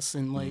process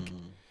and like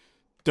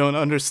don't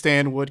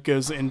understand what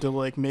goes into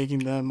like making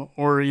them,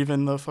 or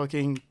even the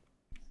fucking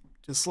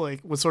just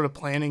like what sort of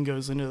planning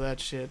goes into that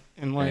shit.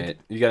 And like right.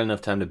 You got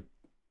enough time to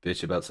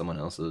bitch about someone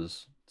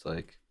else's. It's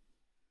like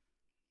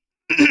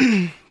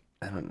I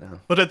don't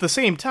know. But at the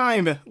same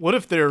time, what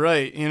if they're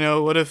right? You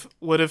know, what if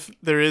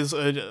there is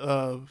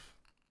a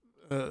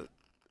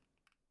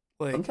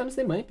like sometimes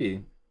they might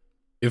be.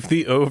 If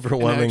the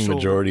overwhelming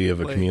majority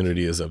of a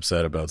community is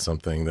upset about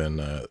something,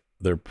 then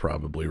they're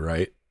probably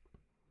right.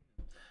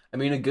 I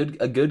mean,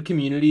 a good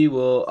community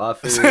will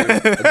offer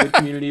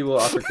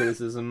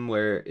criticism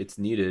where it's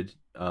needed,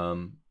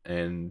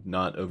 and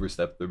not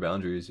overstep their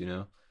boundaries. You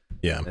know.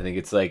 Yeah. I think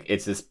it's like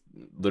it's just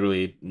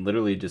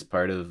literally just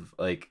part of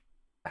like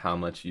how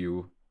much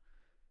you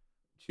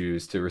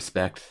choose to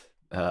respect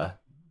the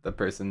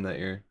person that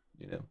you're,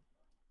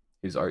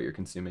 whose art you're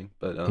consuming.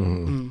 But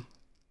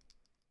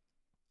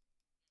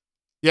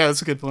yeah,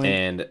 that's a good point.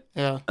 And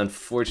yeah,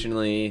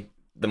 unfortunately,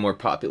 the more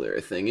popular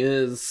a thing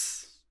is,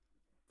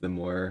 the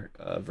more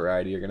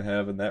variety you're gonna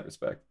have in that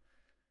respect.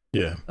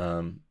 Yeah.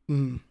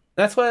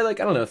 That's why, like,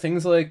 I don't know,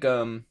 things like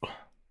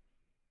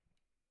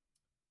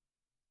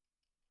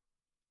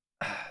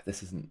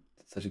this isn't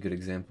such a good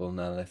example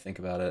now that I think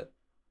about it.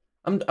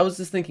 I was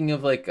just thinking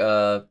of like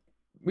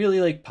really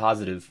like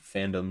positive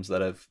fandoms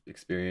that I've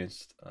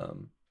experienced,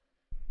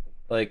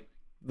 like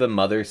the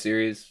Mother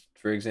series,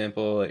 for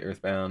example, like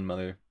Earthbound,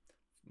 Mother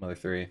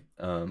 3.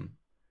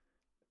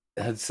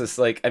 It's just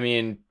like, I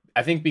mean,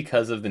 I think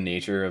because of the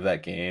nature of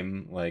that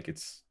game, like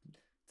it's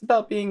it's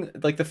about being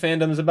like the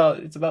fandom is about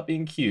it's about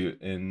being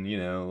cute and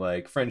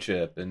like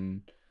friendship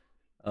and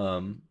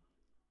um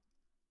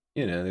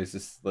there's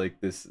this like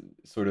this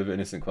sort of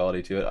innocent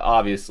quality to it.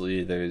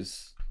 Obviously,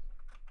 there's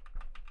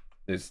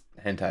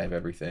hentai of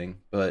everything,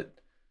 but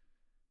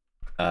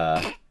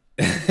uh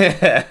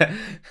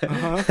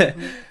Uh-huh.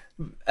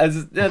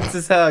 as that's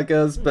just how it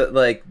goes. But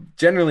like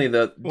generally,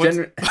 What's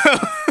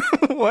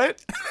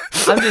what?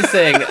 I'm just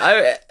saying,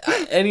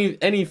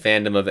 any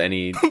fandom of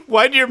any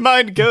Why'd your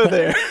mind go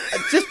there?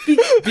 just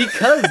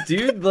because,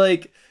 dude,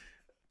 like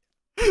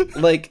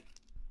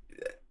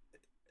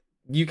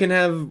you can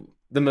have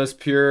the most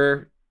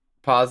pure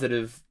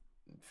positive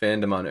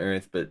fandom on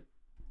earth, but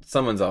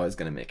someone's always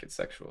gonna make it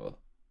sexual,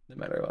 no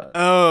matter what.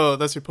 Oh,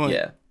 that's your point.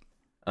 Yeah.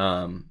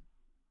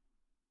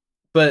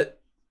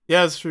 But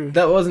Yeah, it's true.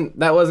 that wasn't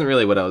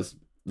really what I was.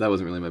 That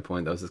wasn't really my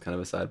point. That was just kind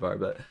of a sidebar.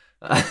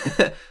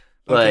 But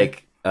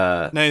like,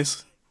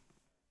 Nice.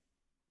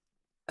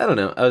 I don't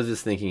know. I was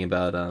just thinking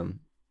about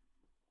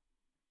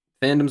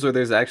fandoms where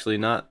there's actually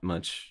not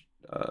much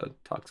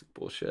toxic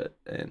bullshit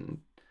and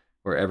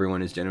where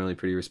everyone is generally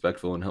pretty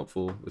respectful and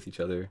helpful with each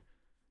other.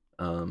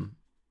 Um,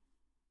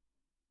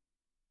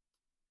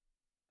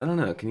 I don't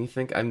know. Can you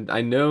think?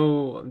 I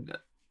know.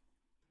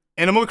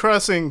 Animal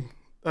Crossing,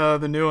 the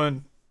new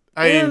one.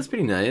 Yeah, that's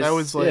pretty nice. that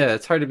was, like- yeah,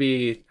 it's hard to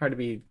be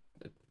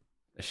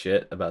a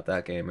shit about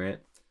that game, right?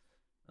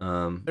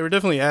 There were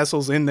definitely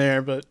assholes in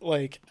there, but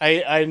like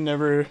I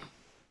never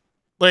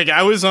like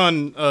I was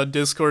on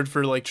Discord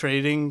for like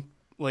trading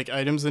like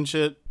items and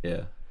shit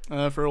Yeah.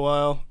 for a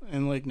while,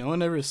 and like no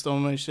one ever stole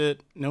my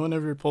shit. No one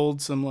ever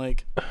pulled some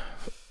like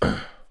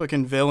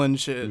fucking villain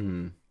shit.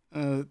 Mhm.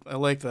 I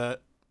like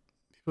that.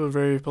 People are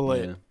very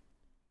polite. Yeah.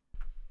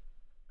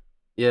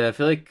 Yeah, I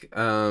feel like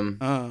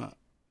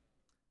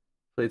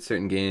played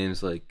certain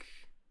games like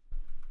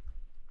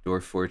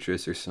Dwarf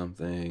Fortress or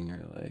something,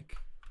 or like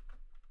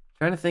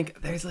trying to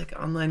think. There's like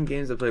online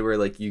games I play where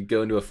like you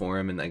go into a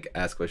forum and like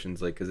ask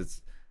questions, like because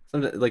it's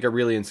something like a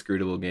really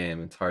inscrutable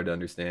game. It's hard to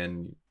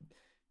understand.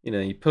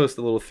 You post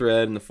a little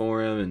thread in the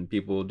forum and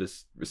people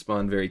just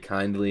respond very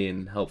kindly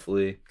and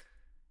helpfully.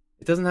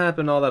 It doesn't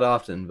happen all that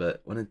often,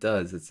 but when it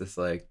does, it's just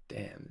like,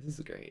 damn, this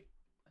is great.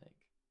 Like,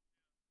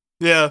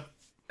 Yeah,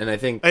 and I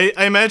think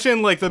I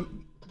imagine like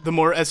the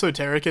more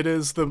esoteric it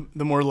is, the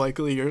more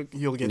likely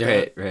you'll get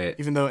that. right.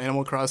 Even though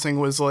Animal Crossing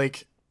was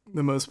like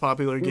the most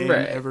popular game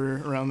Right. ever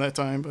around that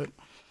time, but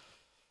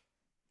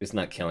It's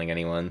not killing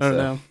anyone, I don't so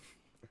know.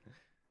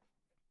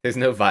 there's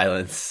no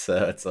violence,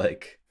 so it's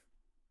like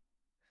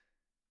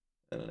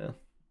I don't know.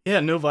 Yeah,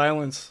 no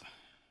violence.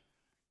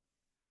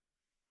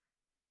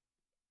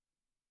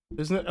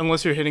 Isn't it?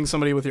 Unless you're hitting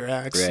somebody with your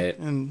axe, Right.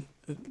 and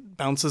it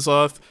bounces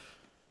off.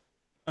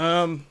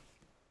 So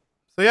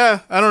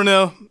yeah, I don't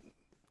know.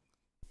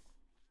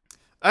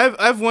 I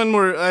have one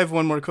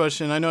more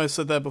question. I know I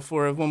said that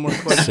before. I have one more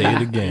question. Say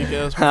it again. I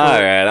guess, All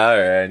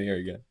right, here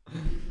we go.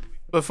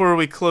 before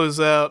we close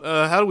out,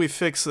 how do we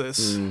fix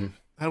this? Mm.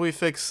 How do we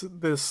fix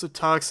this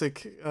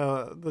toxic,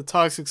 the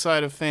toxic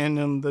side of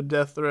fandom, the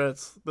death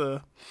threats,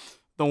 the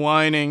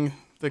whining,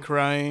 the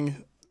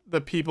crying,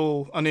 the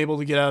people unable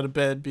to get out of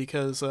bed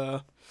because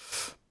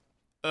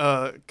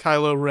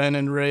Kylo Ren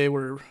and Rey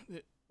were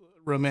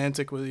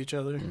romantic with each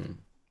other? Mm.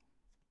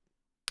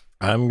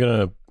 I'm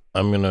gonna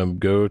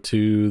go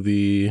to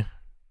the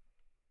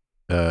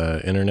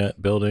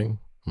internet building.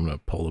 I'm gonna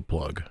pull the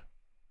plug.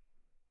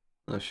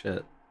 Oh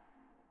shit.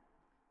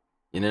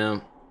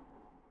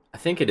 I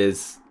think it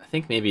is. I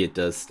think maybe it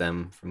does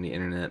stem from the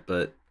internet,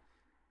 but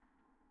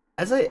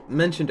as I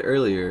mentioned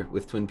earlier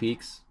with Twin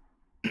Peaks,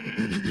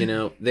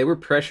 they were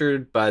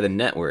pressured by the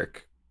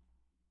network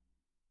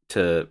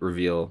to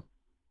reveal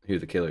who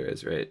the killer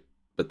is, right?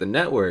 But the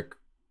network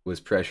was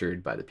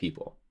pressured by the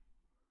people.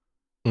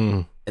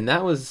 Mm. And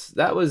that was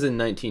in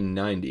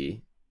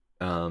 1990.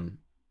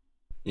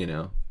 You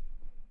know,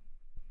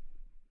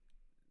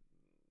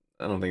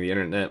 I don't think the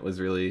internet was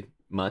really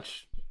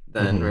much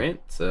then, Mhm.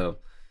 right? So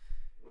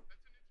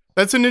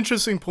That's an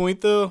interesting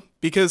point, though,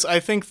 because I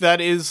think that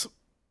is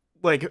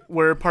like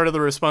where part of the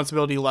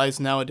responsibility lies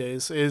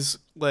nowadays is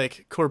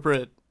like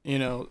corporate,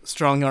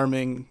 strong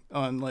arming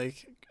on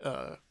like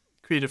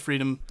creative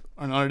freedom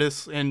on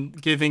artists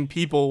and giving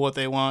people what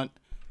they want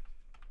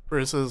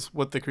versus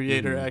what the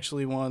creator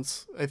actually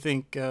wants. I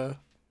think, I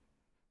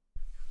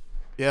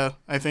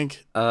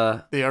think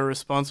they are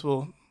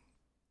responsible,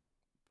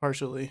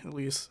 partially at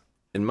least.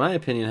 in my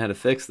opinion, how to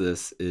fix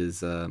this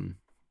is, I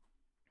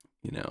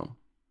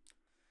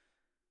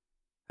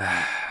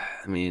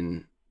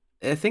mean,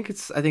 I think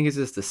it's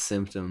just a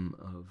symptom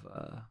of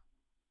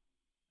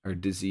our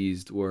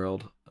diseased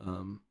world,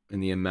 and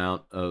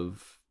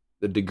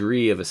the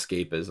degree of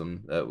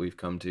escapism that we've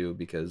come to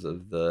because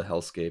of the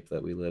hellscape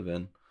that we live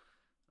in,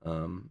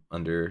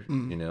 under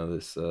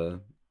this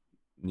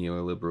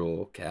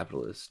neoliberal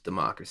capitalist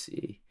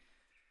democracy,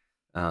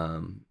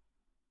 and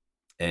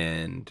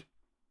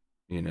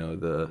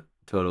the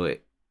total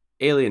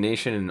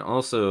alienation and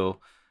also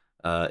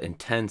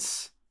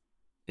intense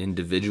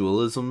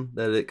individualism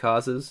that it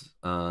causes,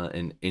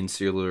 and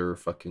insular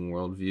fucking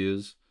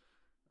worldviews,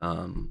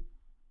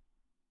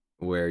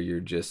 where you're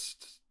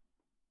just,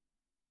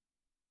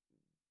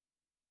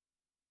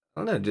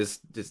 I don't know,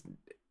 just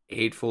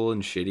hateful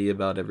and shitty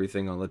about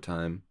everything all the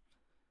time,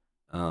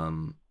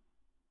 and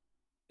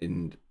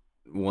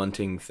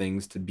wanting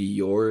things to be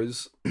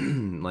yours.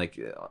 Like,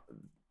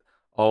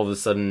 all of a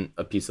sudden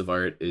a piece of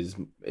art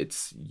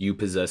it's you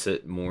possess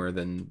it more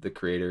than the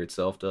creator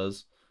itself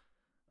does,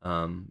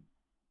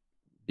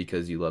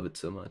 because you love it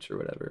so much or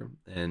whatever.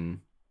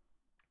 And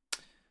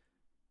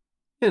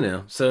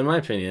so in my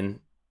opinion,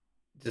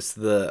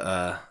 just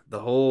the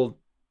whole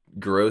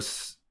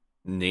gross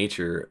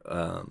nature,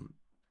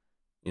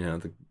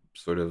 the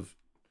sort of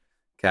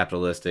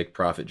capitalistic,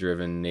 profit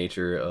driven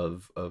nature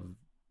of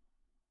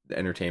the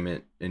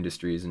entertainment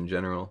industries in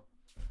general,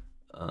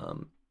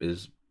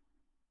 is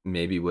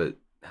maybe what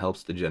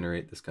helps to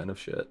generate this kind of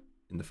shit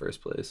in the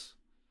first place.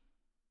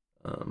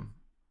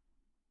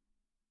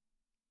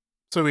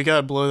 So we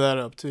gotta blow that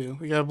up too.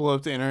 We gotta blow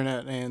up the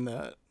internet and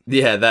that.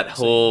 Yeah, that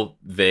whole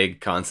vague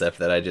concept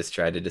that I just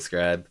tried to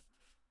describe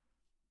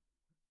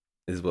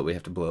is what we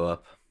have to blow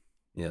up.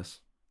 Yes.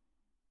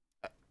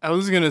 I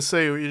was gonna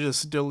say we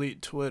just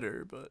delete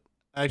Twitter, but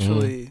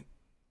actually,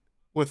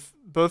 with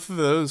both of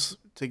those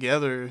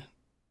together,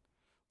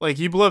 like,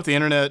 you blow up the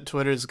internet,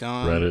 Twitter's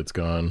gone. Reddit's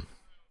gone.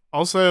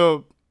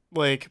 Also,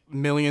 like,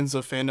 millions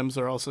of fandoms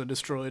are also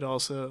destroyed.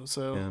 Also,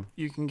 so Yeah.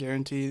 you can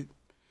guarantee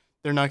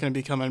they're not going to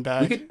be coming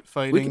back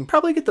fighting. We could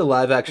probably get the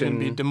live action. And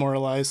be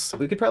demoralized.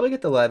 We could probably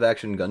get the live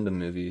action Gundam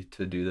movie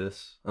to do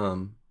this.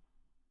 Blow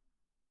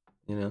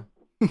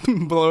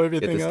Get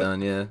everything this up.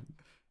 done, yeah.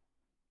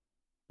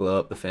 Blow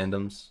up the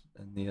fandoms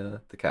and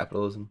the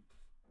capitalism.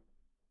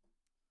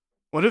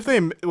 What if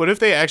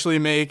they actually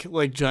make,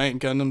 like,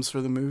 giant Gundams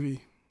for the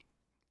movie,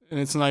 and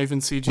it's not even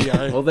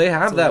CGI? Well, they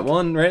have So, that like,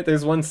 one, right?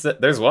 There's one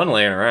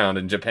laying around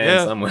in Japan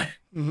Yeah. somewhere.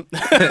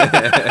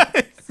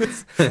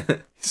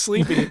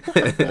 Sleepy.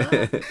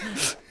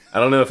 I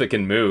don't know if it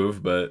can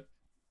move, but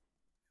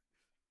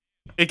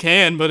It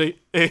can, but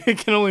it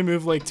can only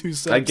move like 2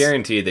 steps. I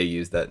guarantee they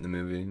used that in the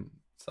movie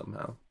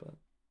somehow, but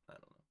I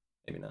don't know.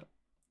 Maybe not.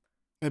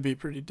 That'd be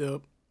pretty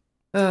dope.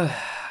 I'm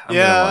Yeah,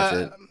 gonna watch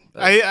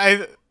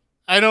it. but-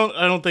 I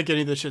don't think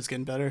any of this shit's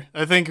getting better.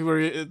 I think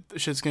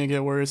shit's gonna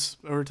get worse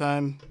over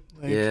time.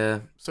 Like, yeah,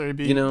 sorry to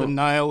be the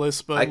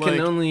nihilist, but I can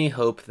only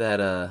hope that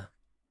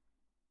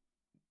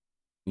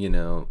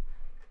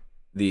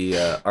the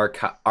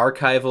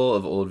archival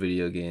of old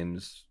video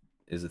games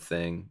is a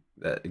thing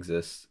that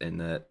exists, and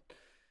that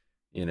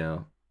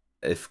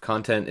if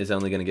content is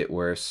only going to get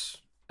worse,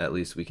 at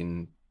least we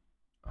can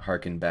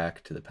harken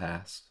back to the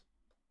past.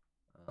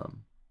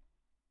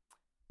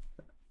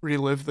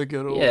 relive the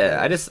good old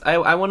Yeah, days.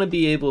 I want to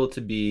be able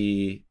to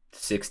be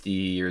 60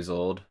 years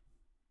old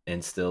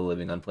and still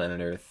living on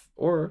planet Earth,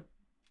 or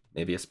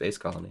maybe a space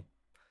colony,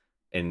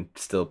 and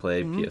still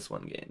play Mhm.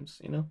 PS1 games,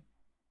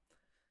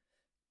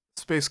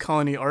 Space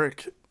Colony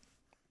Arc.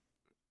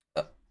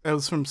 That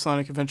was from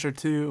Sonic Adventure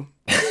 2.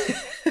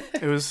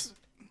 It was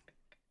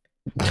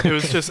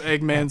just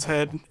Eggman's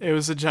head. It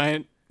was a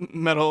giant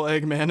metal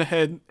Eggman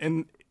head,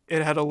 and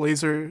it had a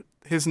laser.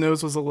 His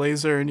nose was a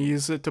laser, and he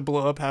used it to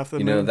blow up half the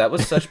moon. That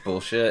was such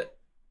bullshit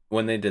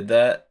when they did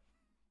that,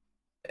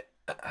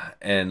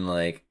 and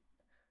like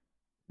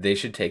they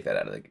should take that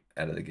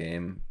out of the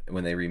game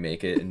when they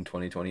remake it in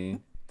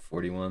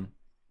 2041.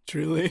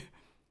 Truly.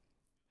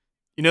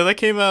 That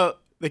came out.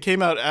 They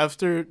came out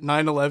after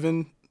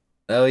 9/11.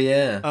 Oh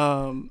yeah.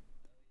 And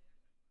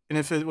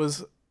if it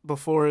was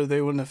before,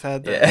 they wouldn't have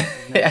had that.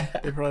 Yeah.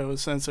 They probably would have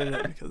censored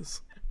it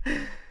because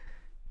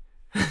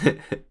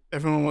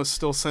everyone was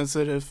still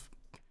sensitive.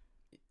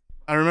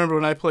 I remember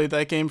when I played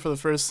that game for the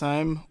first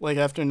time, like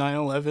after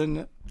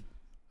 9/11,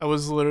 I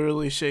was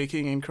literally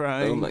shaking and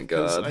crying. Oh my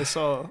 'cause God. I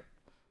saw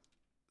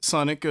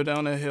Sonic go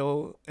down a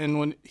hill, and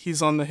when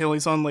he's on the hill,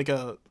 he's on like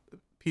a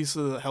piece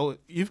of the hell.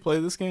 You've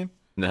played this game?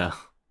 No.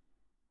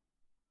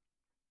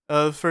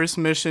 The first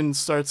mission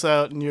starts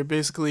out, and you're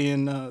basically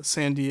in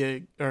San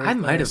Diego. Or, I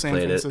might have San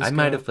played it. I Francisco.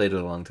 might have played it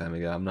a long time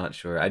ago. I'm not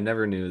sure. I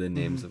never knew the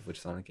names of which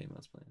Sonic game I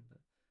was playing.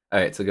 All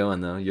right, so go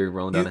on though. You're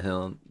rolling down a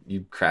hill. And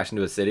you crash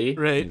into a city.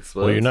 Right. It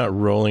explodes. Well, you're not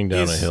rolling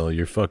down a He's- hill.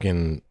 You're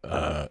fucking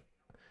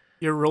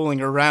You're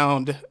rolling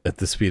around at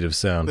the speed of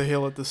sound. the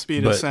hill at the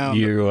speed of But sound.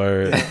 you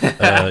are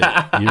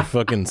you're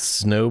fucking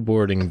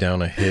snowboarding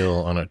down a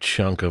hill on a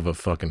chunk of a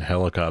fucking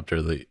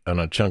helicopter on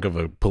a chunk of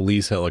a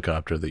police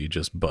helicopter that you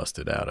just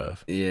busted out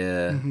of,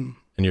 Yeah. Mhm.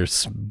 and you're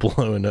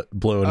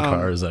blowing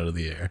cars out of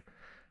the air.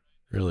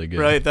 Really good.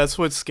 Right, that's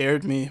what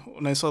scared me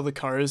when I saw the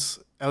cars.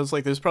 I was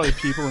like, "There's probably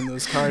people in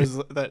those cars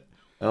that."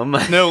 Oh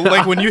my. No,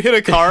 like when you hit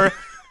a car,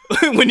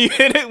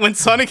 when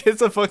Sonic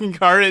hits a fucking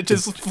car, it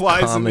just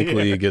flies Comically, in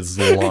the air. it gets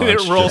launched And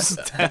it rolls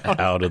down.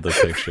 out of the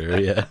picture.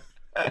 Yeah.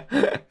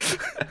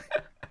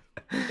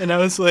 And I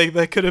was like,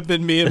 that could have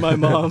been me and my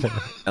mom.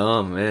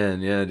 Oh man,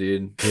 yeah,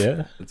 dude.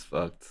 Yeah. It's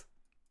fucked.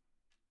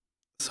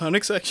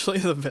 Sonic's actually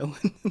the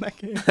villain in that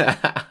game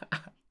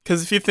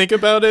Because if you think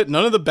about it,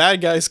 none of the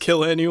bad guys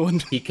kill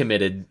anyone He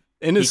committed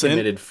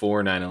innocent.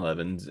 4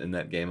 9/11s in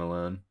that game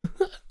alone.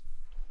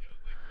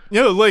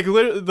 Like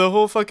the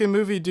whole fucking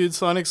movie, dude.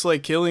 Sonic's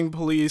like killing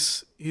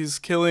police. He's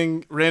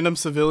killing random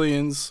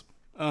civilians.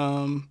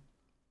 Yeah,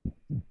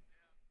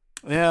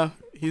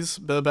 he's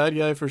the bad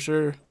guy for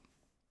sure.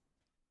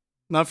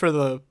 Not for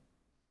the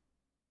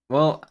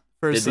Well,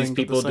 first did these thing,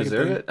 but the people second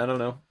deserve thing. it? I don't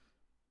know.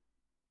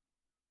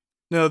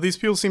 No, these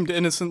people seemed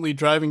innocently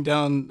driving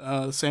down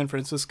San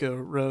Francisco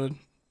Road,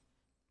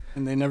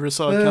 and they never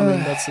saw it coming.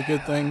 That's the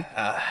good thing.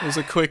 It was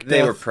a quick They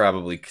death. were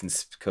probably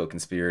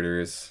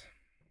co-conspirators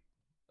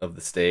of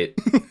the state.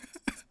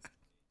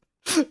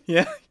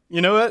 Yeah,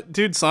 you know what,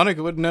 dude? Sonic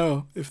would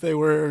know if they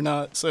were or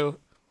not. So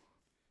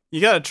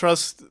you gotta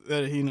trust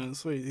that he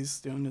knows what he's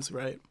doing is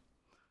right.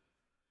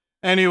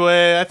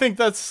 Anyway, I think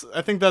that's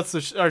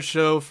our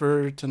show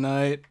for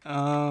tonight.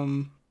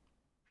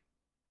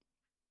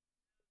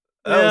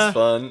 That Yeah. was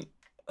fun.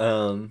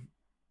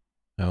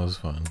 That was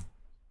fun.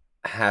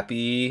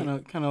 Happy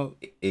Kind of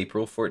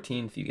April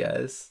 14th, you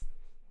guys.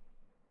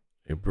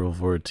 April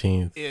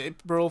 14th.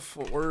 April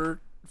 14th.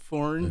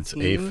 It's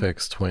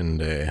Aphex Twin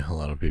Day, a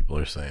lot of people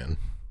are saying.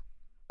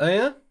 Oh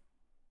yeah?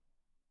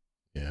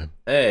 Yeah.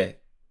 Hey,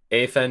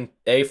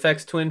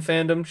 Aphex Twin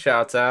fandom,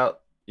 shouts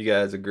out. You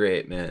guys are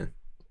great, man.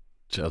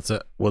 Shouts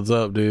out. What's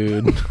up,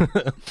 dude?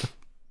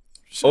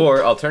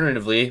 Or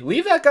alternatively,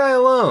 leave that guy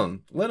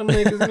alone. Let him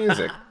make his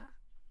music.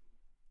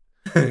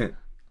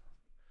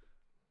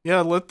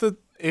 Yeah, let the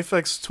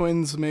Aphex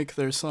Twins make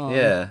their song.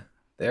 Yeah,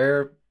 they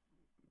have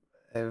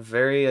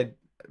very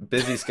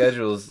busy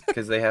schedules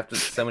because they have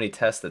so many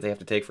tests that they have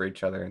to take for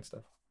each other and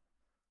stuff.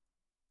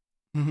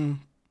 Mm-hmm.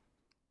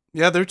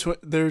 Yeah,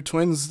 they're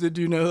twins. Did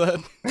you know that?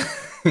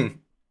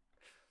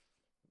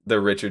 The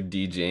Richard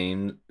D.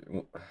 James.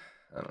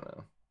 I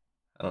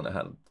don't know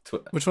how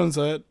to. Which one's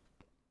that?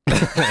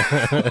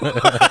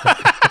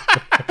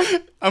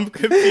 I'm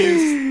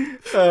confused.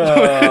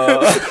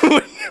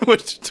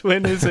 Which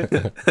twin is it?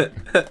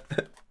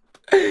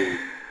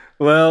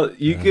 Well,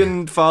 you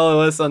can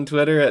follow us on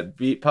Twitter at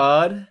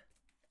BeatPod.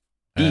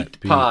 At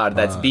BeatPod.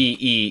 That's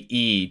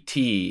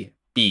BeatPod.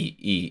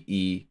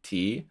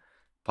 BeetBeet.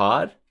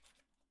 Pod.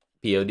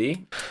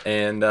 POD.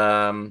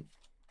 And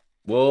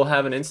we'll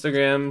have an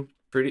Instagram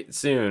pretty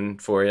soon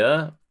for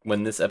you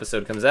when this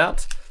episode comes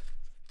out.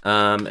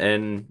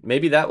 And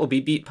maybe that will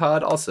be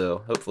BeatPod also,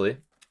 hopefully.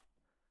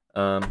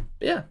 But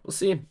yeah, we'll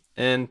see.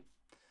 And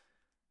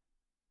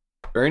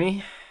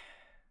Bernie,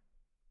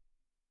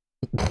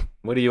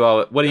 what do you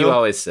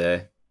always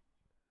say?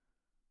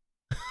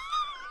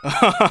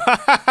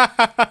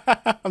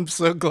 I'm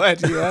so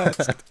glad you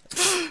asked.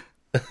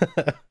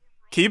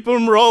 Keep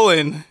them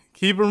rolling.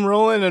 Keep them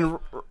rolling, and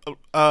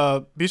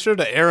be sure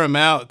to air them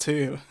out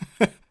too.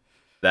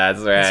 That's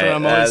right. That's what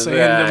I'm always saying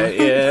to right.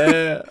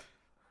 Yeah.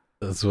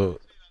 That's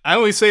what. I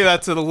always say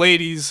that to the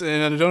ladies,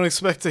 and I don't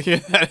expect to hear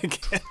that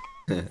again.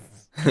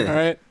 All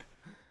right.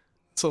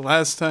 It's the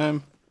last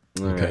time.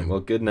 All right. Okay.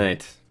 Well, good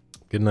night.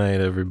 Good night,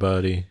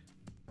 everybody.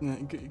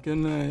 Good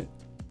night.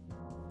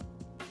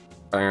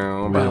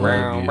 love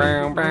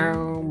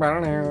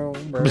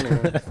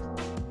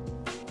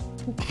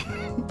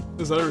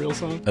Is that a real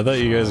song? I thought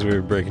you guys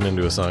were breaking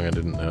into a song I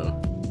didn't know.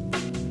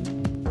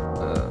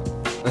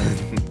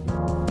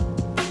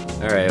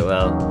 All right.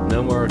 Well,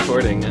 no more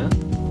recording, huh?